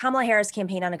mean, Kamala Harris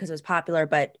campaigned on it because it was popular,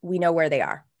 but we know where they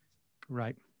are.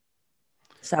 Right.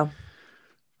 So.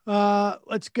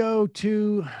 Let's go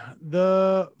to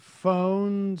the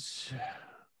phones.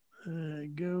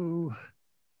 Calling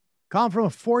from a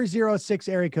 406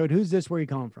 area code. Who's this? Where are you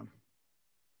calling from?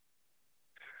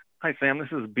 Hi, Sam. This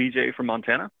is BJ from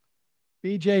Montana.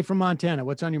 BJ from Montana.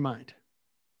 What's on your mind?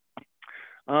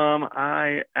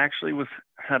 I actually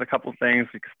had a couple things.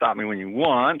 You can stop me when you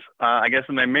want. I guess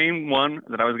my main one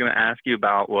that I was going to ask you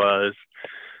about was,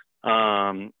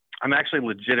 I'm actually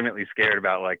legitimately scared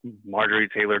about like Marjorie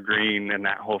Taylor Greene and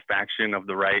that whole faction of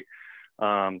the right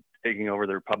taking over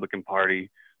the Republican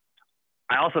Party.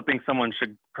 I also think someone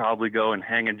should probably go and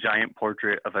hang a giant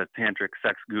portrait of a tantric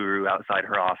sex guru outside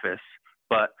her office,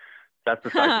 but that's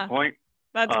beside the point.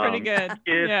 That's pretty good.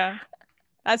 Yeah.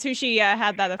 That's who she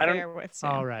had that affair with.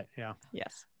 Sam. All right. Yeah.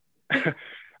 Yes.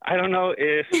 I don't know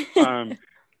if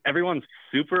everyone's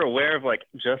super aware of like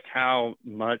just how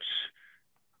much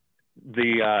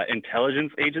the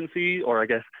intelligence agency, or I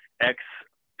guess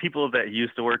people that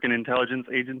used to work in intelligence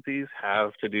agencies,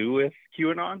 have to do with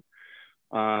QAnon.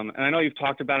 And I know you've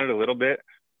talked about it a little bit,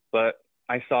 but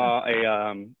I saw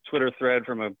a Twitter thread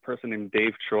from a person named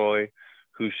Dave Troy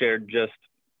who shared just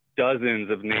dozens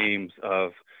of names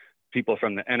of people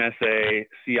from the NSA,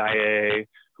 CIA,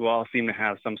 who all seem to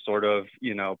have some sort of,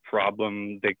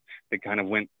 problem. They kind of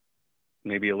went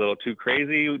maybe a little too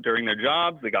crazy during their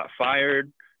jobs. They got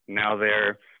fired. Now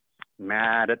they're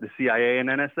mad at the CIA and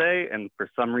NSA, and for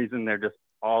some reason they're just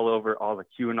all over all the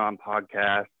QAnon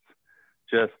podcasts,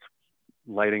 just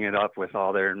lighting it up with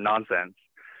all their nonsense.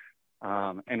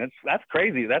 And that's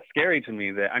crazy. That's scary to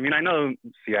me. I know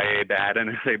CIA bad,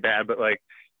 NSA bad, but like,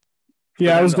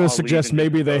 yeah, I was going to suggest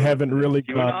maybe they haven't really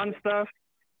QAnon stuff.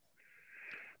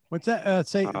 What's that?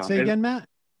 Say again, Matt.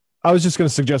 I was just going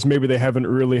to suggest maybe they haven't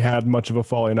really had much of a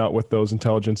falling out with those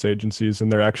intelligence agencies,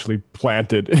 and they're actually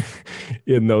planted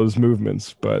in those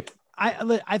movements. But I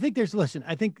think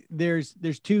I think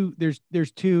there's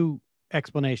two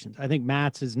explanations. I think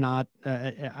Matt's is not.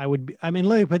 Let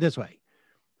me put it this way: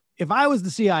 if I was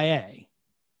the CIA,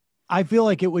 I feel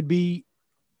like it would be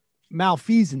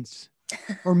malfeasance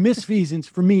or misfeasance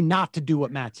for me not to do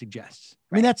what Matt suggests.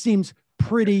 I mean, that seems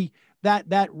pretty.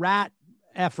 That rat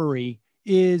effery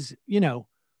is,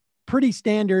 pretty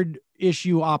standard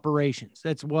issue operations.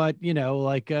 That's what,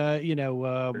 what's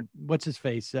his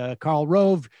face? Karl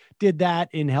Rove did that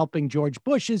in helping George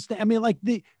Bush's.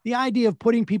 The idea of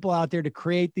putting people out there to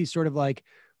create these sort of like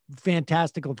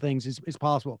fantastical things is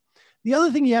possible. The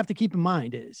other thing you have to keep in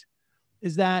mind is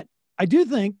that I do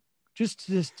think, just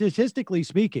statistically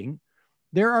speaking,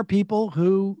 there are people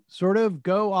who sort of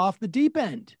go off the deep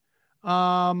end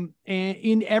and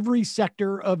in every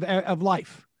sector of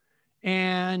life.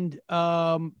 And,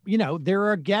 there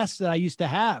are guests that I used to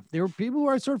have. There were people who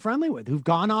I was sort of friendly with who've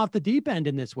gone off the deep end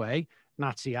in this way,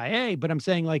 not CIA, but I'm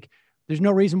saying like, there's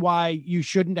no reason why you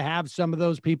shouldn't have some of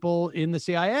those people in the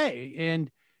CIA. And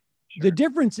the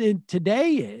difference in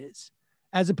today is,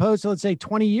 as opposed to, let's say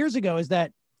 20 years ago, is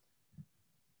that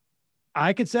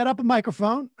I could set up a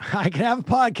microphone, I could have a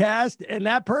podcast, and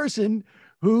that person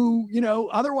who,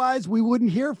 otherwise we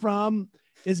wouldn't hear from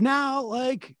is now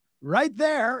like right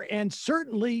there. And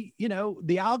certainly,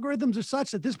 the algorithms are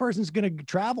such that this person's going to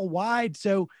travel wide.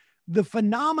 So the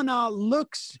phenomena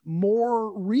looks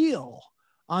more real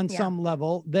on some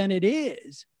level than it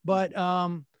is. But,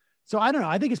 so I don't know.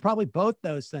 I think it's probably both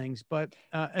those things, but,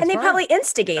 and they probably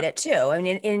instigate it too. I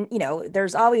mean,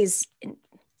 there's always,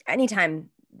 anytime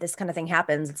this kind of thing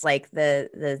happens, it's like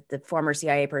the former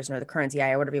CIA person or the current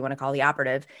CIA, or whatever you want to call the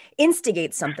operative,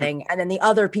 instigates something, and then the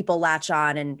other people latch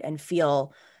on and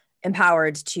feel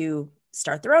empowered to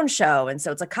start their own show. And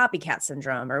so it's a copycat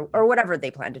syndrome or whatever they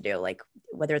plan to do, like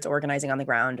whether it's organizing on the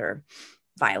ground or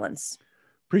violence.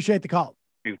 Appreciate the call.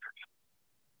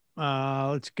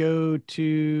 Let's go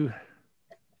to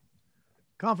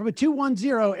call from a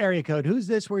 210 area code. Who's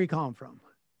this? Where are you calling from?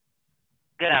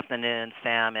 Good afternoon,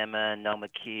 Sam, Emma, Noma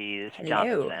Keys, John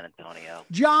from San Antonio.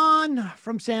 John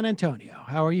from San Antonio.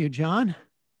 How are you, John?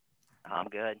 I'm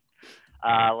good.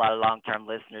 A lot of long-term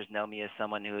listeners know me as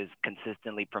someone who has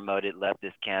consistently promoted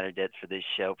leftist candidates for this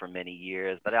show for many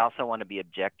years, but I also want to be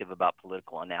objective about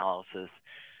political analysis.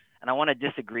 And I want to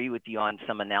disagree with you on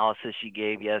some analysis you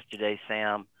gave yesterday,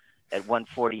 Sam. At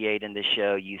 148 in the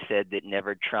show, you said that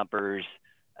Never Trump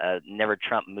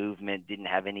movement didn't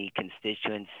have any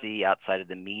constituency outside of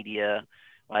the media.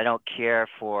 Well, I don't care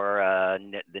for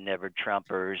the Never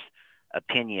Trumpers'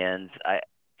 opinions.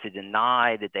 To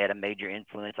deny that they had a major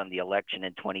influence on the election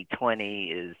in 2020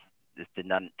 is to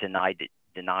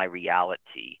deny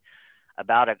reality.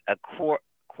 About a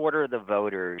quarter of the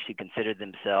voters who consider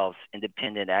themselves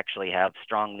independent actually have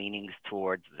strong leanings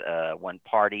towards one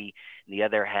party, and the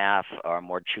other half are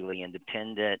more truly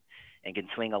independent and can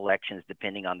swing elections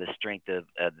depending on the strength of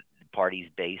the party's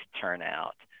base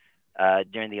turnout.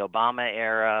 During the Obama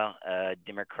era,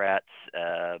 Democrats'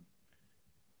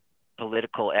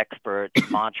 political experts'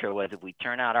 mantra was, if we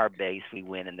turn out our base, we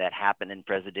win, and that happened in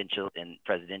presidential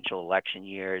election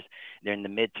years. During the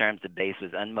midterms, the base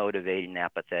was unmotivated and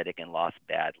apathetic and lost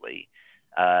badly.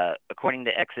 According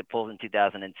to exit polls in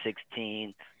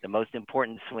 2016, the most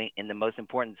important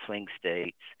swing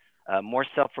states, more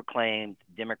self-proclaimed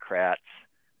Democrats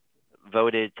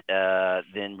voted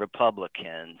than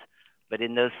Republicans. But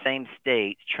in those same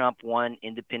states, Trump won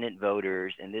independent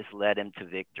voters, and this led him to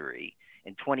victory.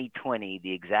 In 2020,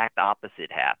 the exact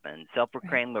opposite happened.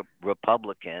 Self-proclaimed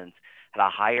Republicans had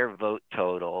a higher vote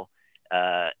total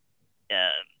than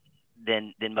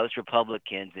most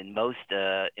Republicans in most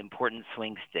important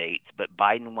swing states, but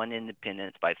Biden won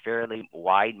independents by fairly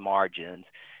wide margins.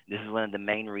 This is one of the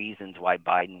main reasons why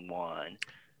Biden won.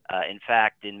 In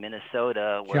fact, in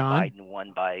Minnesota, where John? Biden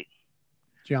won by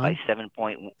John? 7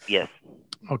 point, yes.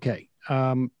 Okay.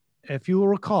 If you will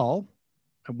recall,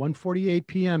 at 1:48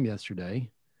 p.m.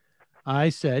 yesterday, I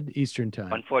said Eastern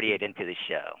time. 148 into the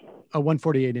show.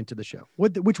 1:48 into the show,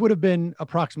 which would have been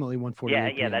approximately 1:48 Yeah,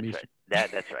 p.m. that's Eastern.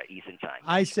 right. That's right, Eastern time.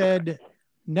 I said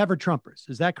never Trumpers.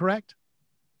 Is that correct?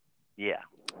 Yeah.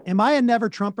 Am I a never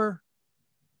Trumper,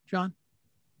 John?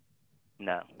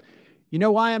 No. You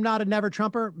know why I'm not a never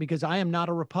Trumper? Because I am not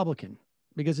a Republican.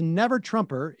 Because a never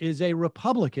Trumper is a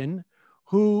Republican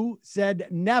who said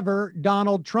never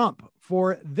Donald Trump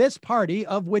for this party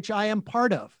of which I am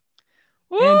part of.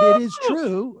 Woo! And it is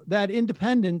true that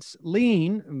independents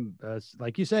lean,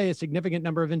 like you say, a significant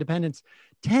number of independents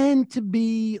tend to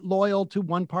be loyal to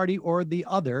one party or the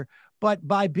other. But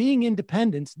by being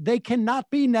independents, they cannot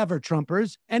be never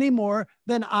Trumpers any more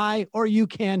than I or you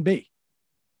can be.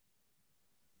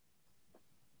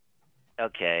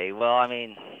 Okay. Well, I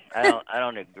mean, I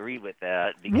don't agree with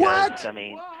that because what? I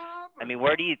mean,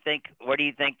 where do you think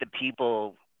the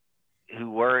people who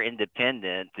were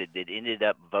independent that ended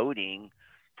up voting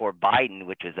for Biden,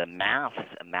 which was a mass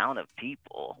amount of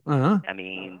people? Uh-huh. I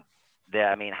mean,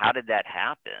 how did that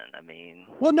happen? I mean,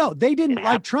 well, no, they didn't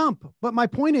like Trump. But my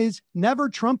point is, never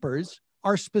Trumpers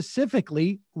are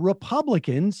specifically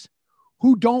Republicans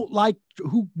who don't like,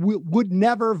 who would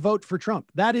never vote for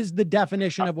Trump. That is the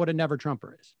definition of what a never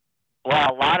Trumper is.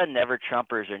 Well, a lot of never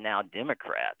Trumpers are now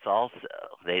Democrats. Also,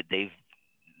 they've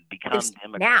become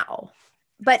Democrats now.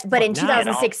 But in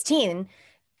 2016.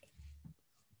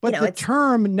 But the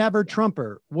term never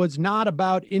Trumper was not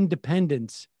about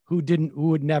independents who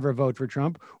would never vote for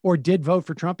Trump or did vote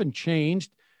for Trump and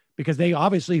changed, because they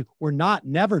obviously were not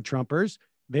never Trumpers.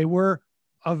 They were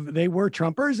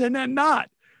Trumpers and then not.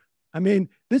 I mean,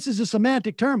 this is a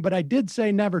semantic term, but I did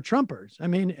say never Trumpers. I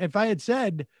mean, if I had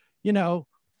said,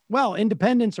 well,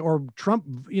 independents or Trump,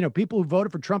 people who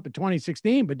voted for Trump in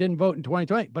 2016 but didn't vote in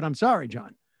 2020. But I'm sorry,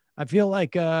 John. I feel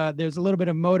like there's a little bit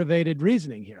of motivated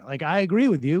reasoning here. Like, I agree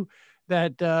with you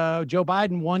that Joe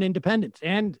Biden won independents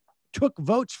and took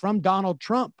votes from Donald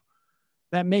Trump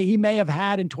that he may have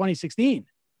had in 2016.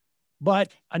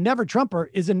 But a never Trumper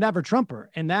is a never Trumper.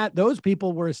 And that those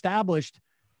people were established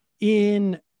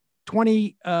in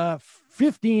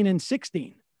 2015 and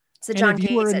 16. So, and John, if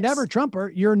you were a never Trumper,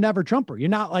 you're a never Trumper. You're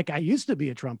not like, I used to be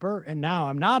a Trumper and now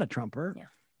I'm not a Trumper. Yeah.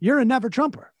 You're a never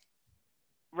Trumper.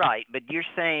 Right, but you're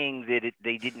saying that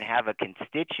they didn't have a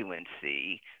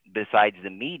constituency besides the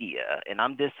media, and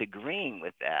I'm disagreeing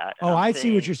with that. Oh, I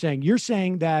see what you're saying. You're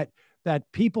saying that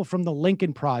people from the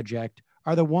Lincoln Project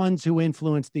are the ones who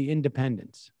influenced the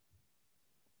independents.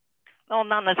 No,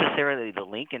 not necessarily the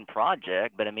Lincoln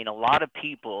Project, but I mean a lot of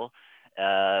people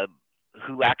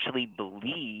who actually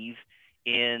believe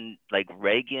in like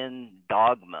Reagan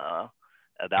dogma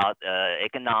about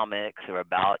economics or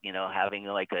about, having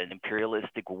like an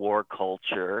imperialistic war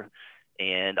culture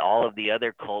and all of the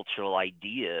other cultural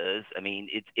ideas. I mean,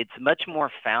 it's much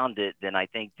more founded than I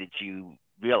think that you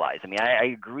realize. I mean, I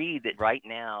agree that right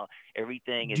now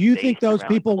everything is. Do you think based those around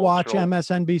people watch cultural-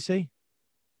 MSNBC?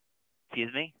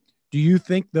 Excuse me? Do you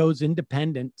think those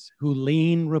independents who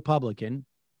lean Republican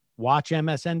watch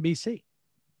MSNBC?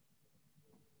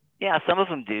 Yeah, some of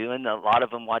them do, and a lot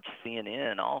of them watch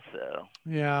CNN also.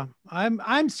 Yeah,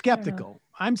 I'm skeptical.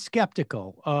 I'm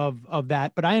skeptical of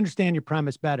that, but I understand your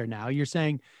premise better now. You're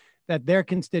saying that their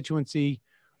constituency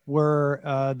were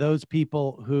those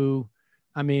people who,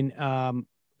 I mean,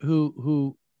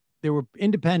 who there were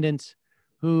independents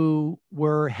who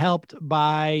were helped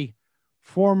by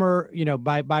former,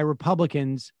 by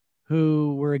Republicans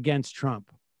who were against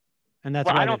Trump. And that's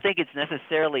well, why I don't think it's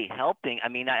necessarily helping. I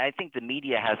mean, I think the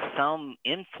media has some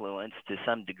influence to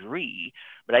some degree,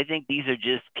 but I think these are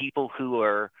just people who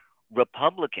are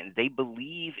Republicans. They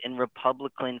believe in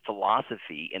Republican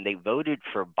philosophy, and they voted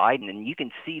for Biden. And you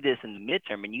can see this in the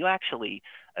midterm, and you actually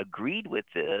agreed with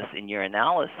this in your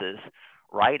analysis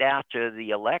right after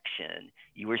the election.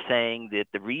 You were saying that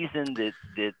the reason that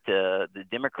the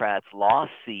Democrats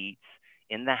lost seats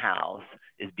in the House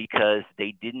is because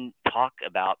they didn't talk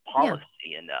about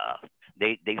policy enough.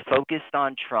 They focused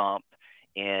on Trump,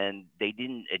 and they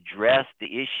didn't address the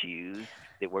issues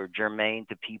that were germane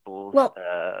to people's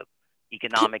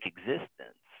economic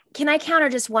existence. Can I counter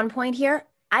just one point here?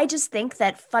 I just think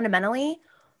that fundamentally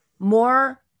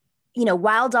more,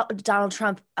 while Donald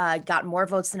Trump got more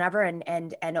votes than ever and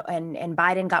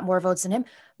Biden got more votes than him,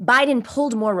 Biden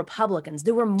pulled more Republicans.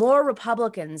 There were more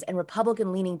Republicans and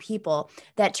Republican-leaning people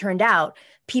that turned out.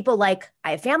 People like,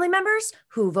 I have family members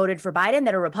who voted for Biden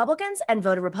that are Republicans and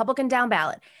voted Republican down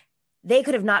ballot. They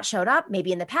could have not showed up.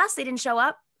 Maybe in the past they didn't show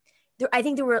up. I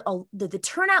think the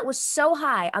turnout was so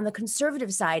high on the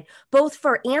conservative side, both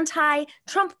for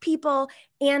anti-Trump people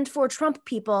and for Trump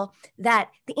people,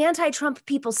 that the anti-Trump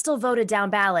people still voted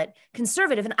down ballot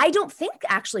conservative. And I don't think,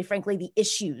 actually, frankly, the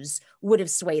issues would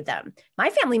have swayed them. My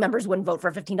family members wouldn't vote for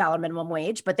a $15 minimum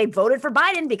wage, but they voted for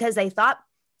Biden because they thought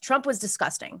Trump was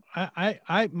disgusting.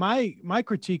 My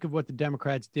critique of what the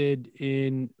Democrats did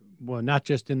not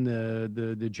just in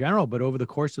the general, but over the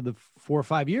course of the 4 or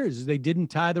 5 years, is they didn't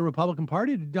tie the Republican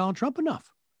Party to Donald Trump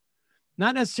enough.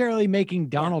 Not necessarily making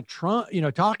Donald Trump,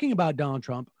 talking about Donald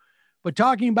Trump, but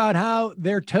talking about how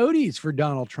they're toadies for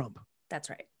Donald Trump. That's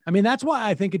right. I mean, that's why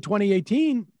I think in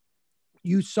 2018,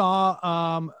 you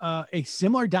saw a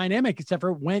similar dynamic, except for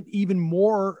it went even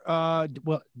more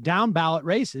down ballot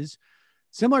races.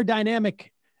 Similar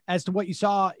dynamic as to what you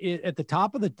saw at the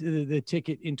top of the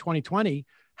ticket in 2020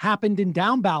 happened in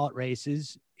down ballot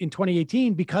races in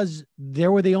 2018 because they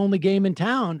were the only game in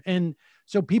town. And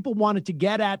so people wanted to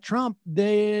get at Trump.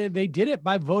 They did it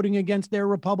by voting against their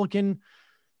Republican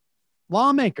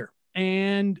lawmaker.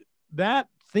 And that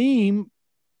theme,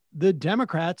 the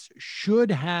Democrats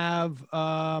should have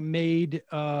made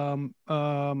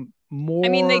more. I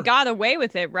mean, they got away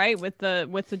with it, right? With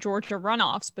the Georgia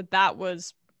runoffs, but that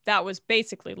was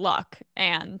basically luck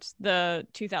and the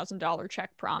 $2,000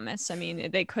 check promise. I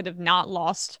mean, they could have not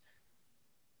lost,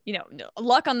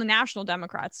 luck on the national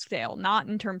Democrat scale, not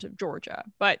in terms of Georgia,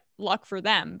 but luck for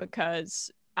them because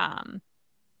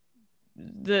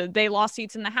they lost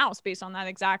seats in the House based on that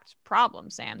exact problem,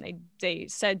 Sam. They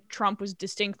said Trump was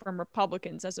distinct from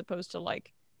Republicans as opposed to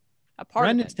like a part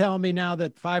Brendan's of it. telling me now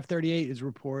that 538 is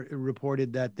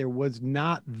reported that there was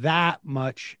not that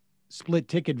much split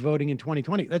ticket voting in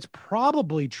 2020. That's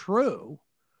probably true,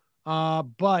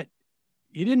 but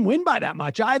he didn't win by that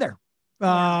much either.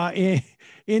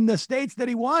 In the states that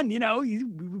he won, he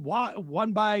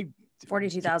won by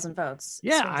 42,000 votes.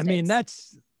 Yeah, I mean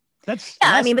that's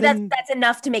I mean, but that's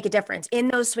enough to make a difference in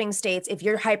those swing states. If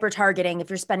you're hyper targeting, if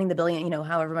you're spending the billion,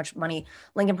 however much money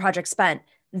Lincoln Project spent,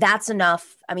 that's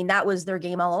enough. I mean, that was their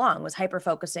game all along, was hyper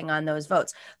focusing on those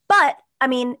votes. But I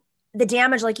mean, the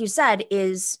damage, like you said,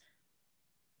 is,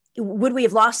 would we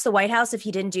have lost the White House if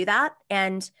he didn't do that?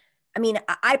 And I mean,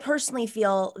 I personally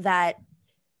feel that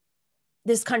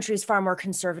this country is far more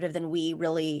conservative than we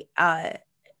really have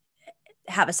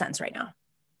a sense right now.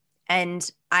 And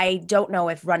I don't know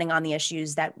if running on the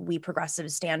issues that we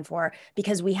progressives stand for,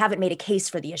 because we haven't made a case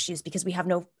for the issues because we have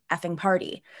no effing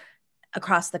party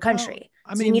across the country.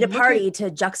 Well, so you need a party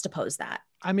to juxtapose that.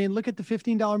 I mean, look at the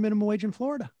 $15 minimum wage in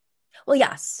Florida. Well,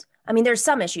 yes. I mean, there's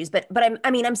some issues, but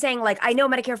I'm saying, like, I know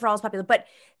Medicare for all is popular, but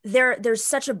there's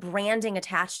such a branding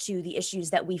attached to the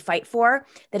issues that we fight for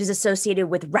that is associated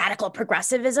with radical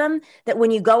progressivism that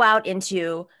when you go out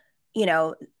into,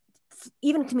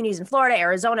 even communities in Florida,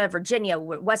 Arizona, Virginia,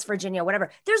 West Virginia, whatever,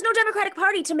 there's no Democratic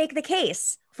Party to make the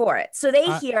case for it. So they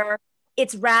hear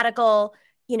it's radical,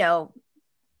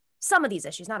 some of these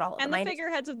issues, not all of them. them. And the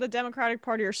figureheads of the Democratic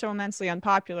Party are so immensely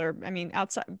unpopular. I mean,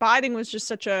 outside Biden was just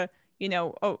such a, you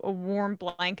know, a warm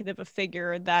blanket of a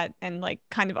figure that, and like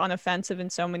kind of unoffensive in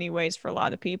so many ways for a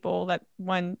lot of people, that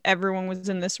when everyone was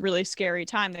in this really scary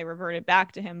time, they reverted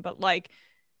back to him. But like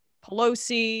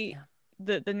Pelosi,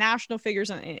 the national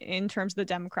figures in terms of the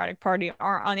Democratic Party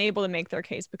are unable to make their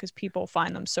case because people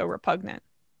find them so repugnant.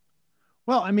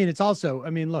 Well, I mean, it's also,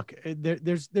 I mean, look,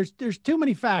 there's too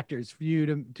many factors for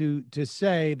you to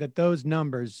say that those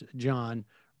numbers, John,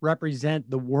 represent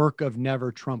the work of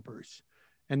never Trumpers,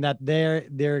 and that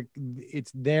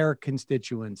it's their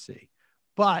constituency.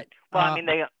 But well, I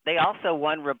mean, they also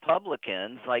won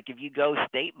Republicans. Like if you go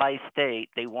state by state,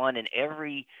 they won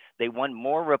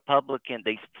more Republican.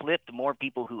 They flipped more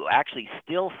people who actually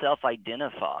still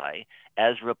self-identify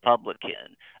as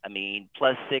Republican. I mean,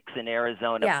 +6 in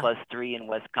Arizona, +3 in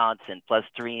Wisconsin,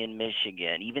 +3 in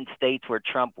Michigan. Even states where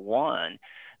Trump won,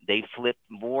 they flipped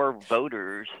more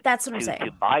voters That's what I'm saying.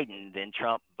 to Biden than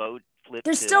Trump flipped.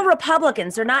 They're still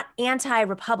Republicans. They're not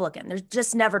anti-Republican. They're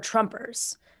just never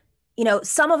Trumpers. You know,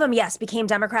 some of them, yes, became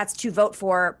Democrats to vote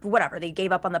for whatever. They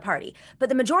gave up on the party. But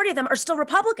the majority of them are still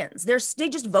Republicans. They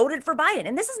just voted for Biden.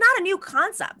 And this is not a new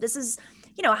concept. This is,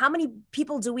 you know, how many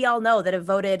people do we all know that have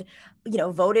voted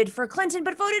for Clinton,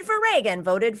 but voted for Reagan,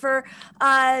 voted for,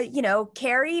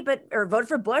 Kerry, or voted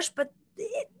for Bush. But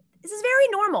this is very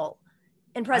normal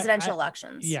in presidential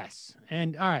elections. Yes.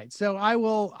 And all right. So I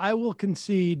will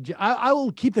concede. I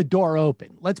will keep the door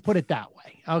open. Let's put it that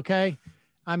way. Okay.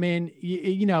 I mean,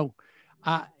 in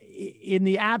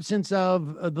the absence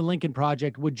of the Lincoln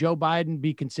Project, would Joe Biden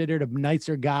be considered a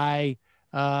nicer guy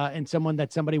and someone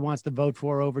that somebody wants to vote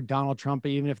for over Donald Trump,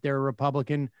 even if they're a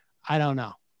Republican? I don't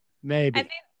know. Maybe. And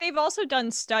they've also done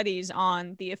studies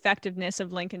on the effectiveness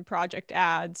of Lincoln Project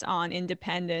ads on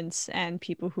independents and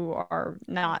people who are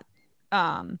not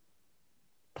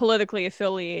politically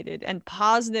affiliated, and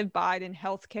positive Biden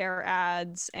healthcare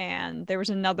ads. And there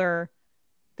was another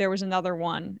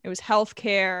one. It was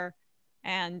healthcare,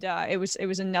 and it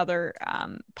was another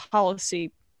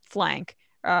policy flank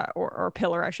or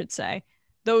pillar, I should say.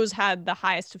 Those had the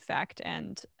highest effect,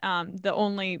 and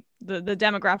the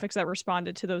demographics that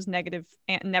responded to those negative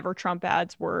never Trump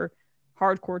ads were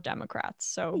hardcore Democrats.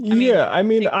 So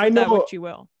I know what you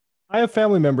will. I have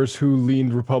family members who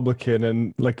leaned Republican,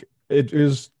 and like it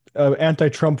is an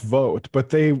anti-Trump vote, but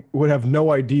they would have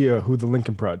no idea who the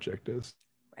Lincoln Project is.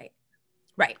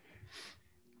 Right.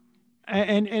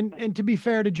 And to be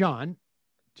fair to John,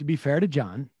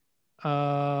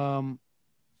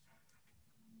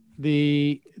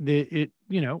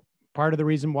 part of the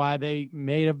reason why they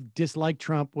may have disliked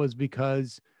Trump was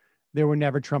because there were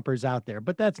never Trumpers out there.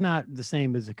 But that's not the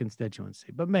same as a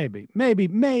constituency. But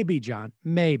maybe, John,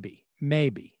 maybe.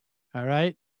 All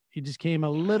right. You just came a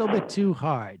little bit too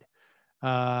hard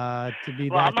to be.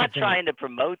 Well, I'm not trying to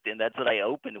promote them. That's what I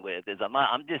opened with.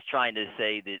 I'm just trying to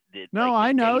say that. No,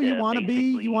 I know you want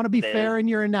to be fair in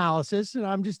your analysis, and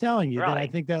I'm just telling you that I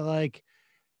think that I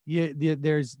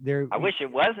wish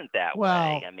it wasn't that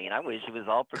way. I mean, I wish it was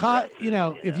all progressive.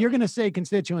 If you're going to say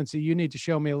constituency, you need to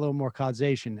show me a little more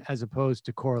causation as opposed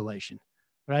to correlation.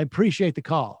 But I appreciate the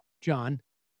call, John,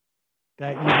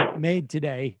 that you made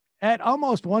today at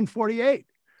almost 1:48.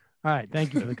 All right,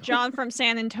 thank you for the call. John from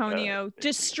San Antonio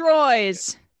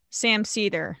destroys Sam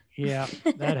Seder. Yeah,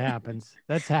 that happens.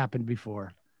 That's happened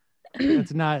before.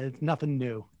 It's nothing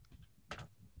new.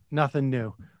 Nothing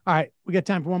new. All right, we got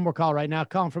time for one more call right now.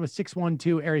 Calling from a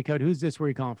 612 area code. Who's this? Where are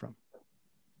you calling from?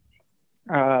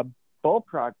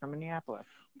 Bullprog from Minneapolis.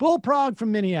 Bullprog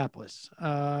from Minneapolis.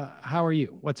 How are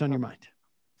you? What's on your mind?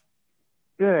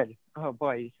 Good. Oh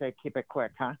boy, you say keep it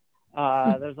quick, huh?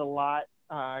 There's a lot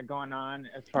going on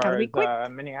as far as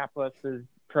Minneapolis is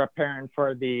preparing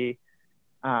for the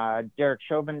Derek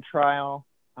Chauvin trial.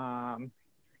 So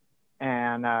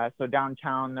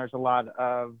downtown, there's a lot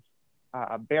of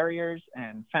barriers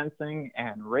and fencing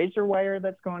and razor wire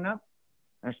that's going up.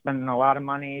 They're spending a lot of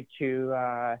money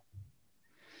to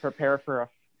prepare for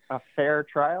a fair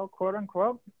trial, quote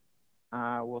unquote.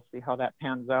 We'll see how that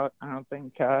pans out. I don't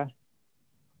think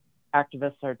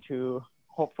activists are too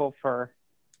hopeful for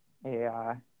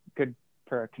a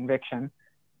conviction.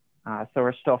 So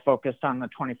we're still focused on the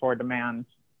 24 demands.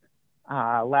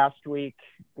 Last week,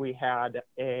 we had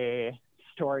a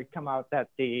story come out that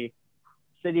the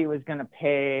city was going to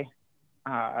pay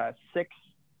 6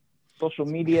 social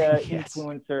media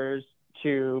influencers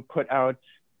to put out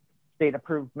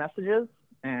state-approved messages.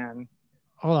 And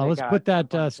hold on, let's put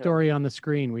that story on the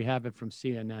screen. We have it from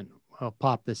CNN. I'll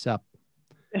pop this up.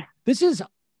 This is,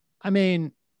 I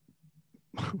mean,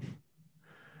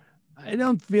 I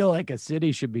don't feel like a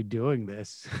city should be doing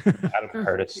this. I've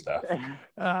heard of stuff.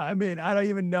 I mean, I don't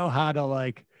even know how to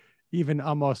like, even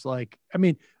almost like, I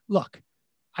mean, look,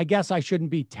 I guess I shouldn't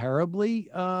be terribly,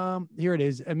 here it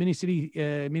is. A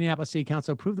Minneapolis City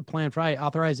Council approved the plan Friday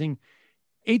authorizing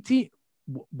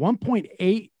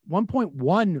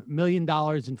 $1.1 million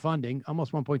in funding,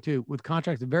 almost 1.2, with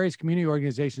contracts with various community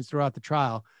organizations throughout the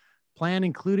trial. Plan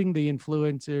including the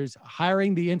influencers,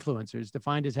 hiring the influencers,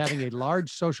 defined as having a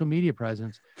large social media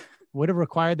presence, would have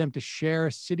required them to share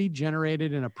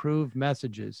city-generated and approved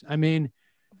messages. I mean,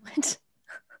 what?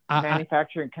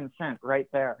 Manufacturing consent right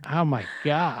there. Oh my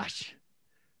gosh.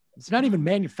 It's not even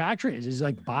manufacturing. It's just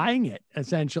like buying it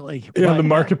essentially. Yeah, the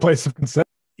marketplace of consent.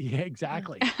 Yeah,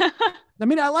 exactly. I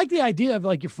mean, I like the idea of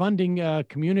like you're funding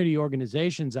community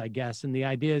organizations, I guess. And the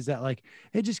idea is that like,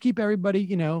 hey, just keep everybody,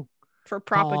 you know, for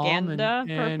propaganda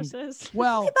purposes.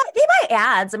 Well, they buy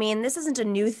ads. I mean, this isn't a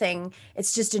new thing.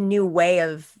 It's just a new way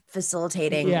of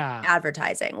facilitating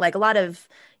advertising. Like a lot of,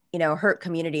 you know, hurt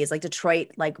communities like Detroit,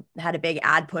 like had a big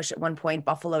ad push at one point.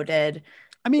 Buffalo did.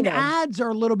 I mean, ads are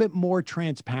a little bit more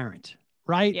transparent,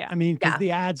 right? Yeah. I mean, because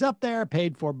the ads up there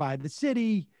paid for by the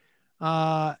city.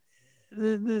 The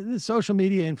social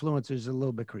media influencers are a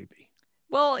little bit creepy.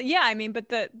 Well, yeah, I mean, but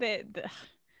the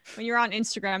when you're on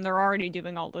Instagram, they're already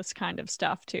doing all this kind of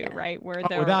stuff too, right? Where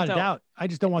they're without a doubt. I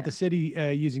just don't want the city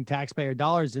using taxpayer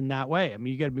dollars in that way. I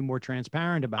mean, you got to be more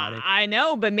transparent about it. I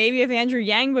know, but maybe if Andrew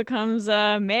Yang becomes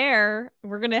mayor,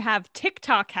 we're gonna have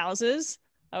TikTok houses.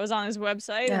 That was on his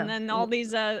website, and then all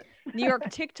these New York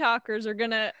TikTokers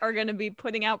are gonna be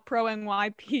putting out pro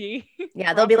NYPD.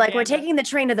 Yeah, they'll be like, we're taking the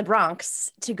train to the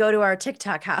Bronx to go to our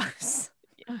TikTok house.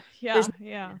 Yeah.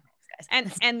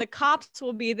 And the cops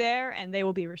will be there and they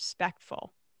will be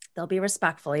respectful. They'll be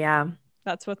respectful. Yeah.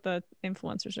 That's what the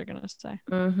influencers are going to say.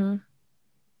 Mm-hmm.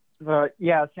 But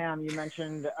yeah, Sam, you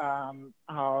mentioned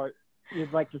how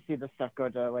you'd like to see this stuff go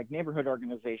to like neighborhood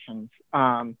organizations.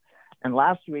 And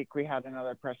last week we had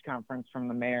another press conference from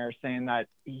the mayor saying that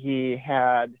he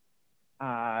had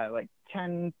like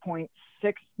 10.6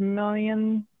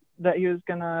 million that he was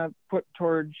going to put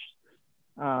towards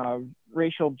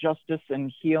racial justice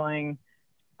and healing.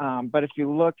 But if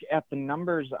you look at the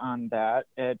numbers on that,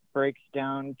 it breaks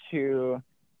down to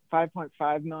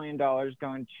 $5.5 million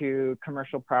going to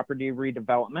commercial property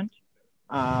redevelopment,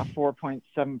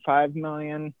 $4.75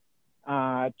 million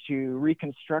to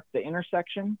reconstruct the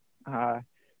intersection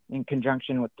in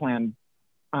conjunction with planned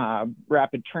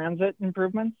rapid transit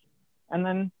improvements, and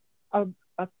then a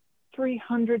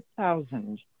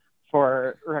 $300,000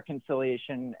 for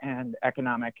reconciliation and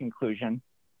economic inclusion,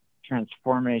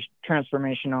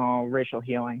 transformational racial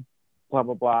healing, blah,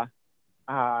 blah, blah.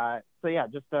 So yeah,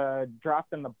 just a drop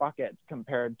in the bucket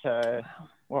compared to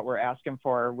what we're asking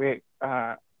for. We,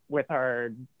 with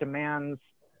our demands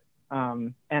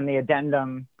and the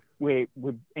addendum, we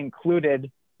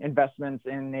included investments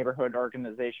in neighborhood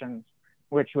organizations,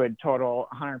 which would total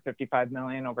 $155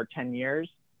 million over 10 years.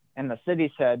 And the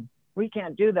city said, we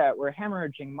can't do that. We're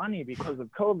hemorrhaging money because of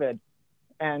COVID.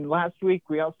 And last week,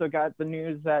 we also got the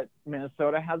news that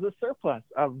Minnesota has a surplus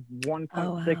of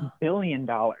 $1.6 billion.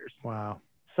 Wow.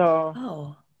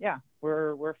 So, yeah,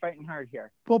 we're fighting hard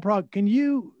here. Bullprog,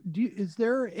 is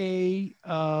there a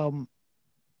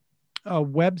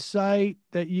website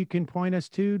that you can point us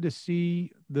to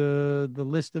see the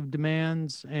list of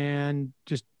demands and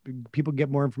just people get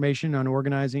more information on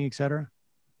organizing, et cetera?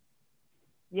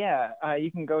 Yeah,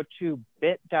 you can go to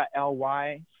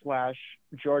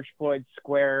bit.ly/George Floyd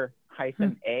Square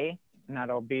 -A, and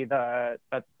that'll be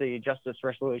that's the Justice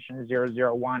Resolution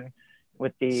 001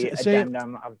 with the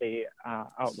addendum of the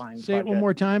outline. Say it one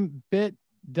more time,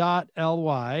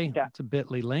 bit.ly, that's a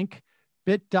bit.ly link,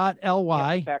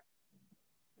 bit.ly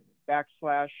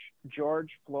 /George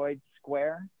Floyd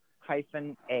Square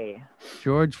 -A.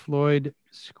 George Floyd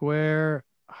Square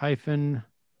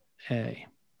 -A.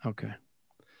 Okay.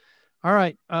 All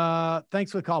right.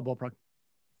 Thanks for the call, Bullprog.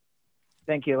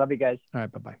 Thank you. Love you guys. All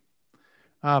right. Bye-bye.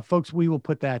 Folks, we will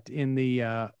put that in the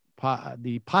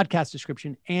podcast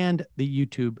description and the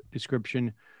YouTube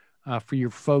description for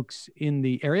your folks in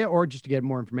the area, or just to get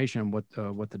more information on what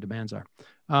the demands are.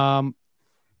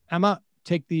 Emma,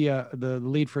 take the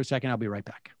lead for a second. I'll be right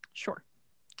back. Sure.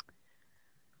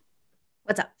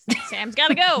 What's up? Sam's got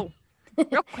to go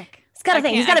real quick. He's got a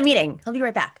thing. He's got a meeting. He'll be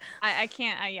right back. I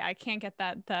can't get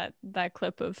that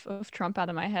clip of Trump out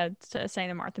of my head saying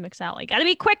to Martha McSally, "Gotta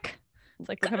be quick." It's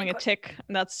like becoming a tick.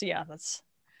 That's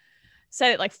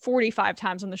said it like 45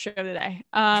 times on the show today.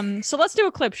 So let's do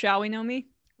a clip, shall we, Nomi?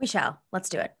 We shall. Let's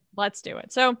do it.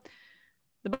 So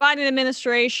The Biden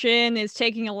administration is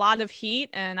taking a lot of heat,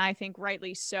 and I think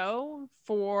rightly so,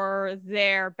 for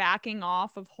their backing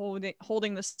off of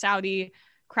holding the Saudi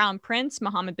Crown Prince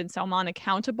Mohammed bin Salman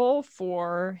accountable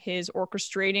for his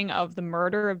orchestrating of the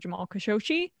murder of Jamal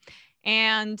Khashoggi.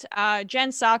 And Jen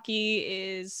Psaki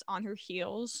is on her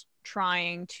heels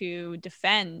trying to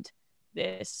defend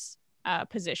this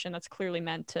position that's clearly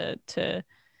meant to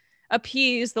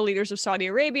appease the leaders of Saudi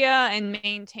Arabia and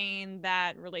maintain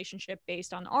that relationship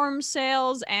based on arms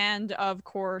sales and, of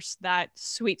course, that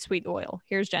sweet, sweet oil.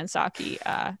 Here's Jen Psaki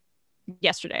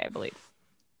yesterday, I believe.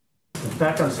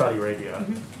 Back on Saudi Arabia,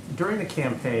 during the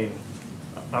campaign,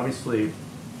 obviously,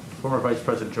 former Vice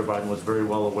President Joe Biden was very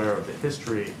well aware of the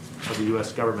history of the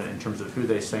U.S. government in terms of who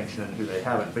they sanction and who they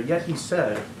haven't. But yet he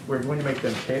said, we're going to make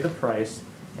them pay the price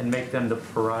and make them the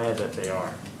pariah that they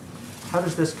are. How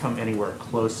does this come anywhere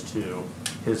close to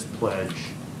his pledge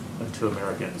to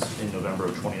Americans in November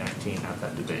of 2019 at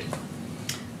that debate?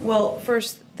 Well,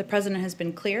 first, the president has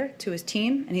been clear to his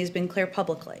team, and he's been clear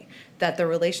publicly, that the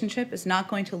relationship is not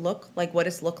going to look like what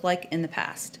it's looked like in the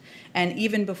past. And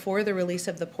even before the release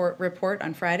of the report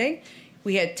on Friday,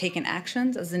 we had taken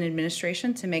actions as an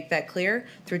administration to make that clear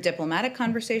through diplomatic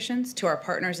conversations to our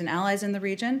partners and allies in the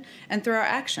region and through our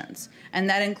actions. And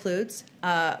that includes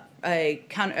a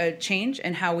change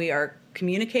in how we are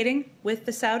communicating with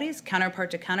the Saudis, counterpart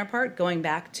to counterpart, going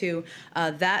back to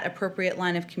that appropriate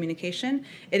line of communication.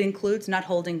 It includes not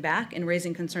holding back and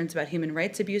raising concerns about human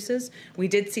rights abuses. We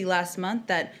did see last month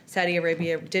that Saudi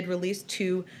Arabia did release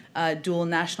 2 dual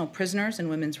national prisoners and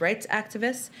women's rights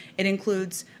activists. It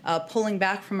includes pulling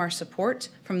back from our support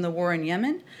from the war in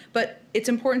Yemen. But it's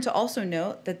important to also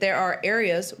note that there are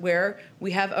areas where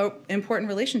we have an important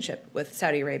relationship with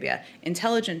Saudi Arabia.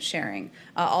 Intelligence sharing,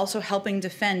 also helping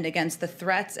defend against the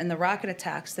threats and the rocket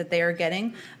attacks that they are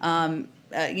getting,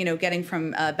 getting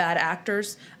from bad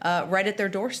actors right at their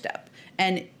doorstep.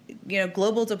 And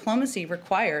global diplomacy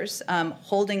requires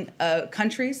holding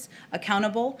countries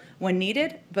accountable when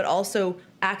needed, but also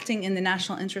acting in the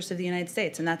national interest of the United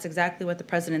States. And that's exactly what the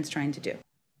president's trying to do.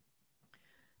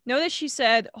 Notice she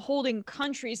said holding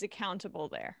countries accountable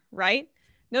there, right?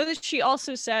 Notice she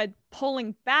also said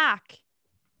pulling back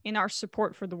in our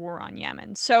support for the war on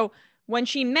Yemen. So when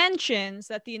she mentions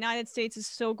that the United States is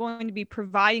still going to be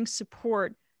providing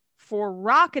support for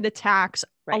rocket attacks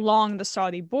along the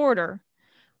Saudi border,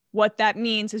 what that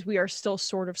means is we are still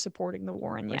sort of supporting the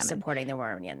war in Yemen. Supporting the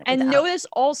war in Yemen. And notice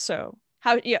also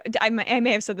how, I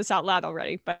may have said this out loud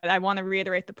already, but I want to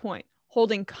reiterate the point.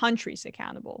 Holding countries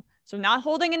accountable. So not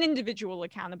holding an individual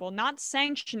accountable, not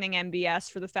sanctioning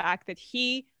MBS for the fact that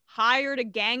he hired a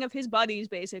gang of his buddies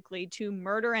basically to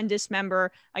murder and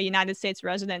dismember a United States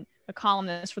resident, a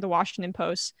columnist for the Washington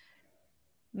Post,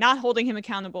 not holding him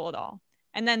accountable at all.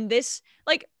 And then this,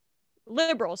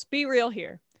 liberals, be real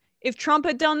here. If Trump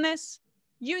had done this,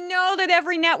 you know that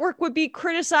every network would be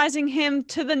criticizing him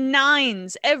to the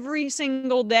nines every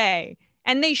single day.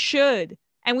 And they should.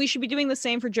 And we should be doing the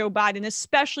same for Joe Biden,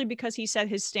 especially because he said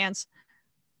his stance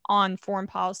on foreign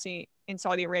policy in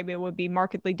Saudi Arabia would be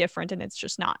markedly different, and it's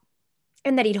just not.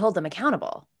 And that he'd hold them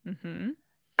accountable. Mm-hmm.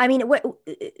 I mean,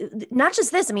 not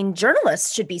just this. I mean,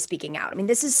 journalists should be speaking out. I mean,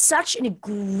 this is such an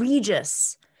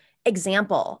egregious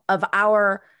example of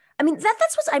our... I mean,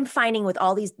 that's what I'm finding with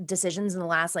all these decisions in the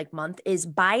last month is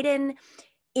Biden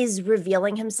is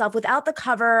revealing himself without the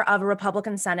cover of a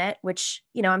Republican Senate, which,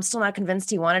 I'm still not convinced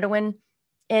he wanted to win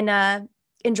in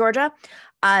Georgia.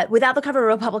 Without the cover of a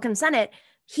Republican Senate,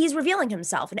 he's revealing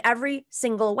himself in every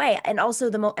single way. And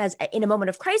also as in a moment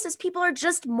of crisis, people are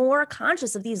just more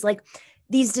conscious of these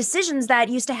these decisions that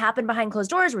used to happen behind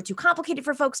closed doors were too complicated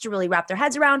for folks to really wrap their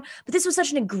heads around. But this was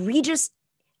such an egregious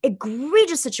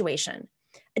situation.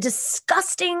 A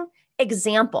disgusting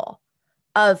example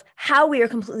of how we are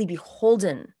completely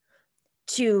beholden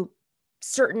to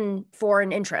certain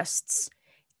foreign interests.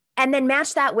 And then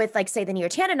match that with, say, the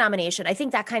Neotana nomination. I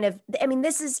think that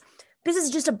this is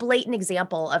just a blatant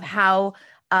example of how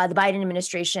the Biden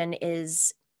administration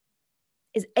is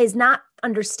not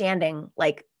understanding,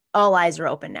 all eyes are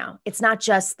open now. It's not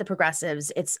just the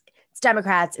progressives. It's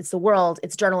Democrats. It's the world.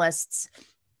 It's journalists.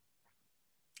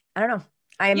 I don't know.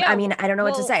 I don't know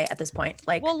what to say at this point.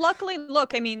 Well, luckily,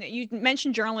 look, you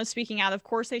mentioned journalists speaking out. Of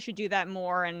course, they should do that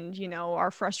more. And, our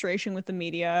frustration with the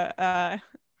media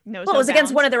knows it was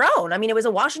against one of their own. It was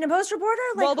a Washington Post reporter.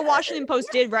 The Washington Post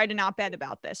did write an op-ed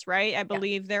about this, right? I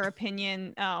believe their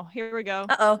opinion. Oh, here we go.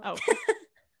 Uh-oh.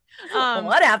 Oh.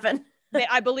 What happened?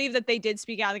 I believe that they did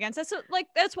speak out against that. So like,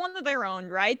 that's one of their own,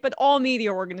 right? But all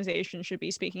media organizations should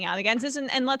be speaking out against this.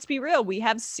 And let's be real, we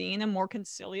have seen a more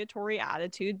conciliatory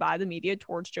attitude by the media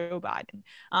towards Joe Biden,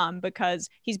 because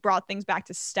he's brought things back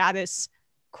to status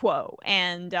quo.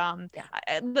 And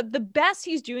the best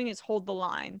he's doing is hold the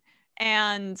line.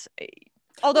 And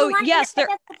although, yes,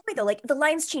 that's the point, though. Like, the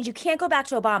lines change. You can't go back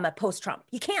to Obama post-Trump.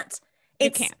 You can't.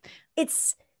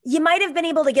 You might have been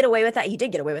able to get away with that. You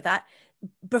did get away with that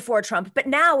before Trump, but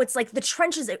now it's like the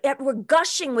trenches, we're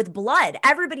gushing with blood.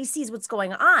 Everybody sees what's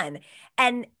going on.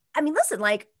 And I mean, listen,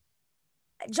 like,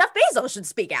 Jeff Bezos should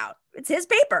speak out. It's his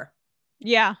paper.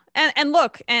 Yeah. And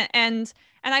look, and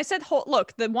I said,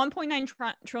 look, the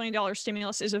 $1.9 trillion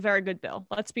stimulus is a very good bill.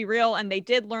 Let's be real. And they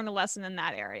did learn a lesson in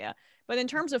that area. But in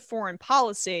terms of foreign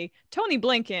policy, Tony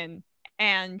Blinken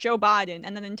and Joe Biden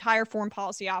and the entire foreign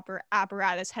policy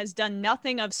apparatus has done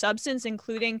nothing of substance,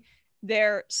 including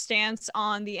their stance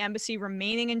on the embassy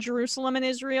remaining in Jerusalem and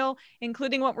Israel,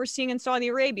 including what we're seeing in Saudi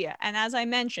Arabia. And as I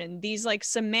mentioned, these like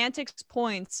semantics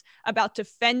points about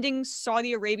defending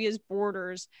Saudi Arabia's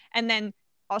borders and then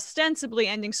ostensibly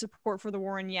ending support for the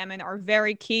war in Yemen are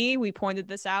very key. We pointed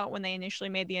this out when they initially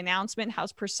made the announcement, how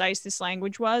precise this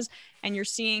language was. And you're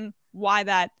seeing why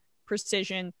that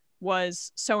precision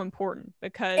was so important,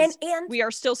 because and we are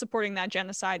still supporting that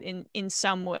genocide in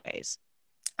some ways.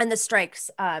 And the strikes,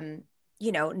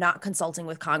 not consulting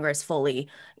with Congress fully,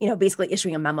 basically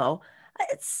issuing a memo.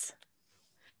 It's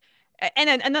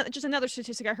and another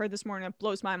statistic I heard this morning that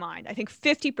blows my mind. I think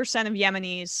 50% of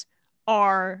Yemenis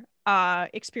are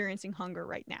experiencing hunger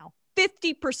right now.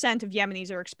 50% of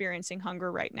Yemenis are experiencing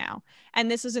hunger right now. And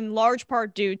this is in large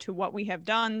part due to what we have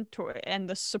done and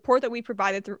the support that we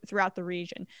provided throughout the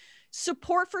region.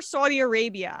 Support for Saudi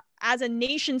Arabia as a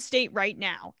nation state right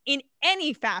now in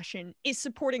any fashion is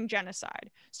supporting genocide.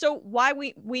 So why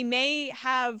we may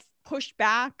have pushed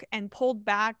back and pulled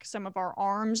back some of our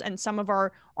arms and some of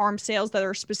our arms sales that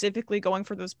are specifically going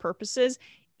for those purposes,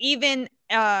 even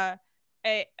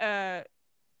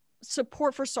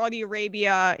support for Saudi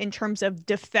Arabia in terms of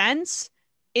defense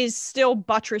is still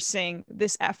buttressing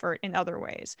this effort in other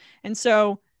ways. And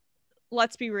so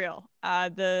let's be real.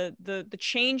 The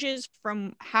changes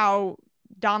from how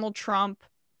Donald Trump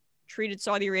treated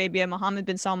Saudi Arabia, Mohammed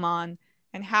bin Salman,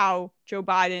 and how Joe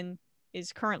Biden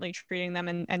is currently treating them,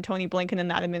 and Tony Blinken in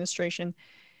that administration,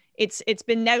 it's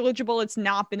been negligible. It's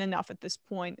not been enough at this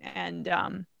point. And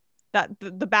that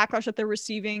the backlash that they're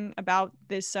receiving about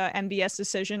this MBS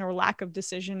decision or lack of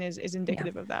decision is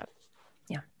indicative of that.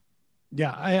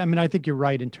 Yeah. I mean, I think you're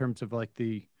right in terms of like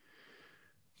the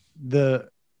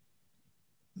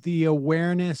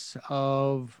awareness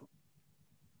of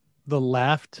the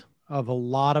left of a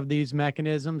lot of these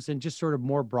mechanisms, and just sort of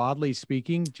more broadly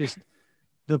speaking, just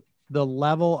the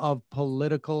level of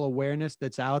political awareness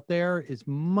that's out there is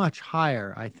much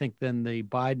higher, I think, than the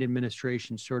Biden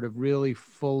administration sort of really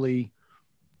fully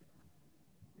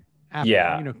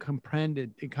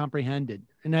comprehended.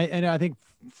 And I think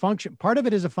part of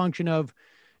it is a function of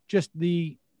just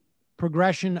the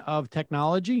progression of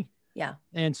technology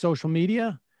and social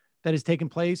media that has taken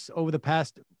place over the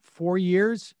past 4.5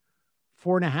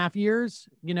 years,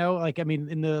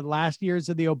 in the last years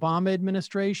of the Obama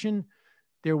administration,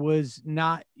 there was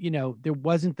not, there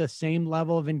wasn't the same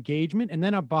level of engagement. And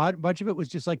then a bunch of it was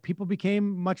just like people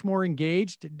became much more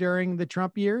engaged during the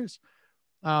Trump years.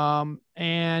 And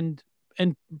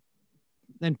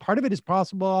part of it is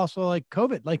possible also like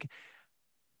COVID. Like,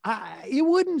 it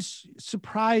wouldn't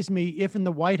surprise me if in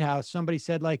the White House somebody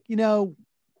said like,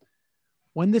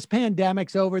 when this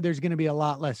pandemic's over, there's going to be a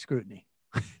lot less scrutiny.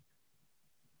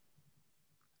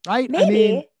 Right?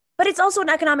 Maybe. But it's also an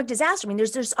economic disaster. I mean,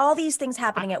 there's all these things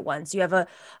happening at once. You have a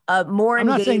more I'm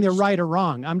engaged... not saying they're right or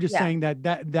wrong. I'm just saying that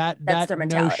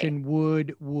notion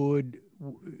would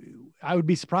I would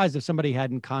be surprised if somebody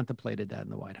hadn't contemplated that in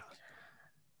the White House.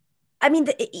 I mean,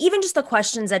 even just the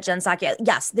questions that Jen Psaki,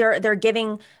 yes, they're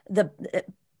giving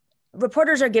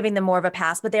reporters are giving them more of a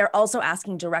pass, but they're also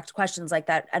asking direct questions like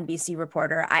that NBC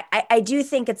reporter. I do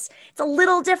think it's a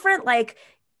little different. Like,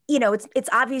 it's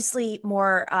obviously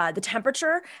more, the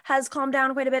temperature has calmed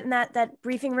down quite a bit in that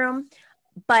briefing room,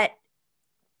 but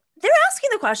they're asking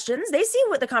the questions. They see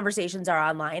what the conversations are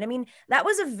online. I mean, that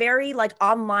was a very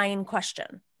online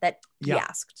question that he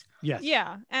asked. Yes.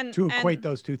 Yeah. And to equate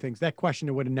those two things, that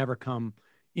question would have never come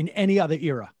in any other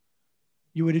era.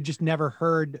 You would have just never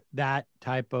heard that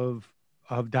type of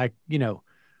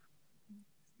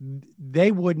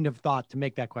they wouldn't have thought to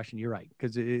make that question. You're right.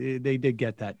 Because they did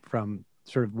get that from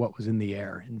sort of what was in the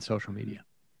air in social media.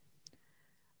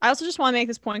 I also just want to make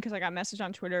this point because I got messaged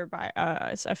on Twitter by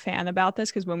a fan about this,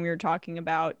 because when we were talking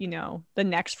about, the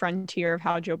next frontier of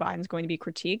how Joe Biden's going to be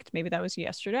critiqued, maybe that was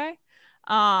yesterday,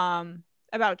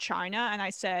 about China. And I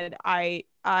said,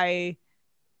 I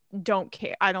don't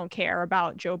care. I don't care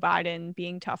about Joe Biden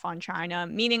being tough on China,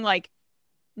 meaning like,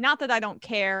 not that I don't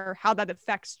care how that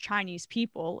affects Chinese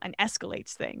people and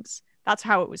escalates things. That's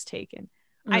how it was taken.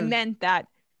 I meant that,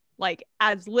 like,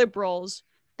 as liberals,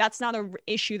 that's not an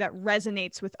issue that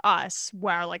resonates with us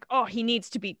where like, oh, he needs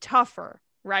to be tougher,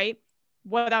 right?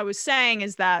 What I was saying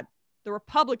is that the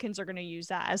Republicans are going to use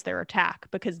that as their attack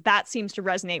because that seems to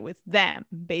resonate with them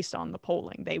based on the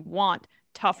polling. They want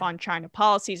tough on China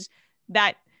policies.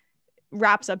 That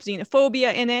wraps up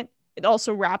xenophobia in it. It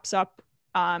also wraps up,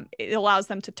 it allows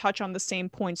them to touch on the same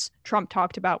points Trump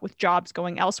talked about with jobs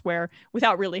going elsewhere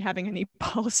without really having any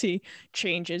policy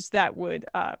changes that would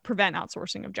prevent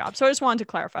outsourcing of jobs. So I just wanted to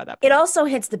clarify that point. It also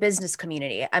hits the business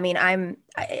community. I mean,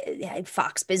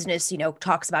 Fox Business,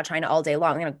 talks about China all day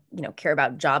long. They don't, care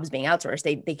about jobs being outsourced.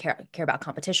 They care about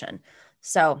competition.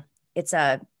 So that's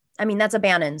a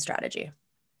Bannon strategy.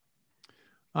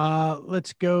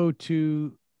 Let's go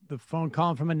to the phone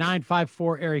calling from a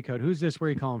 954 area code. Who's this? Where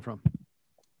are you calling from?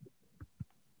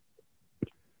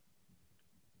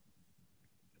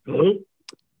 Hello?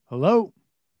 Hello?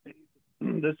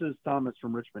 This is Thomas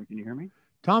from Richmond. Can you hear me?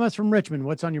 Thomas from Richmond.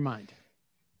 What's on your mind?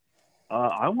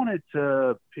 I wanted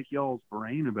to pick y'all's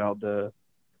brain about the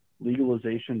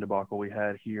legalization debacle we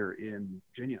had here in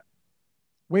Virginia.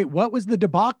 Wait, what was the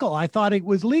debacle? I thought it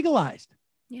was legalized.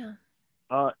 Yeah.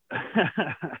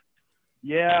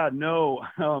 Yeah, no.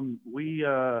 We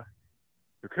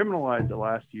criminalized it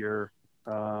last year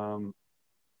in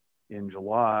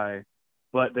July.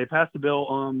 But they passed the bill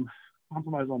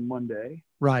compromise on Monday.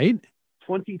 Right.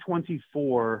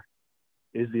 2024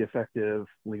 is the effective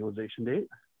legalization date.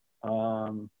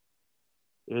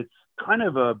 It's kind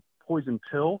of a poison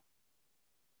pill.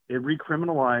 It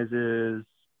recriminalizes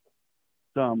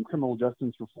some criminal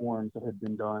justice reforms that had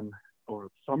been done over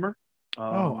the summer.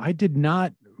 I did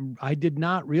not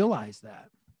realize that.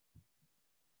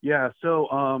 Yeah. So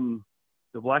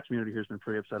the Black community here has been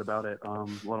pretty upset about it. A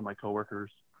lot of my coworkers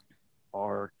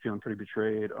are feeling pretty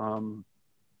betrayed.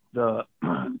 The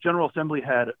General Assembly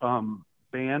had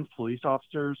banned police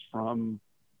officers from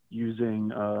using,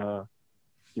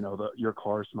 your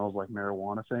car smells like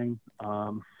marijuana thing,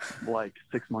 like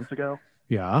 6 months ago.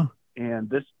 Yeah. And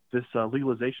this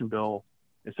legalization bill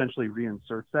essentially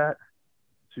reinserts that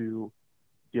to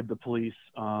give the police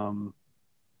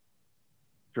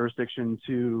jurisdiction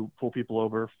to pull people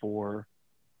over for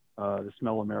the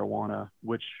smell of marijuana,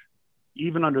 which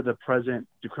even under the present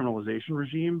decriminalization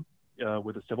regime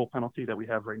with a civil penalty that we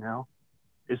have right now,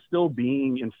 is still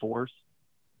being enforced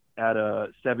at a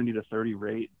 70 to 30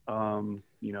 rate. 70%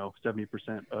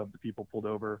 of the people pulled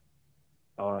over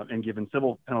and given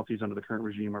civil penalties under the current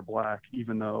regime are Black,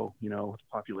 even though, the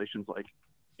population's like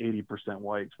 80%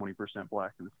 white, 20%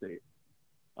 Black in the state.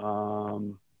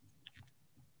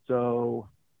 So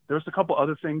there's a couple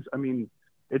other things. I mean,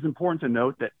 it's important to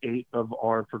note that 8 of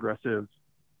our progressive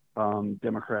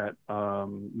Democrat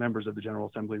members of the General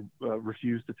Assembly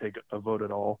refused to take a vote at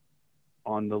all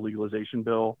on the legalization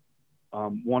bill.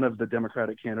 One of the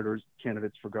Democratic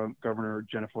candidates for Governor,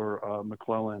 Jennifer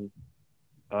McClellan,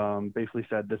 basically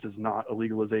said this is not a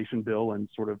legalization bill and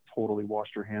sort of totally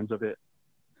washed her hands of it.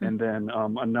 And then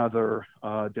another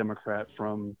Democrat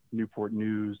from Newport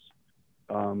News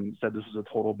said this was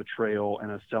a total betrayal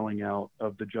and a selling out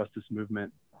of the justice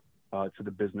movement to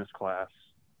the business class.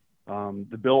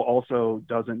 The bill also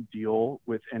doesn't deal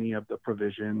with any of the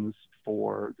provisions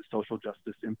for the social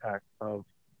justice impact of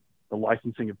the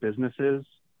licensing of businesses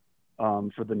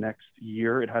for the next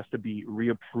year. It has to be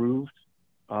reapproved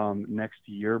next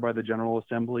year by the General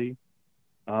Assembly.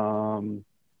 So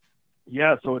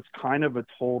it's kind of a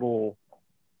total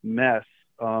mess,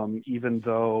 even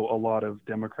though a lot of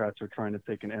Democrats are trying to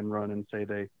take an end run and say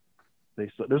there's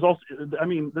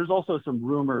also some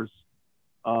rumors,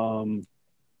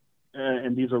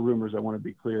 and these are rumors, I want to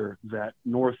be clear, that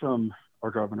Northam,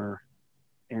 our governor,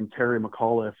 and Terry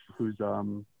McAuliffe, who's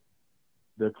the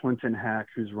Clinton hack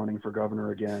who's running for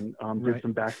governor again, did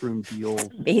some backroom deals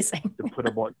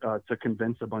to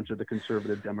convince a bunch of the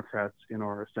conservative Democrats in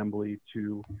our assembly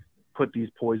to put these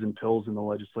poison pills in the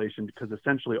legislation, because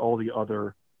essentially all the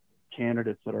other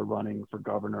candidates that are running for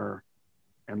governor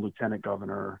and lieutenant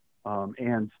governor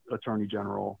and attorney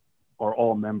general are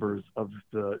all members of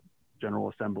the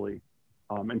General Assembly.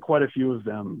 And quite a few of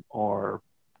them are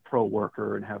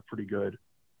pro-worker and have pretty good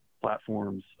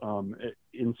platforms,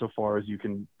 insofar as you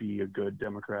can be a good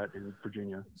Democrat in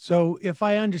Virginia. So if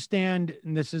I understand,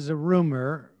 and this is a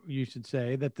rumor, you should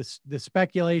say, that the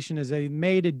speculation is they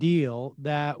made a deal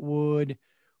that would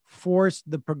force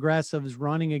the progressives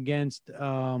running against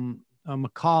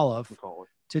McAuliffe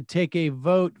to take a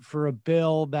vote for a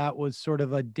bill that was sort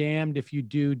of a damned if you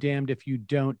do, damned if you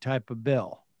don't type of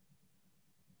bill.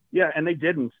 Yeah, and they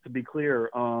didn't, to be clear.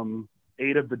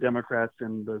 8 of the Democrats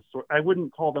in the, I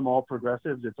wouldn't call them all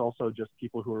progressives. It's also just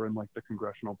people who are in like the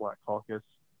Congressional Black Caucus,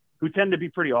 who tend to be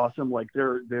pretty awesome. Like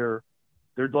their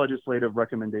legislative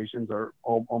recommendations are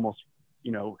almost,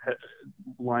 you know,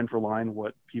 line for line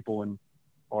what people in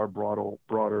our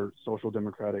broader social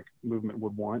democratic movement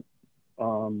would want.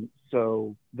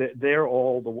 So they're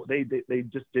all they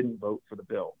just didn't vote for the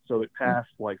bill. So it passed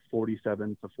like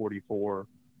 47 to 44,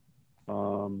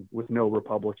 with no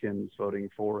Republicans voting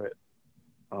for it.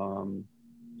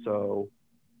 So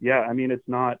yeah, I mean, it's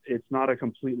not a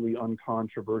completely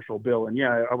uncontroversial bill. And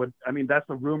yeah, that's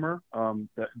a rumor,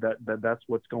 that's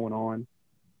what's going on.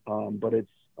 But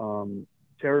it's,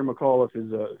 Terry McAuliffe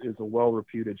is a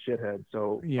well-reputed shithead.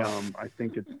 So yeah. I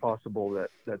think it's possible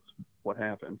that's what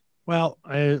happened. Well,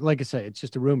 like I say, it's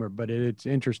just a rumor, but it's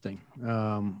interesting.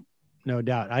 No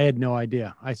doubt. I had no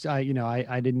idea. I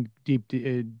didn't dig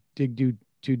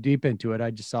too deep into it.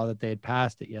 I just saw that they had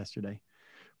passed it yesterday.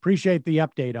 Appreciate the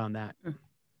update on that.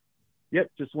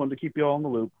 Yep. Just wanted to keep you all in the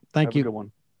loop. Thank you. Have a good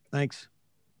one. Thanks.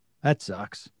 That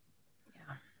sucks.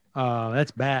 Yeah.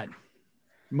 That's bad.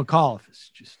 McAuliffe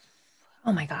is just.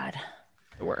 Oh my God.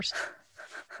 The worst.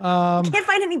 Can't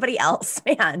find anybody else,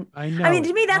 man. I know. I mean,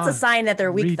 to me, that's a sign that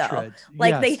they're weak, retreads. though.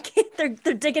 Like Yes.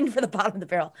 they're digging for the bottom of the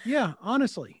barrel. Yeah,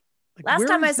 honestly. Like, Last where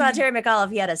time I is saw the- Terry McAuliffe,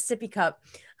 he had a sippy cup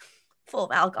full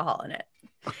of alcohol in it.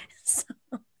 So,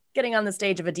 getting on the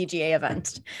stage of a DGA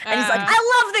event, and he's like,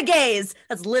 "I love the gays."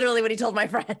 That's literally what he told my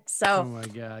friend. So, oh my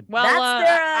God. Well,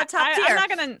 that's their top tier.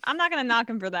 I'm not gonna knock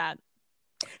him for that.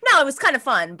 No, it was kind of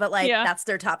fun, but like Yeah. that's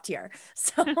their top tier.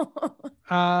 So,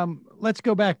 Let's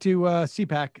go back to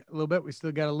CPAC a little bit. We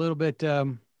still got a little bit.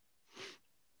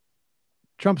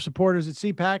 Trump supporters at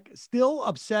CPAC still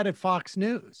upset at Fox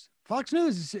News. Fox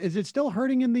News, is it still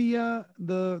hurting in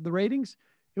the ratings?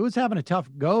 It was having a tough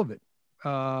go of it.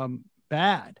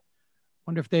 Bad.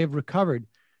 Wonder if they've recovered.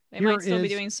 They might still be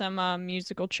doing some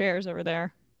musical chairs over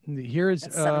there. Here is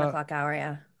it's 7 o'clock hour.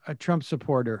 Yeah. A Trump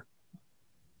supporter.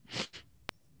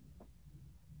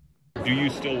 Do you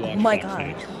still watch My Fox God.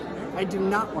 News? I do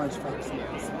not watch Fox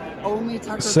News. Only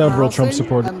Tucker Several Carlson Trump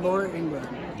supporters. and Laura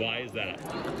Ingraham. Why is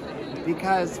that?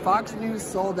 Because Fox News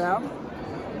sold out.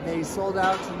 They sold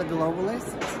out to the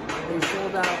globalists. They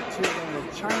sold out to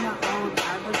the China-owned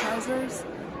advertisers.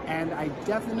 And I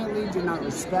definitely do not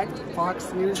respect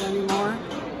Fox News anymore.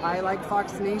 I like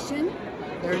Fox Nation.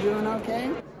 They're doing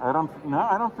okay. I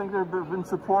don't think they've been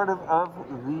supportive of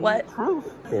the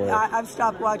truth. I've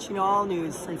stopped watching all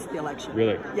news since the election.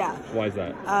 Really? Yeah. Why is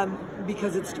that?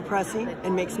 Because it's depressing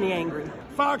and makes me angry.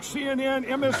 Fox, CNN,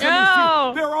 MSNBC,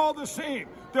 No. they're all the same.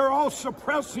 They're all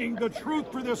suppressing the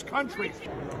truth for this country.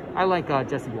 I like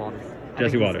Jesse Waters.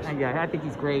 Jesse Waters. Yeah, I think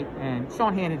he's great. And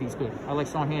Sean Hannity's good. I like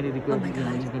Sean Hannity good.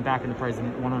 He's been backing the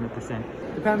president 100%.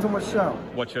 Depends on what show.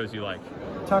 What shows you like?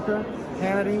 Tucker,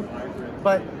 Hannity,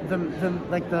 but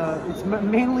it's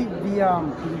mainly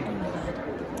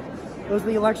it was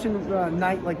the election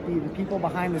night, like the people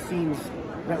behind the scenes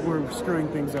that were screwing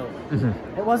things over.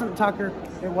 Mm-hmm. It wasn't Tucker,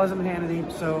 it wasn't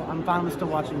Hannity, so I'm fine with still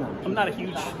watching them. I'm not a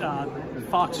huge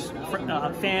Fox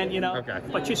fan,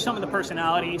 but just some of the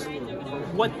personalities.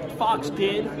 What Fox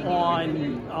did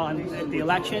on the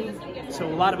election, so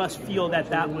a lot of us feel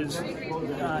that was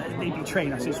they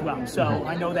betrayed us as well. So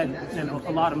I know that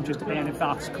a lot of them just abandoned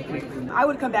Fox completely. I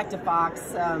would come back to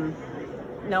Fox.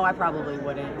 No, I probably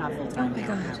wouldn't. Not full time. Oh my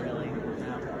God. Not really.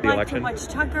 The I like election? to watch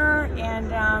Tucker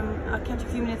and I'll catch a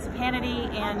few minutes of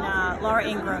Hannity and Laura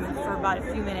Ingraham for about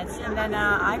a few minutes. And then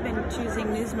I've been choosing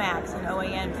Newsmax and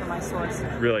OAN for my source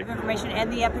of information,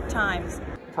 and the Epic Times.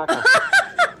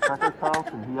 Tucker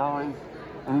Carlson,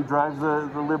 he drives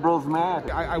the liberals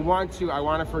mad. I want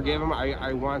to forgive them.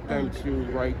 I want them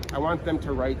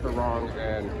to right the wrongs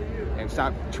and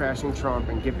stop trashing Trump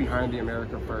and get behind the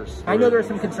America first. I know there are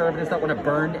some conservatives that want to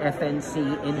burn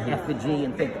FNC in effigy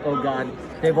and think, oh God,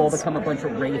 they've all become a bunch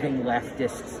of raving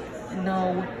leftists.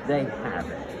 No, they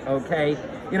haven't, okay?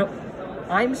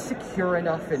 I'm secure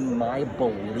enough in my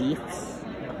beliefs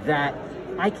that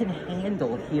I can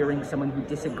handle hearing someone who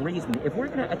disagrees with me. If we're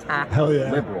going to attack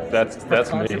liberals That's for me.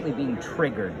 constantly being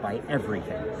triggered by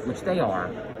everything, which they are,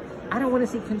 I don't want to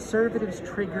see conservatives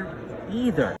triggered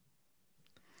either.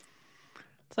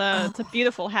 It's a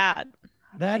beautiful hat.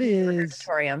 That is,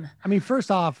 I mean,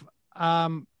 first off,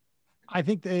 I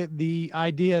think the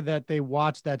idea that they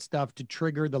watch that stuff to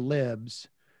trigger the libs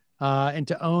and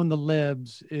to own the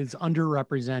libs is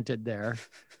underrepresented there,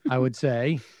 I would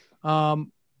say.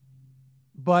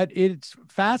 But it's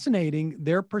fascinating,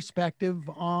 their perspective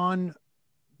on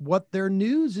what their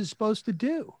news is supposed to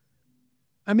do.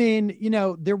 I mean, you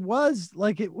know, there was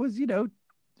like, it was, you know,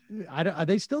 are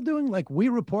they still doing like we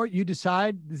report, you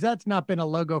decide? That's not been a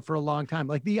logo for a long time.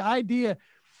 Like the idea,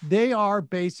 they are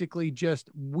basically just,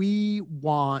 we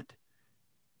want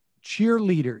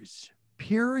cheerleaders,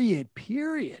 period.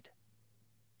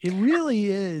 It really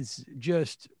is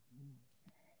just,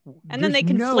 and then they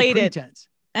conflate it.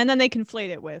 And then they conflate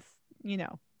it with, you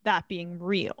know, that being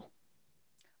real.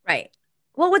 Right.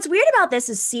 Well, what's weird about this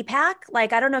is CPAC.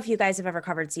 Like, I don't know if you guys have ever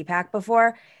covered CPAC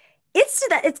before.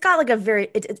 It's got like a very,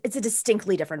 it's a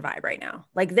distinctly different vibe right now.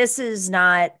 Like this is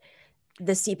not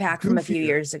the CPAC from a few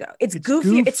years ago. It's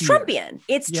goofy. It's Trumpian.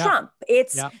 It's Trump.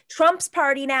 It's Trump's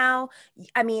party now.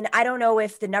 I mean, I don't know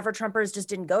if the Never Trumpers just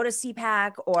didn't go to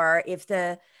CPAC or if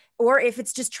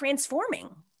it's just transforming.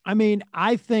 I mean,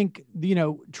 I think, you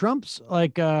know, Trump's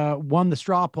like won the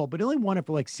straw poll, but he only won it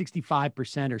for like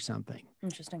 65% or something.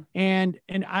 Interesting. And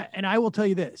I will tell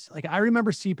you this, like, I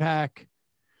remember CPAC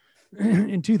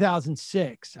in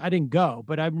 2006. I didn't go,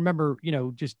 but I remember, you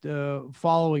know, just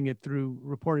following it through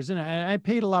reporters. And I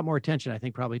paid a lot more attention, I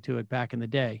think, probably to it back in the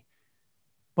day.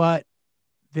 But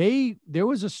there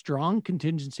was a strong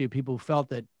contingency of people who felt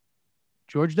that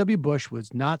George W. Bush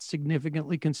was not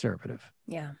significantly conservative.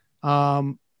 Yeah.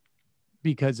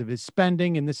 Because of his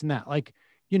spending and this and that. Like,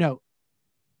 you know,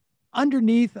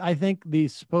 underneath, I think the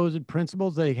supposed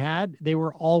principles they had, they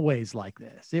were always like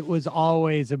this. It was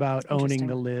always about owning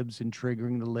the libs and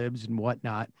triggering the libs and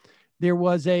whatnot. There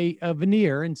was a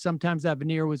veneer, and sometimes that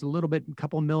veneer was a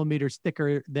couple millimeters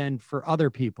thicker than for other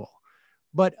people.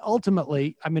 But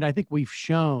ultimately, I mean, I think we've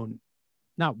shown,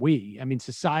 not we, I mean,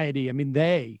 society, I mean,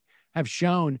 they have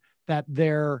shown that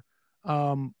their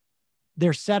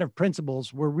set of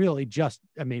principles were really just,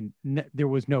 I mean, there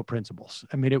was no principles.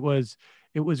 I mean, it was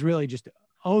really just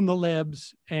own the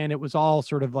libs, and it was all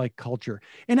sort of like culture.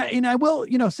 And I will,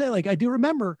 you know, say, like, I do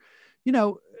remember, you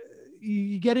know,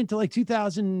 you get into like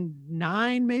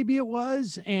 2009, maybe it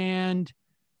was, and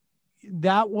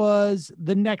that was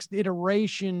the next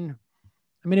iteration.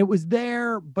 I mean, it was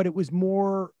there, but it was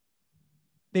more,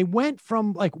 they went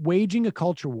from like waging a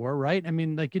culture war, right? I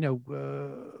mean, like, you know,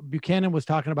 Buchanan was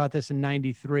talking about this in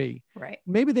 93. Right.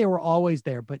 Maybe they were always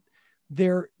there, but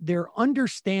their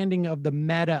understanding of the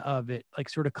meta of it, like,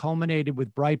 sort of culminated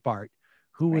with Breitbart,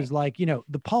 who was like, you know,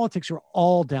 the politics are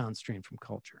all downstream from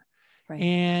culture. Right.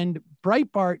 And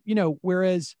Breitbart, you know,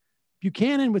 whereas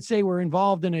Buchanan would say we're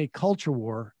involved in a culture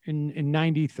war in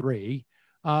 93,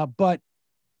 but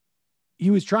he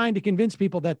was trying to convince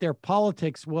people that their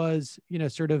politics was, you know,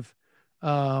 sort of,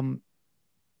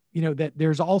 you know, that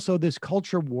there's also this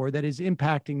culture war that is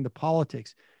impacting the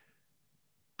politics.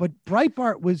 But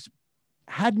Breitbart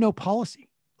had no policy.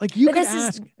 Like, you could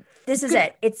ask. This is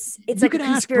it. It's like a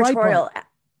conspiratorial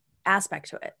aspect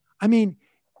to it. I mean,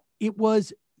 it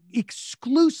was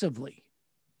exclusively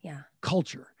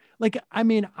culture. Like, I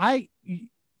mean, I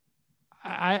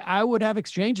would have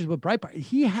exchanges with Breitbart.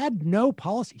 He had no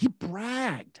policy. He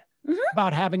bragged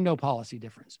about having no policy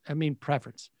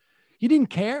preference. He didn't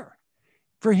care.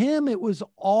 For him, it was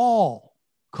all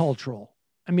cultural.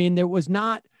 I mean, there was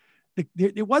not,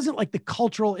 it wasn't like the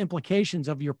cultural implications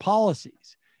of your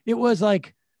policies. It was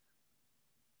like,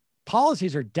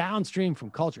 policies are downstream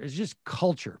from culture. It's just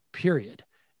culture, period.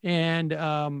 And he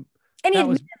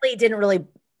admittedly didn't really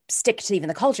stick to even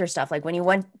the culture stuff. Like, when you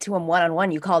went to him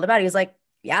one-on-one, you called him out. He was like,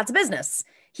 yeah, it's a business.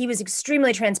 He was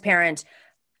extremely transparent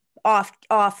off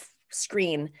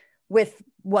screen with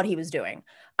what he was doing.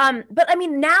 But I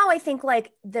mean, now I think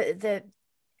like the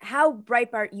how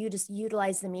Breitbart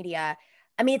utilize the media,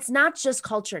 I mean, it's not just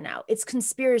culture now, it's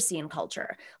conspiracy and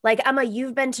culture. Like, Emma,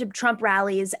 you've been to Trump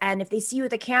rallies, and if they see you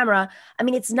with a camera, I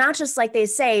mean, it's not just like they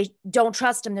say, don't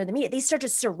trust them, they're the media. They start to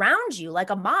surround you like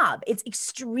a mob. It's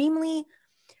extremely,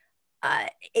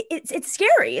 it's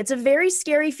scary. It's a very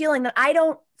scary feeling that I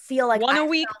don't feel like one a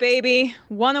week, baby.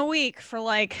 One a week for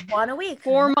like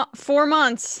 4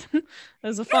 months. It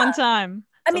was a fun time.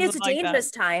 I mean, it's a dangerous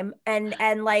time.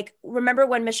 And like, remember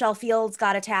when Michelle Fields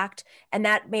got attacked and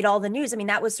that made all the news? I mean,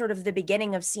 that was sort of the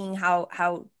beginning of seeing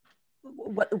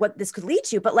what this could lead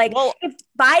to. But like, if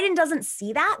Biden doesn't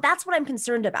see that, that's what I'm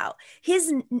concerned about.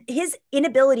 His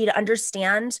inability to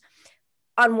understand,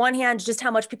 on one hand, just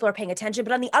how much people are paying attention,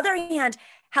 but on the other hand,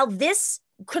 how this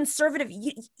conservative,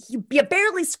 you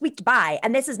barely squeaked by,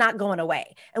 and this is not going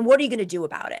away. And what are you going to do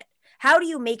about it? How do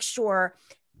you make sure,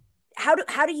 how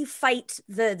do you fight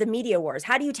the media wars?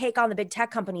 How do you take on the big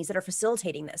tech companies that are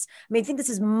facilitating this? I mean, I think this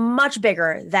is much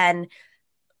bigger than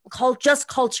just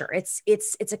culture. It's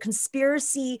a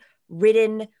conspiracy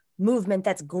ridden movement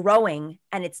that's growing,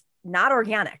 and it's not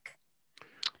organic.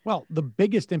 Well, the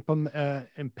biggest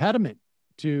impediment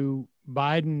to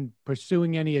Biden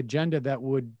pursuing any agenda that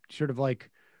would sort of like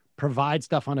provide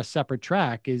stuff on a separate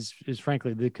track is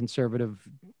frankly the conservative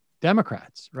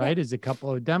Democrats, right? Is a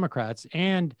couple of Democrats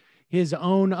and his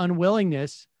own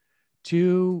unwillingness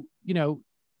to,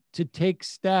 to take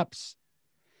steps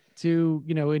to,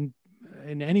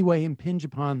 in any way impinge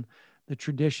upon the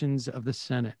traditions of the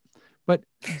Senate. But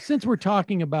since we're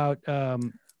talking about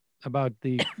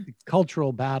the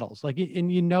cultural battles, like,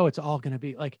 and it's all going to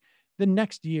be like the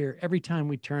next year, every time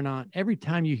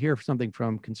you hear something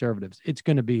from conservatives, it's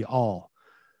going to be all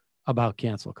about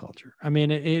cancel culture. I mean,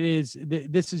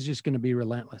 this is just going to be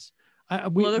relentless.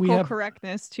 Political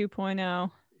correctness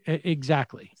 2.0.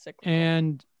 Exactly. Cyclical.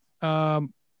 And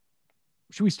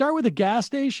should we start with a gas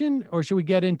station, or should we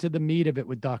get into the meat of it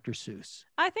with Dr. Seuss?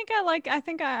 I think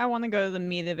I want to go to the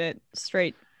meat of it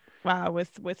straight. Wow,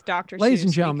 with Dr. Seuss. Ladies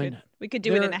and gentlemen, we could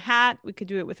do it in a hat. We could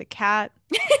do it with a cat.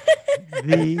 I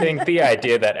think the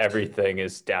idea that everything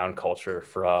is down culture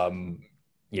from,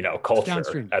 culture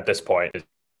downstream at this point is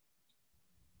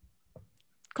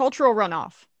cultural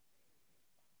runoff.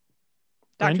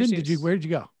 Brendan, where did you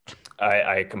go?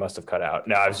 I must have cut out.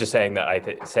 No, I was just saying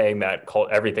that saying that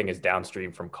everything is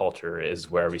downstream from culture is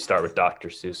where we start with Dr.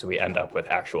 Seuss, so we end up with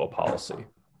actual policy.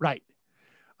 Right.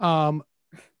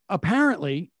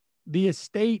 Apparently, the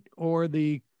estate or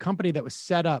the company that was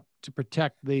set up to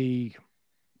protect the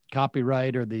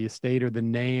copyright or the estate or the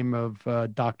name of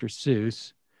Dr.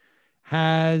 Seuss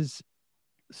has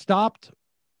stopped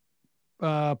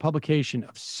publication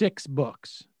of 6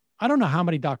 books. I don't know how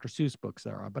many Dr. Seuss books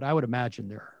there are, but I would imagine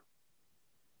there are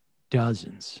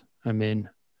dozens. I mean,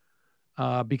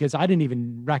 because I didn't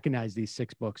even recognize these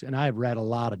 6 books, and I've read a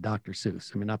lot of Dr.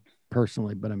 Seuss. I mean, not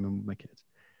personally, but I mean, with my kids.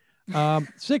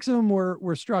 6 of them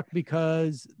were struck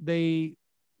because they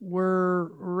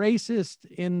were racist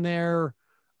in their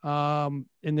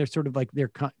sort of like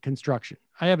their construction.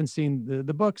 I haven't seen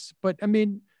the books, but I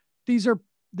mean, this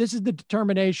is the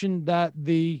determination that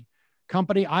the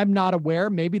company, I'm not aware,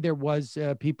 maybe there was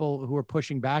people who were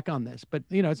pushing back on this, but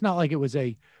it's not like it was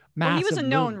a massive he was a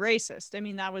known move. racist. I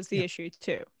mean, that was the issue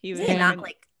too. He was not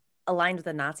like aligned with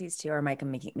the Nazis too, or am I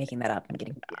making that up? I'm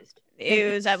getting confused.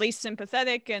 It was at least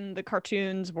sympathetic, and the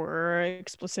cartoons were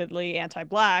explicitly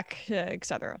anti-black,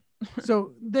 etc.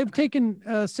 So they've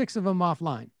taken 6 of them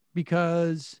offline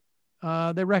because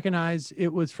they recognize it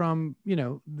was from,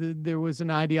 there was an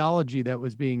ideology that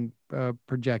was being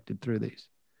projected through these.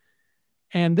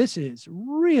 And this is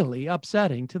really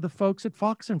upsetting to the folks at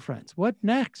Fox and Friends. What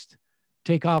next?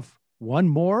 Take off one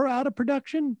more out of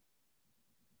production?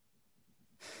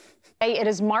 It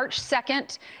is March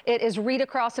 2nd. It is Read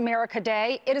Across America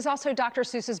Day. It is also Dr.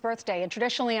 Seuss's birthday. And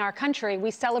traditionally in our country,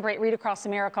 we celebrate Read Across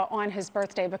America on his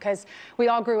birthday because we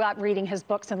all grew up reading his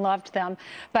books and loved them.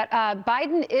 But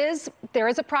there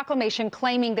is a proclamation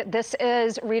claiming that this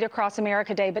is Read Across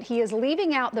America Day, but he is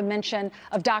leaving out the mention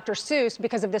of Dr. Seuss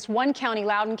because of this one county,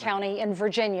 Loudoun County in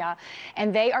Virginia.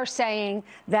 And they are saying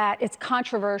that it's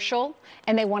controversial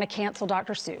and they want to cancel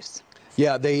Dr. Seuss.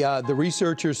 Yeah, the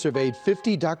researchers surveyed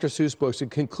 50 Dr. Seuss books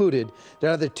and concluded that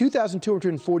out of the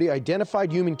 2,240 identified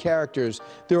human characters,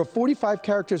 there are 45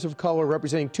 characters of color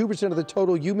representing 2% of the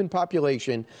total human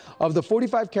population. Of the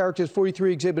 45 characters,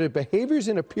 43 exhibited behaviors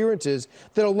and appearances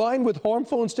that align with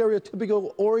harmful and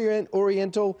stereotypical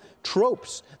Oriental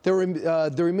tropes. The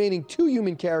remaining 2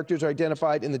 human characters are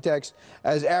identified in the text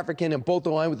as African and both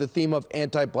align with the theme of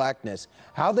anti-blackness.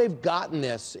 How they've gotten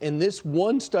this in this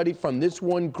one study from this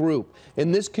one group,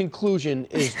 and this conclusion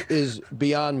is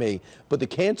beyond me. But the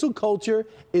cancel culture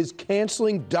is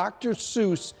canceling Dr.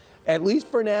 Seuss, at least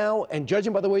for now, and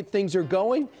judging by the way things are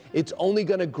going, it's only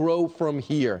going to grow from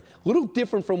here. A little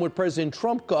different from what President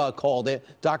Trump called it,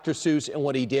 Dr. Seuss, and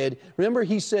what he did. Remember,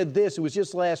 he said this, it was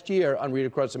just last year on Read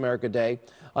Across America Day.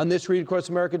 On this Read Across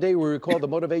America Day, we recall the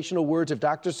motivational words of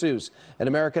Dr. Seuss, an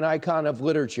American icon of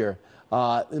literature.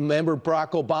 Remember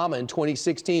Barack Obama in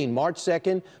 2016, March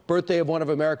 2nd, birthday of one of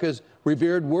America's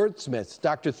revered wordsmiths,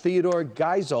 Dr. Theodore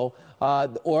Geisel,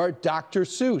 or Dr.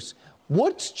 Seuss.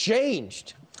 What's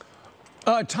changed?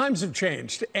 Times have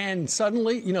changed, and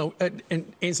suddenly,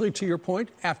 and Ainsley, to your point,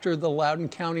 after the Loudoun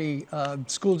County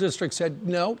School District said,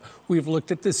 no, we've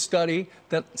looked at this study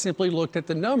that simply looked at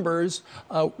the numbers,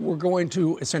 we're going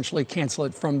to essentially cancel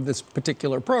it from this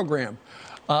particular program.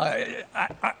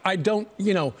 I don't,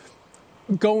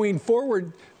 going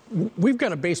forward, we've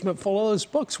got a basement full of those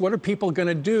books. What are people going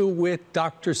to do with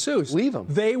Dr. Seuss? Leave them.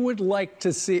 They would like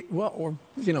to see,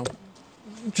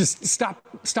 just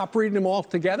stop reading them all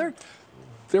together.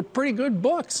 They're pretty good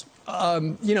books,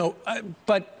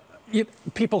 but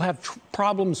people have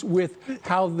problems with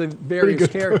how the various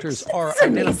characters are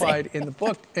identified in the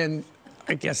book. And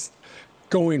I guess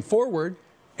going forward,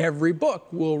 every book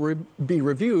will be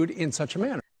reviewed in such a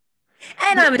manner.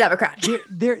 And I'm a Democrat.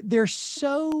 They're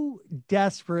so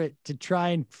desperate to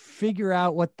try and figure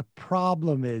out what the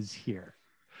problem is here.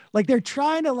 Like they're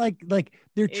trying to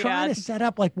trying to set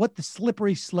up like what the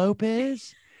slippery slope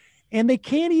is. And they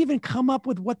can't even come up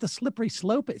with what the slippery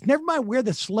slope is. Never mind where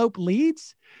the slope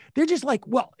leads. They're just like,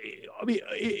 well, I mean,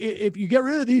 if you get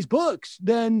rid of these books,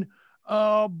 then,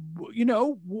 what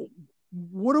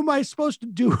am I supposed to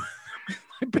do in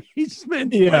my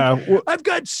basement? Yeah. Like, I've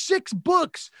got 6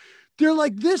 books. They're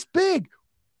like this big.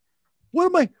 What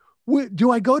am I?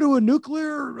 Do I go to a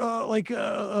nuclear,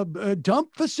 a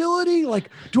dump facility? Like,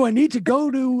 do I need to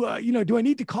go to, do I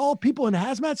need to call people in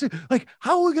hazmat suits? Like,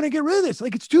 how are we going to get rid of this?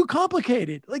 Like, it's too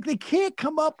complicated. Like, they can't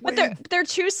come up with. But they're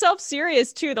too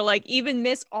self-serious too to like even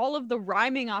miss all of the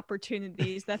rhyming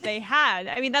opportunities that they had.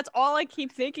 I mean, that's all I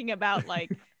keep thinking about.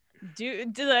 Like,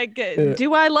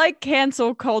 do I like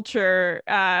cancel culture?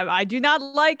 I do not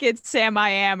like it, Sam I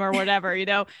am, or whatever,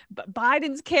 But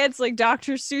Biden's canceling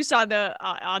Dr. Seuss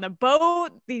on a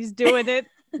boat. He's doing it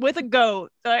with a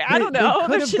goat. I don't know.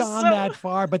 They could have gone that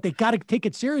far, but they got to take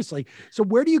it seriously. So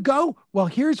where do you go? Well,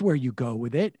 here's where you go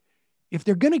with it. If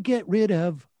they're going to get rid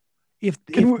of, if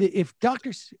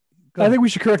Dr. I think we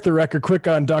should correct the record quick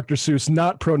on Dr. Seuss,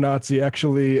 not pro-Nazi,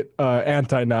 actually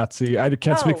anti-Nazi. I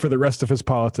can't speak for the rest of his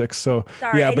politics. So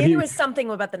sorry, yeah, but he was something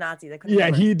about the Nazis.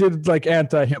 He did like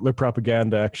anti-Hitler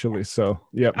propaganda actually. So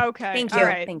yeah. Okay. Thank you. All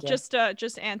right. Thank you.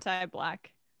 Just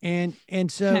anti-black and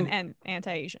so and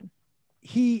anti-Asian.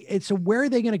 So where are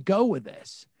they going to go with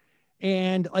this?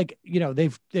 And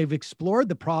they've explored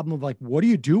the problem of like, what do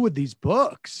you do with these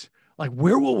books? Like,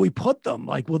 where will we put them?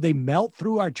 Like, will they melt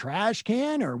through our trash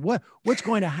can or what's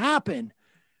going to happen?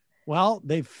 Well,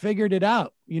 they've figured it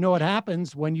out. You know what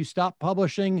happens when you stop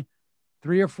publishing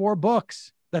 3 or 4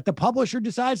 books that the publisher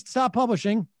decides to stop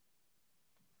publishing?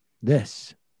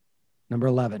 This, number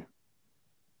 11.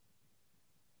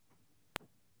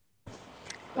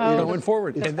 Going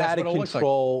forward, It's and that's out of what it'll look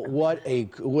control.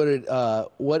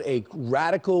 What a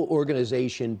radical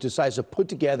organization decides to put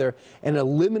together and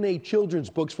eliminate children's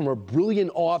books from a brilliant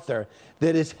author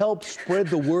that has helped spread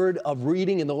the word of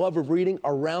reading and the love of reading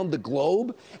around the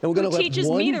globe. And we're going to let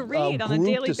one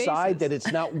group decide that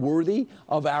it's not worthy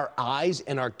of our eyes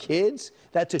and our kids.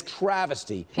 That's a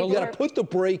travesty. You got to put the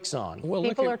brakes on.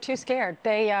 People are too scared.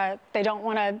 They don't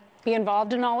want to be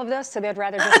involved in all of this, so they'd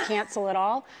rather just cancel it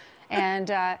all.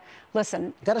 And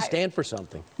listen, got to stand for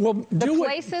something. Well, the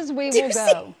places we will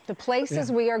go, the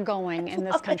places we are going in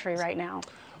this country right now.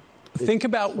 Think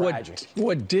about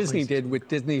what Disney did with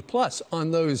Disney Plus on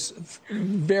those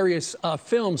various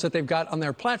films that they've got on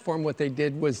their platform. What they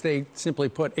did was they simply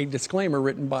put a disclaimer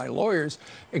written by lawyers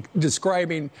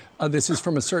describing this is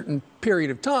from a certain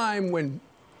period of time when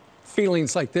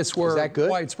feelings like this were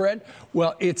widespread.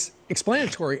 Well, it's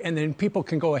explanatory, and then people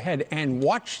can go ahead and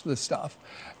watch the stuff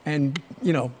and,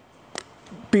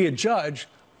 be a judge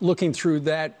looking through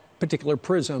that particular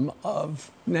prism of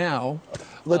now.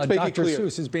 Let's make Dr. it clear.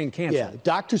 Seuss is being canceled. Yeah,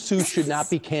 Dr. Seuss should not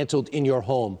be canceled in your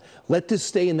home. Let this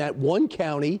stay in that one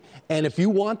county, and if you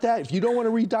want that, if you don't want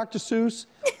to read Dr. Seuss,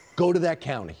 go to that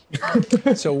county.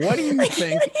 So what do you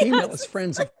think? Email us,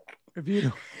 friends. If you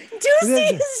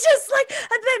Ducey is just like,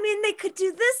 I mean, they could do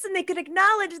this and they could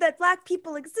acknowledge that Black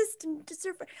people exist and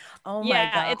deserve. Oh my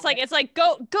God! It's like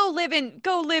go live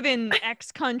in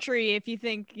X country if you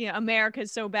think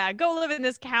America's so bad. Go live in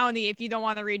this county if you don't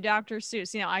want to read Dr.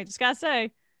 Seuss. I just gotta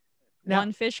say,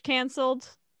 one fish canceled,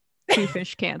 2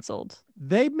 fish canceled.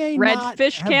 They may red not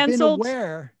fish have canceled. been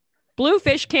aware. Blue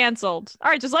fish canceled.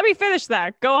 All right, just let me finish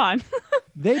that. Go on.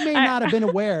 They may not have been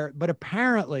aware, but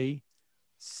apparently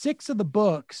 6 of the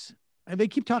books, and they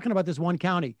keep talking about this one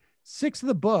county, 6 of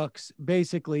the books,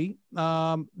 basically,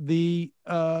 Dr.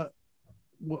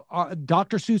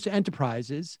 Seuss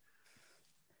Enterprises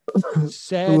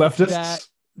said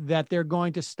that they're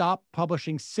going to stop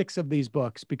publishing 6 of these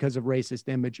books because of racist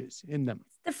images in them.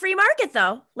 The free market,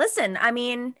 though. Listen, I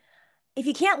mean, if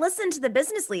you can't listen to the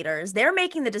business leaders, they're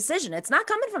making the decision. It's not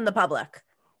coming from the public.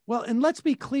 Well, and let's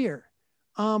be clear.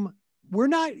 We're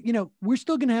not, we're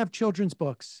still going to have children's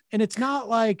books. And it's not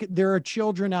like there are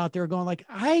children out there going like,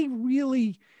 I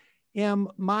am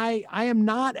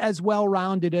not as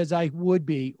well-rounded as I would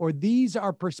be, or these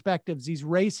are perspectives, these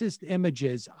racist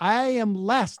images. I am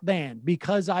less than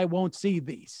because I won't see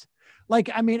these. Like,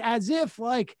 I mean, as if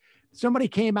like somebody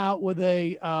came out with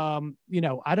a,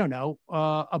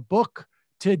 a book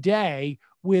today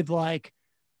with like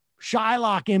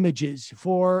Shylock images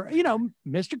for,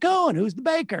 Mr. Cohn, who's the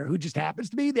baker, who just happens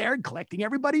to be there and collecting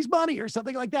everybody's money or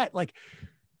something like that. Like,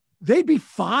 they'd be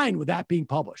fine with that being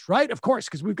published, right? Of course,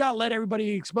 because we've got to let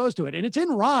everybody exposed to it. And it's in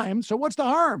rhyme, so what's the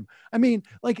harm? I mean,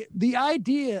 like, the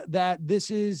idea that this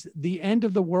is the end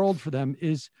of the world for them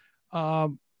is,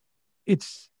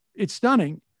 it's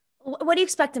stunning. What do you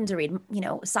expect them to read?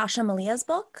 Sasha Malia's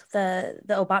book, the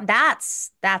Obama. That's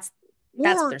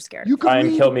what they're scared. You could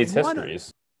read Kilmeade's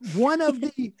histories. One of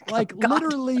the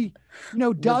literally,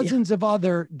 dozens of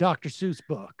other Dr. Seuss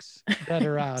books that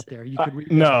are out there. You could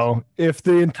read. No, if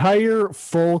the entire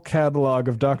full catalog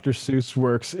of Dr. Seuss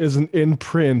works isn't in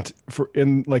print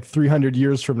in like 300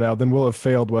 years from now, then we'll have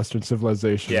failed Western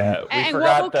civilization. Yeah, and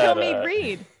what will Kilmeade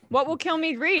read? What will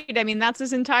Kilmeade read? I mean, that's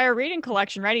his entire reading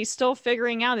collection, right? He's still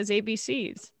figuring out his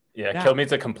ABCs. Yeah,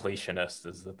 Kilmeade's a completionist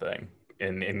is the thing.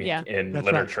 In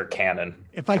literature canon.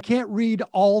 If I can't read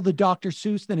all the Dr.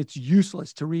 Seuss, then it's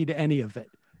useless to read any of it.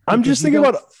 I'm just thinking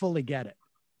about fully get it.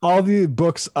 All the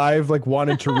books I've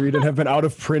wanted to read and have been out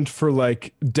of print for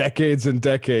decades and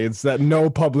decades that no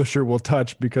publisher will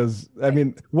touch because I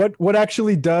mean, what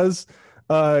actually does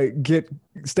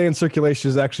stay in circulation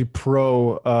is actually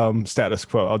pro status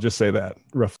quo. I'll just say that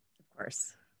roughly. Of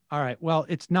course. All right. Well,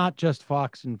 it's not just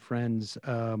Fox and Friends.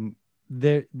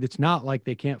 It's not like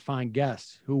they can't find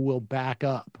guests who will back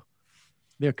up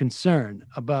their concern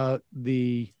about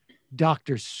the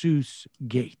Dr. Seuss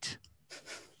gate.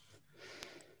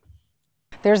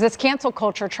 There's this cancel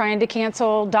culture trying to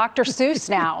cancel Dr. Seuss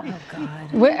now. Oh,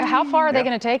 God. How far are they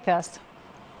going to take this?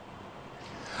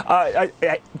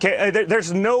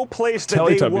 There's no place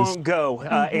that they won't go,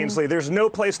 Ainsley. There's no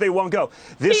place they won't go.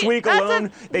 This week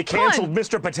alone, they canceled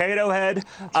Mr. Potato Head.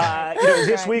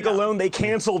 This week alone, they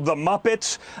canceled the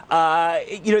Muppets.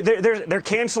 They're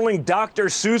canceling Dr.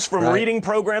 Seuss from reading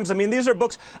programs. I mean, these are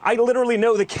books. I literally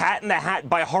know The Cat in the Hat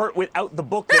by heart without the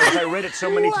book because I read it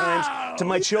so many times to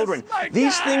my children.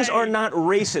 These things are not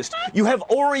racist. You have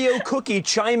Oreo Cookie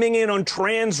chiming in on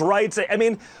trans rights. I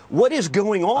mean, what is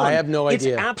going on? I have no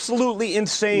idea. It's absolutely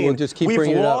insane. We'll just keep We've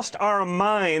bringing it up. lost our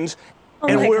minds,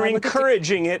 and we're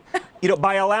encouraging it,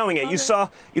 by allowing it. You saw,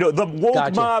 the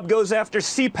woke mob goes after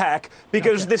CPAC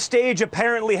because the stage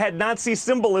apparently had Nazi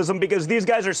symbolism because these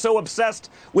guys are so obsessed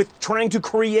with trying to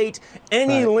create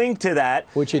any link to that.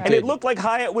 It looked like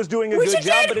Hyatt was doing a good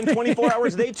job, but in 24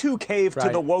 hours, they too caved to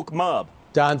the woke mob.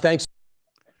 Don, thanks.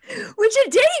 Which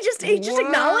it did. He just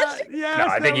acknowledged? Yes, no,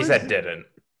 I think he said didn't.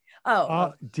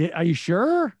 Oh. Are you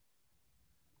sure?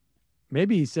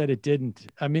 Maybe he said it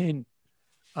didn't. I mean,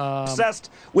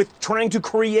 obsessed with trying to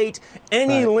create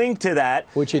any link to that.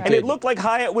 It looked like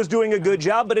Hyatt was doing a good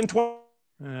job, but in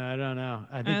I don't know.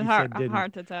 I think he said didn't.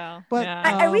 Hard to tell. But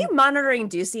are we monitoring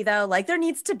Ducey though? Like there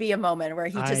needs to be a moment where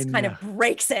he just kind of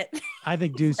breaks it. I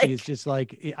think Ducey is just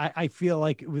like I feel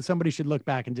like somebody should look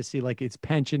back and just see like it's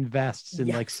pension vests in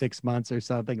like 6 months or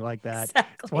something like that.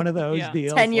 Exactly. It's one of those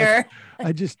deals. Tenure. Like,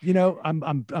 I just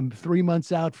I'm 3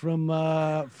 months out from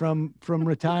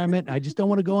retirement. I just don't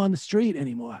want to go on the street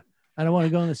anymore. I don't want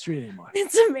to go on the street anymore.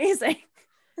 It's amazing.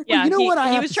 Yeah, you know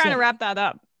what he was trying to wrap that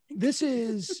up. This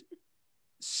is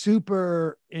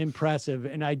super impressive,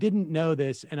 and I didn't know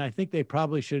this, and I think they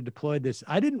probably should have deployed this.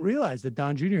 I didn't realize that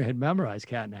Don Jr. had memorized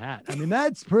Cat in the Hat. I mean,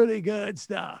 that's pretty good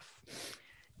stuff.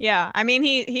 Yeah, I mean,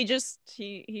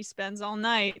 he spends all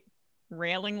night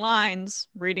railing lines,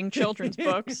 reading children's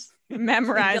books,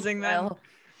 memorizing them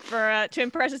for to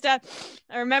impress his dad.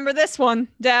 I remember this one,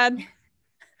 Dad.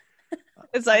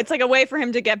 It's like a way for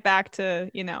him to get back to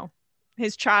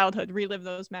his childhood, relive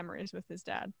those memories with his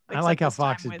dad. I like how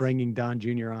Fox is bringing Don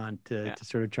Jr. on to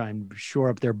sort of try and shore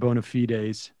up their bona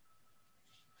fides.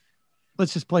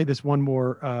 Let's just play this one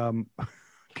more.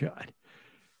 God,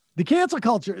 the cancel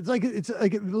culture. It's like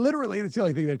literally it's the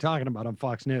only thing they're talking about on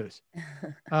Fox News.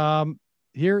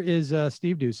 Here is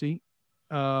Steve Ducey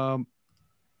on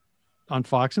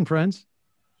Fox and Friends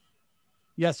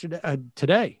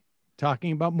today,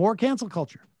 talking about more cancel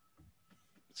culture.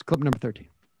 It's clip number 13.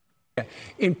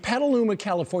 In Petaluma,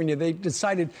 California, they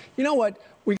decided, you know what?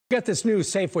 We got this new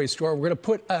Safeway store. We're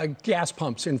going to put gas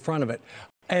pumps in front of it.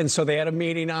 And so they had a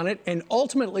meeting on it. And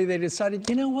ultimately, they decided,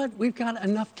 you know what? We've got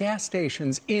enough gas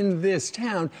stations in this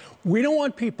town. We don't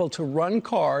want people to run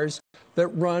cars that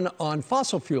run on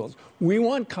fossil fuels. We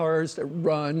want cars that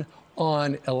run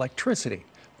on electricity.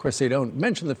 Of course, they don't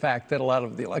mention the fact that a lot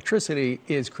of the electricity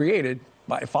is created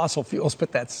by fossil fuels,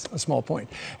 but that's a small point.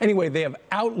 Anyway, they have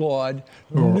outlawed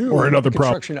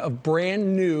construction of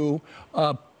brand new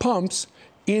pumps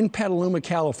in Petaluma,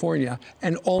 California,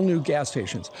 and all new gas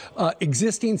stations.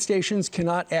 Existing stations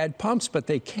cannot add pumps, but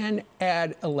they can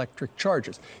add electric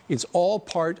charges. It's all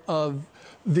part of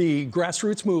the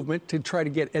grassroots movement to try to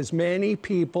get as many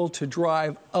people to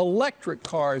drive electric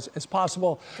cars as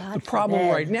possible. The problem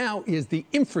right now is the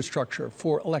infrastructure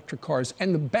for electric cars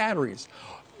and the batteries.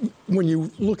 When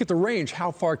you look at the range, how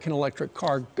far can an electric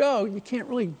car go? You can't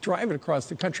really drive it across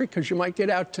the country because you might get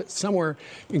out to somewhere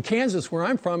in Kansas where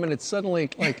I'm from and it's suddenly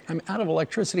like, I'm out of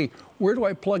electricity. Where do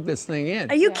I plug this thing in?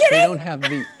 Are you kidding? They don't have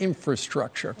the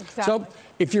infrastructure. Exactly. So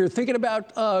if you're thinking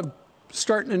about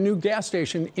starting a new gas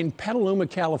station in Petaluma,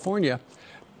 California,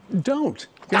 don't.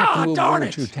 You have to move one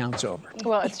or two towns over.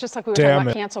 Well, it's just like we were talking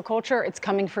about cancel culture. It's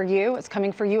coming for you. It's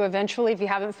coming for you eventually. If you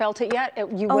haven't felt it yet,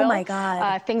 you will. Oh my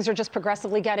God. Things are just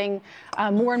progressively getting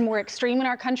more and more extreme in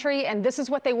our country. And this is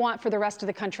what they want for the rest of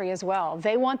the country as well.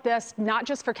 They want this not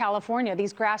just for California.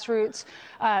 These grassroots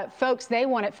folks, they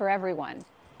want it for everyone.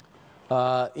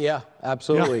 Yeah,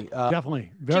 absolutely. Yeah,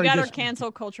 definitely. She got her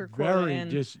cancel culture quote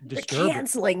in. They're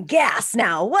canceling gas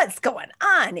now. What's going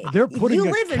on? They're putting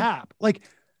a cap. Like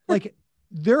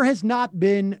there has not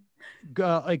been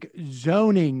like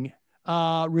zoning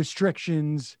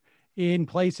restrictions in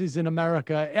places in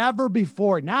America ever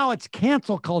before. Now it's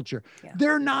cancel culture. Yeah.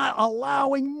 They're not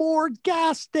allowing more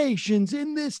gas stations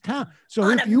in this town. So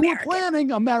if you were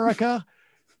planning, America,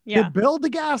 to build a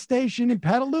gas station in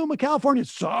Petaluma, California,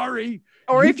 sorry.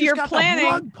 Or if you're got planning,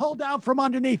 the rug pulled out from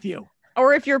underneath you.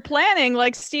 Or if you're planning,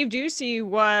 like Steve Ducey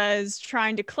was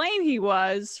trying to claim he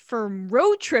was, for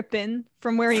road tripping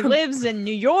from where he lives in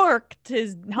New York to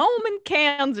his home in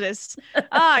Kansas.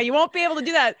 You won't be able to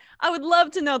do that. I would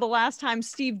love to know the last time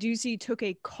Steve Ducey took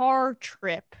a car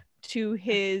trip to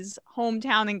his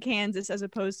hometown in Kansas as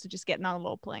opposed to just getting on a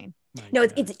little plane. No,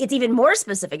 it's even more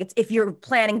specific. It's if you're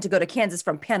planning to go to Kansas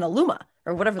from Petaluma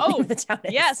or whatever the name of the town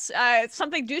is. Yes, it's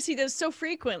something Ducey does so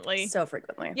frequently.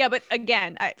 Yeah, but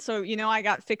again, so I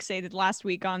got fixated last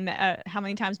week on how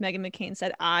many times Meghan McCain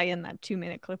said "I" in that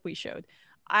 2-minute clip we showed.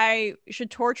 I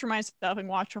should torture myself and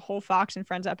watch a whole Fox and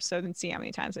Friends episode and see how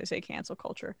many times they say cancel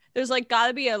culture. There's got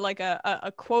to be a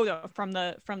quota from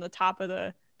the top of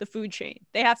the food chain.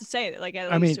 They have to say it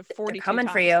at least 40 times. Coming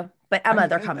for you. But Emma,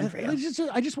 they're coming for you.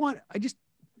 I just want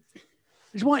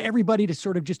everybody to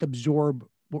sort of just absorb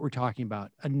what we're talking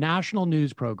about. A national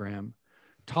news program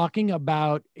talking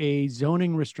about a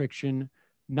zoning restriction,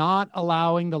 not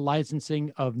allowing the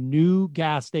licensing of new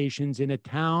gas stations in a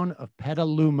town of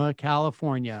Petaluma,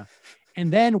 California,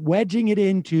 and then wedging it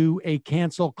into a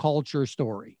cancel culture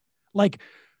story. Like,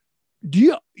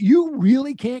 you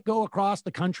really can't go across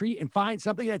the country and find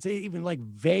something that's even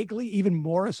vaguely even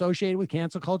more associated with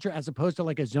cancel culture as opposed to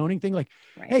a zoning thing?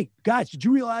 Hey guys, did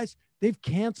you realize they've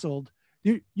canceled?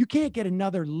 You can't get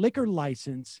another liquor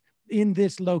license in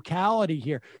this locality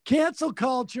here. Cancel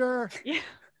culture. Yeah.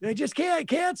 They just can't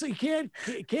cancel. You can't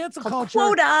cancel culture.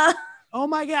 Quota. Oh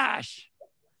my gosh.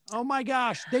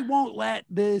 They won't let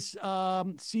this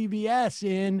CVS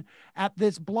in at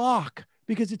this block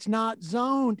because it's not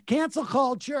zoned. Cancel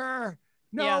culture.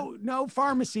 No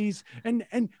pharmacies.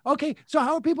 And okay, so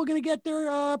how are people going to get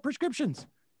their prescriptions?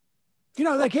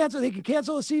 They can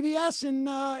cancel a CVS in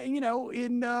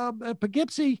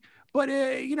Poughkeepsie, but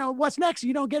what's next?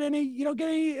 You don't get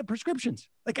any prescriptions.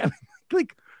 How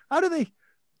do they?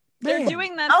 They're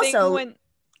doing that also, thing when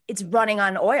it's running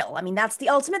on oil. I mean, that's the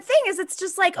ultimate thing. Is it's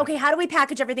just okay, how do we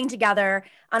package everything together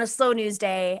on a slow news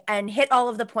day and hit all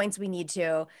of the points we need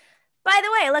to? By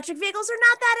the way, electric vehicles are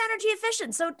not that energy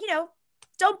efficient. So,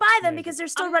 don't buy them because they're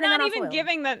still running on oil. I'm not even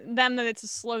giving them that it's a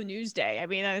slow news day. I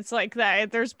mean, it's like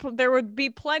that. There would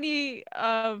be plenty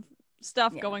of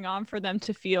stuff going on for them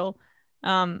to feel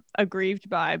aggrieved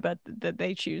by, but that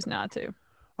they choose not to.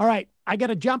 All right. I got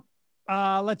to jump.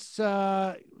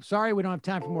 Sorry, we don't have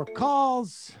time for more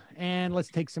calls. And let's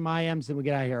take some IMs and we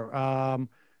get out of here.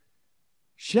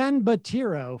 Shen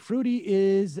Batiro, fruity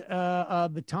is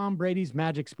the Tom Brady's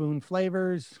Magic Spoon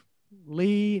flavors.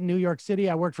 Lee, New York City.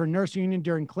 I worked for a nurse union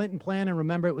during Clinton plan and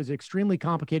remember it was an extremely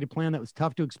complicated plan that was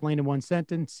tough to explain in one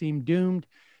sentence, seemed doomed.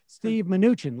 Steve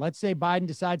Mnuchin, let's say Biden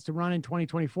decides to run in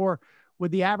 2024.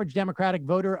 Would the average Democratic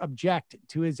voter object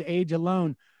to his age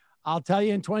alone? I'll tell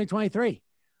you in 2023.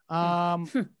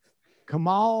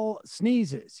 Kamal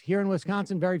sneezes. Here in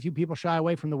Wisconsin, very few people shy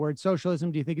away from the word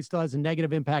socialism. Do you think it still has a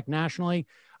negative impact nationally?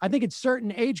 I think it's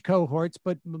certain age cohorts,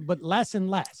 but less and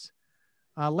less.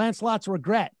 Lancelot's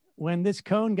regret. When this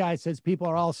Cohn guy says people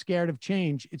are all scared of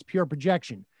change, it's pure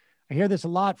projection. I hear this a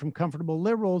lot from comfortable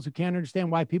liberals who can't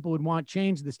understand why people would want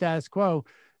change the status quo.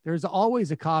 There's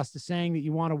always a cost to saying that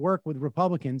you want to work with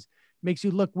Republicans. It makes you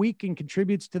look weak and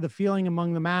contributes to the feeling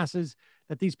among the masses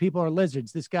that these people are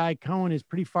lizards. This guy Cohn is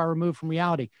pretty far removed from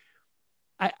reality.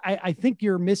 I think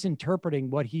you're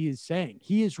misinterpreting what he is saying.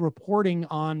 He is reporting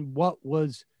on what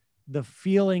was the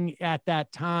feeling at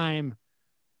that time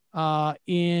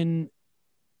in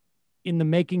the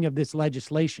making of this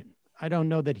legislation. I don't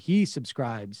know that he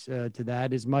subscribes to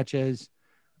that as much as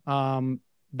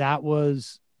that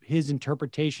was his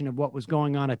interpretation of what was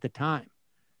going on at the time.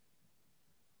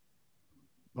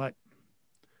 But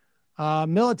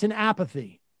militant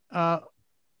apathy, not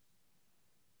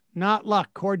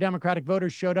luck. Core Democratic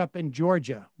voters showed up in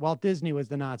Georgia. Walt Disney was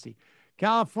the Nazi.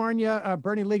 California,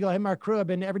 Bernie Legal, him, our crew have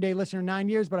been everyday listener 9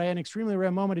 years, but I had an extremely rare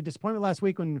moment of disappointment last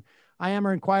week when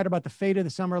IAMer inquired about the fate of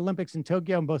the Summer Olympics in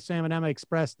Tokyo, and both Sam and Emma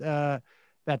expressed that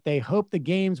they hope the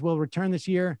games will return this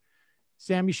year.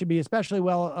 Sam, you should be especially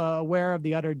well aware of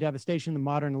the utter devastation the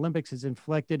modern Olympics has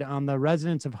inflicted on the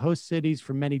residents of host cities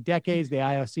for many decades. The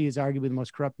IOC is arguably the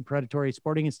most corrupt and predatory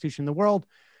sporting institution in the world,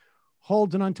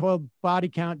 holds an untold body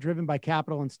count driven by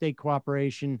capital and state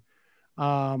cooperation.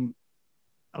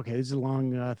 Okay, this is a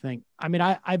long thing. I mean,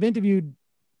 I've interviewed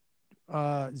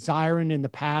Zion in the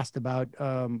past about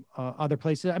other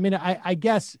places. I mean, I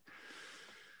guess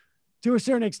to a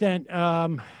certain extent,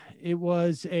 it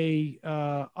was a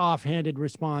offhanded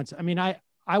response. I mean, I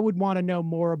would want to know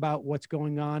more about what's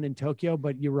going on in Tokyo,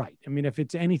 but you're right. I mean, if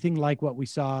it's anything like what we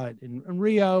saw in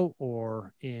Rio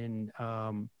or in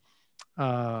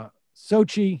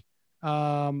Sochi,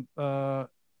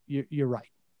 you're right.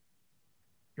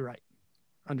 You're right.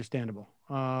 Understandable.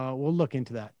 We'll look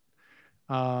into that.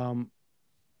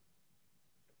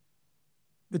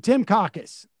 The Tim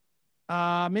Caucus.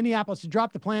 Minneapolis to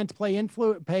drop the plan to pay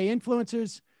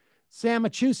influencers.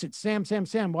 Massachusetts.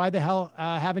 Sam. Why the hell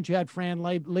haven't you had Fran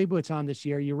Leibowitz on this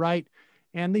year? You're right.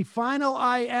 And the final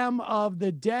IM of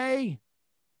the day,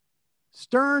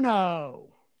 Sterno.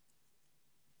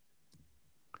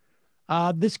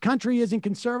 This country isn't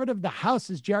conservative. The House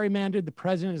is gerrymandered. The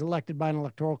president is elected by an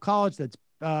electoral college that's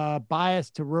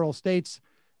biased to rural states.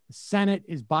 The Senate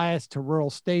is biased to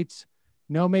rural states.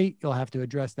 Nomi, you'll have to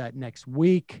address that next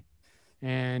week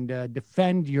and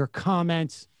defend your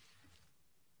comments.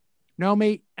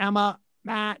 Nomi, Emma,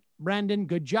 Matt, Brendan,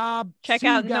 good job. Check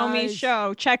out Nomi's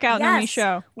show. Check out Nomi's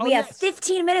show. We have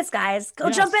 15 minutes, guys. Go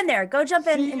jump in there. Go jump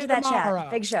into that chat.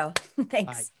 Big show.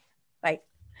 Thanks. Bye.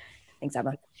 Thanks,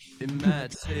 Emma. It might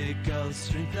take all the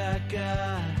strength I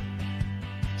got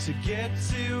to get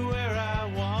to where I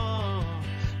want,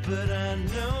 but I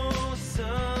know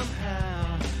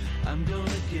somehow I'm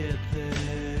gonna get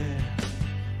there.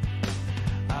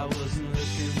 I wasn't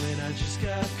looking when I just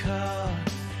got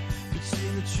caught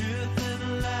between the truth and